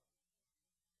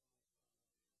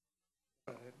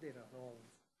for. I have data on all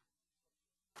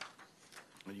of them.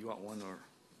 And you want one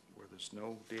where there's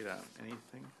no data on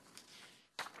anything?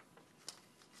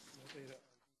 No data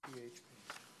on PHP.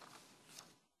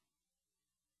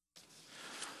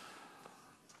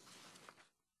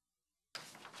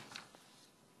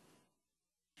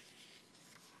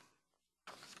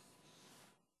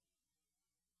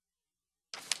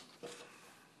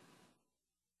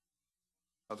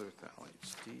 Other phthalates,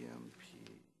 DMP.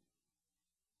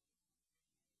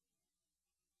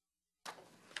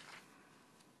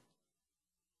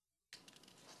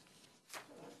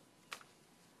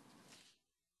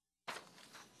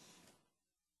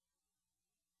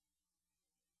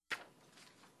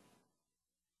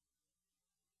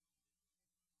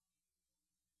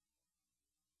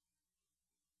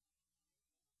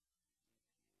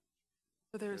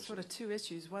 So there's sort of two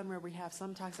issues, one where we have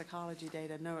some toxicology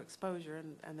data, no exposure,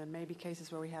 and then maybe cases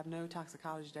where we have no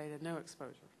toxicology data, no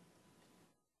exposure.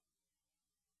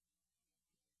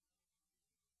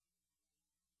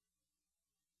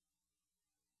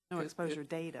 No exposure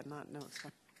data, not no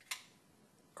exposure.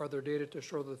 Are there data to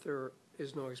show that there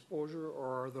is no exposure,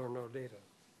 or are there no data?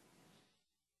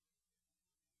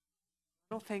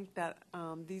 I don't think that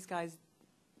these guys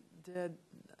did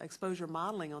exposure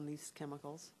modeling on these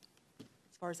chemicals.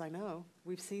 As far as I know,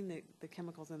 we've seen the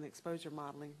chemicals in the exposure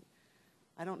modeling.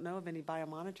 I don't know of any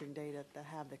biomonitoring data that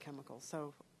have the chemicals.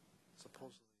 So,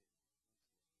 Supposedly.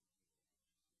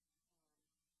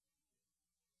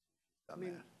 I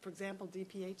mean, for example,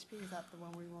 DPHP, is that the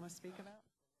one we want to speak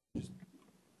about?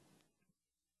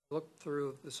 Look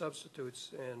through the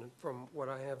substitutes, and from what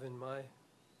I have in my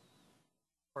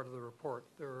part of the report,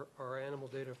 there are animal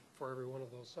data for every one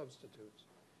of those substitutes.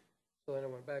 So then I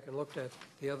went back and looked at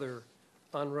the other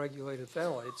unregulated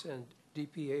phthalates, and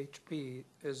DPHP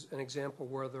is an example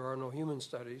where there are no human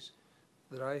studies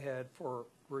that I had for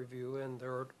review, and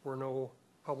there were no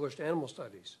published animal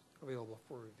studies available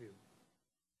for review.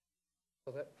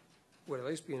 So that would at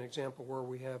least be an example where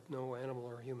we have no animal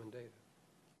or human data.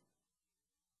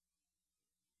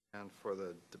 And for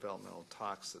the developmental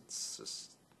tox, it's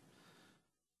just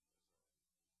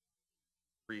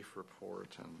brief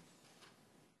report and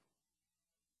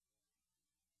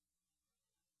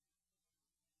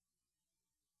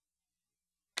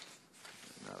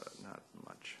not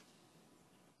much.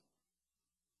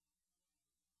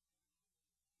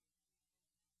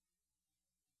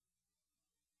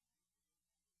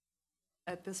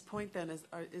 At this point, then,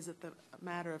 is it the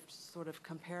matter of sort of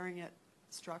comparing it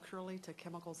structurally to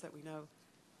chemicals that we know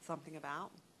something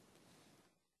about?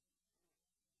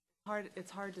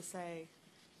 It's hard to say.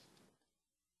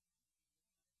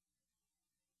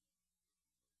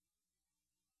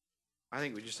 I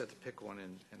think we just have to pick one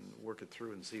and work it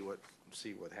through and see what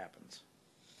happens.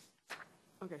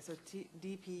 Okay, so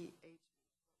DPH.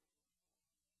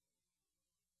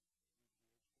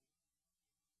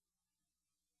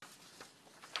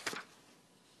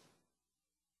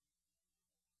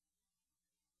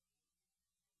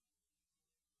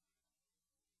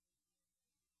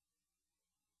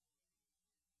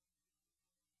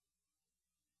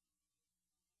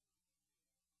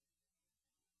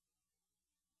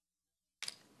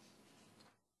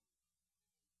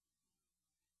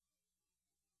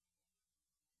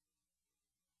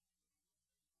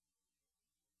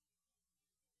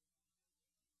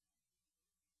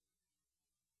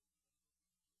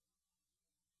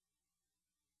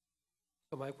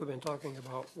 So Mike, we've been talking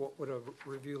about what would a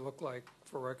review look like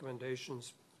for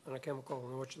recommendations on a chemical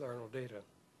in which there are no data.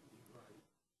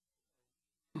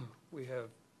 We have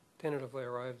tentatively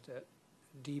arrived at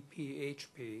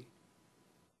DPHP.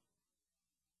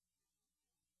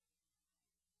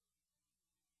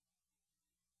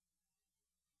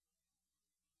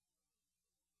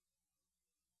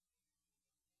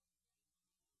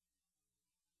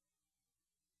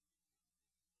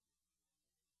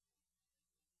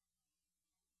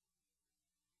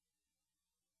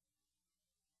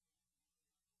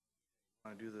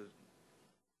 Want to do the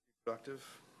reproductive?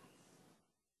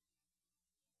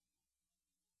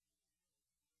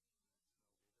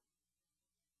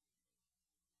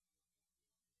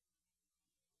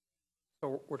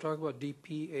 So we're talking about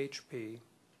DPHP,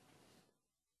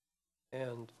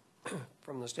 and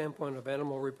from the standpoint of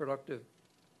animal reproductive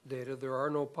data, there are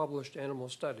no published animal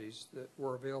studies that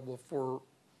were available for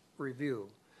review.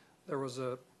 There was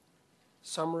a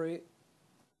summary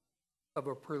of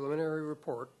a preliminary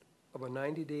report of a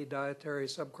 90-day dietary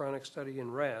subchronic study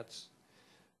in rats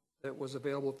that was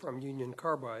available from Union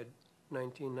Carbide,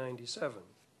 1997.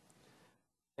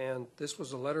 And this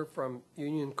was a letter from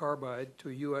Union Carbide to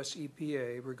US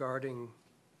EPA regarding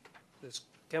this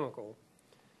chemical.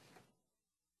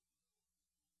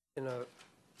 In a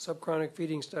subchronic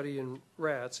feeding study in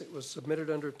rats, it was submitted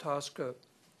under TSCA,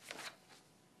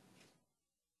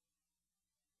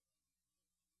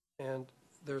 and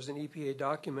there's an EPA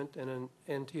document and an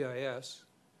NTIS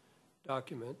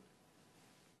document.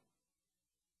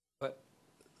 But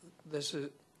this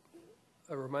is,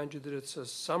 I remind you that it's a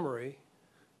summary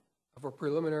of a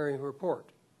preliminary report.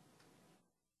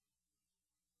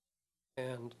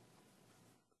 And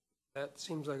that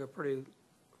seems like a pretty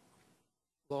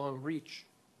long reach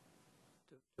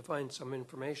to find some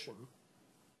information.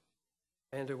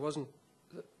 And it wasn't,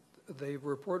 they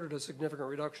reported a significant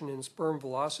reduction in sperm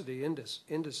velocity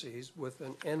indices with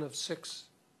an N of 6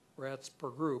 rats per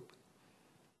group.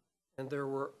 And there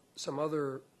were some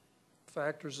other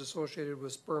factors associated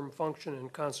with sperm function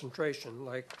and concentration,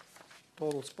 like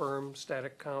total sperm,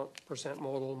 static count, percent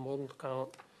motile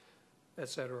count,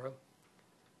 etc.,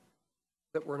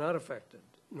 that were not affected,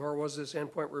 nor was this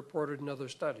endpoint reported in other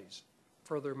studies.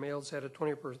 Further, males had a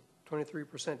 23%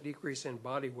 decrease in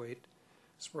body weight.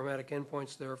 Spermatic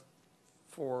endpoints,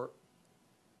 therefore,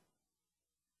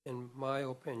 in my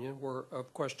opinion, were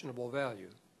of questionable value.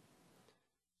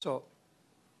 So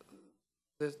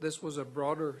this was a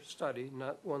broader study,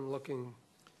 not one looking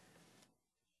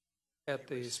at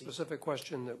the specific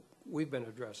question that we've been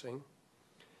addressing,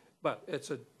 but it's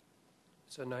a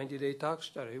 90-day tox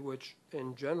study, which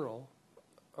in general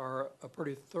are a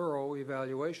pretty thorough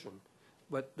evaluation,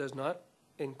 but does not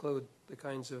include the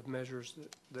kinds of measures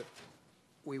that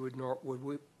we would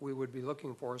be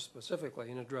looking for specifically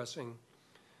in addressing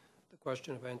the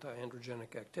question of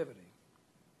anti-androgenic activity.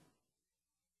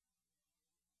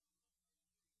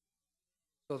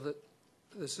 So that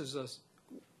this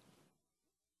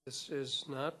is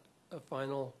not a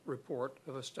final report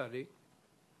of a study,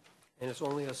 and it's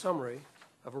only a summary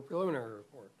of a preliminary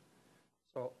report.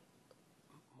 So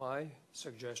my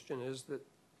suggestion is that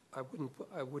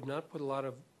I would not put a lot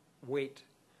of weight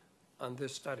on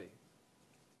this study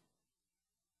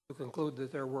to conclude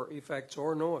that there were effects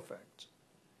or no effects,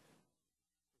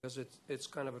 because it's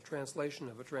kind of a translation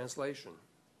of a translation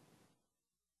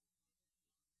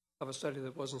of a study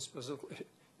that wasn't specifically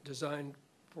designed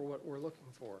for what we're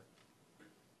looking for.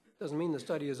 Doesn't mean the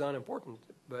study is unimportant,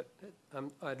 but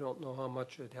I don't know how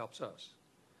much it helps us.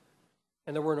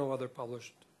 And there were no other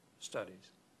published studies.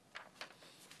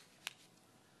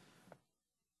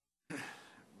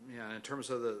 Yeah, and in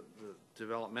terms of the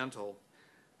developmental,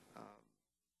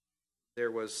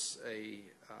 there was a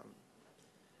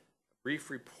brief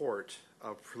report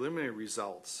of preliminary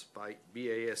results by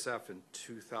BASF in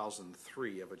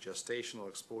 2003 of a gestational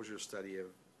exposure study of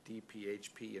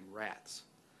DPHP in rats.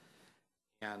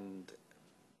 And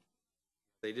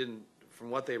they didn't, from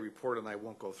what they reported, and I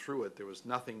won't go through it, there was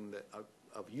nothing that,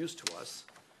 of use to us.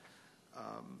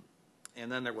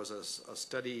 And then there was a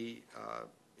study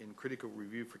in critical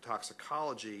review for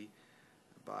toxicology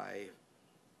by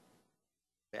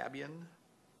Fabian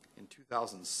in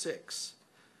 2006,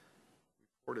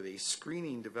 reported a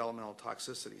screening developmental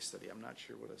toxicity study. I'm not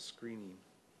sure what a screening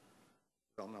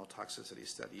developmental toxicity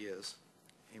study is,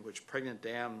 in which pregnant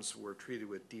dams were treated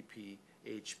with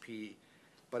DPHP,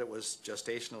 but it was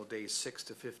gestational days 6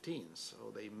 to 15, so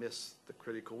they missed the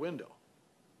critical window.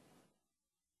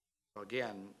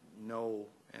 Again,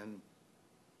 and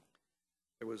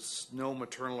there was no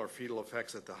maternal or fetal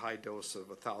effects at the high dose of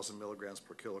 1,000 milligrams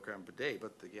per kilogram per day,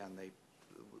 but again, they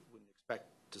wouldn't expect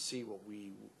to see what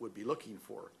we would be looking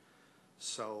for.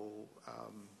 So,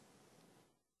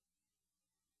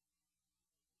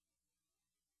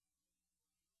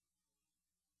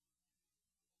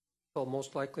 Well,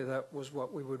 most likely that was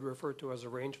what we would refer to as a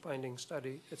range-finding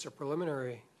study. It's a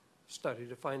preliminary study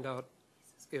to find out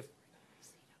if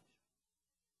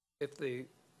the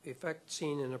effect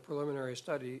seen in a preliminary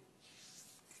study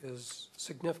is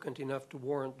significant enough to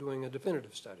warrant doing a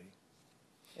definitive study.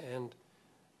 And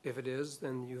if it is,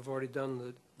 then you've already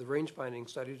done the range-finding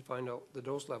study to find out the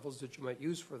dose levels that you might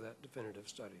use for that definitive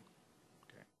study.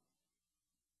 okay.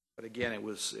 But again, it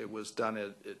was done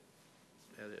at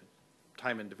a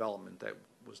time in development that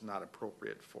was not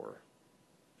appropriate for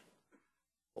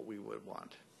what we would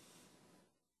want.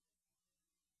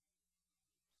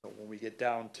 So when we get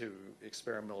down to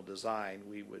experimental design,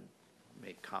 we would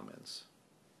make comments.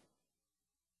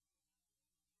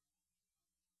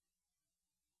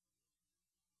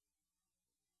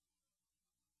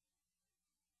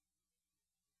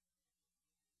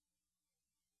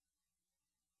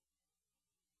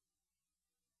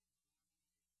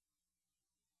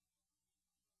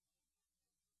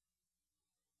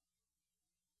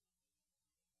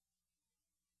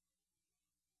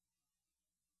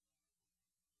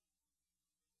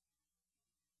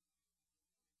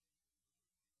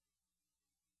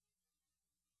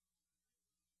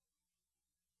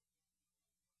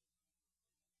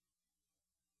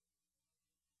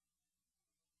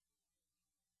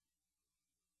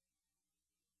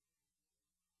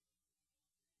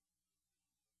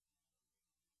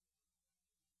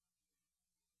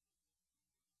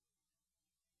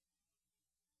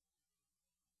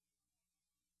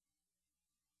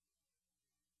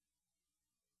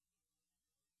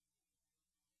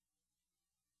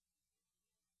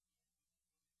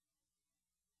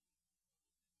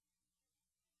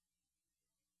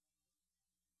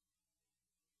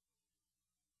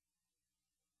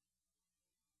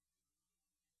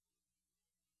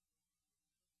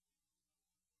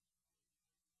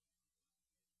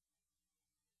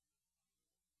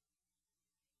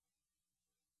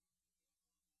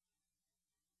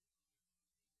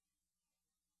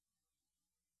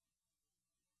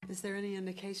 Is there any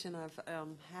indication of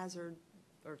hazard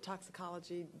or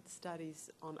toxicology studies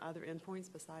on other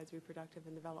endpoints besides reproductive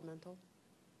and developmental?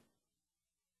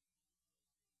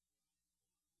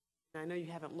 I know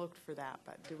you haven't looked for that,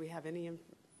 but do we have any?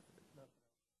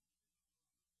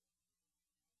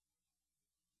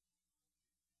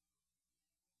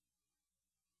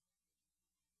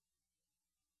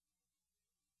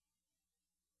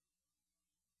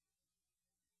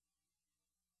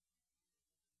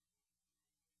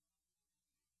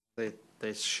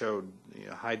 They showed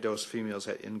high-dose females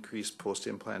had increased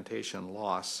post-implantation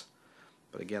loss,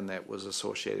 but again, that was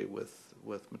associated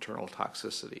with maternal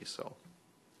toxicity, so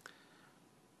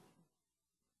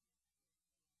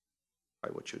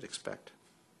probably what you'd expect.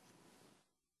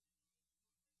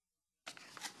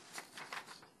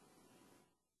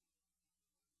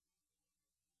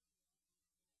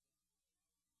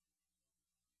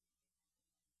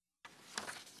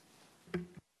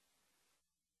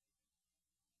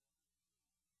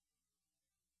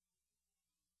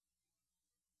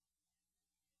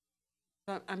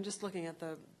 I'm just looking at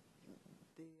the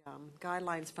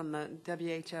guidelines from the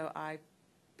WHO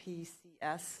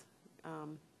IPCS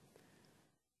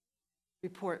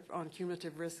report on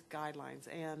cumulative risk guidelines,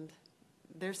 and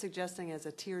they're suggesting as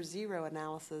a tier 0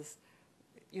 analysis,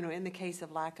 in the case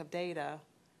of lack of data,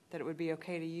 that it would be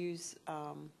okay to use.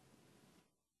 I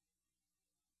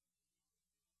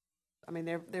mean,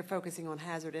 they're focusing on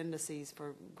hazard indices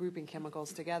for grouping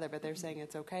chemicals together, but they're saying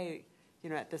it's okay,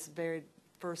 at this very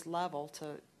first level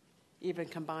to even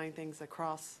combine things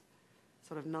across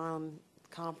sort of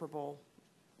non-comparable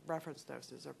reference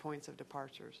doses or points of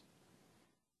departures.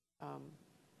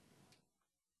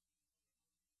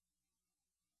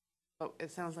 But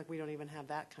it sounds like we don't even have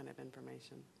that kind of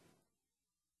information.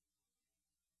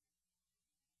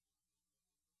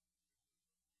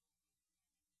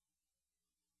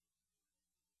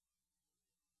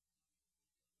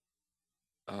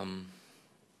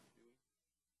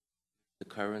 The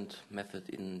current method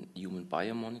in human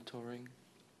biomonitoring,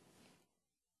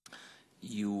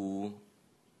 you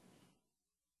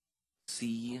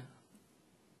see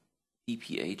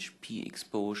DPHP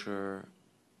exposure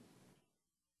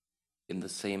in the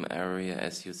same area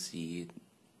as you see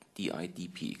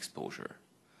DIDP exposure.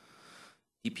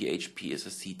 DPHP is a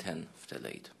C10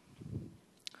 phthalate.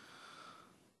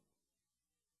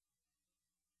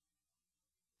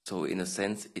 So in a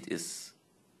sense, it is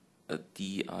a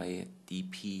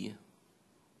DIDP,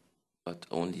 but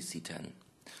only C10.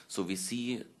 So we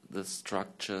see the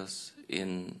structures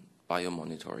in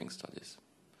biomonitoring studies.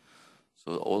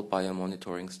 So all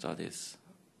biomonitoring studies,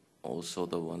 also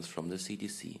the ones from the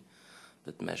CDC,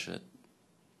 that measured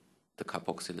the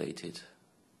carboxylated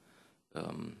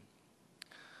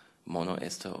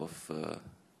monoester of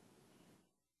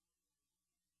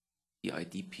the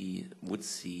IDP would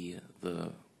see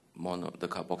the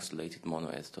carboxylated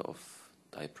monoester of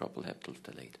dipropyl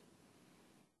heptylphthalate.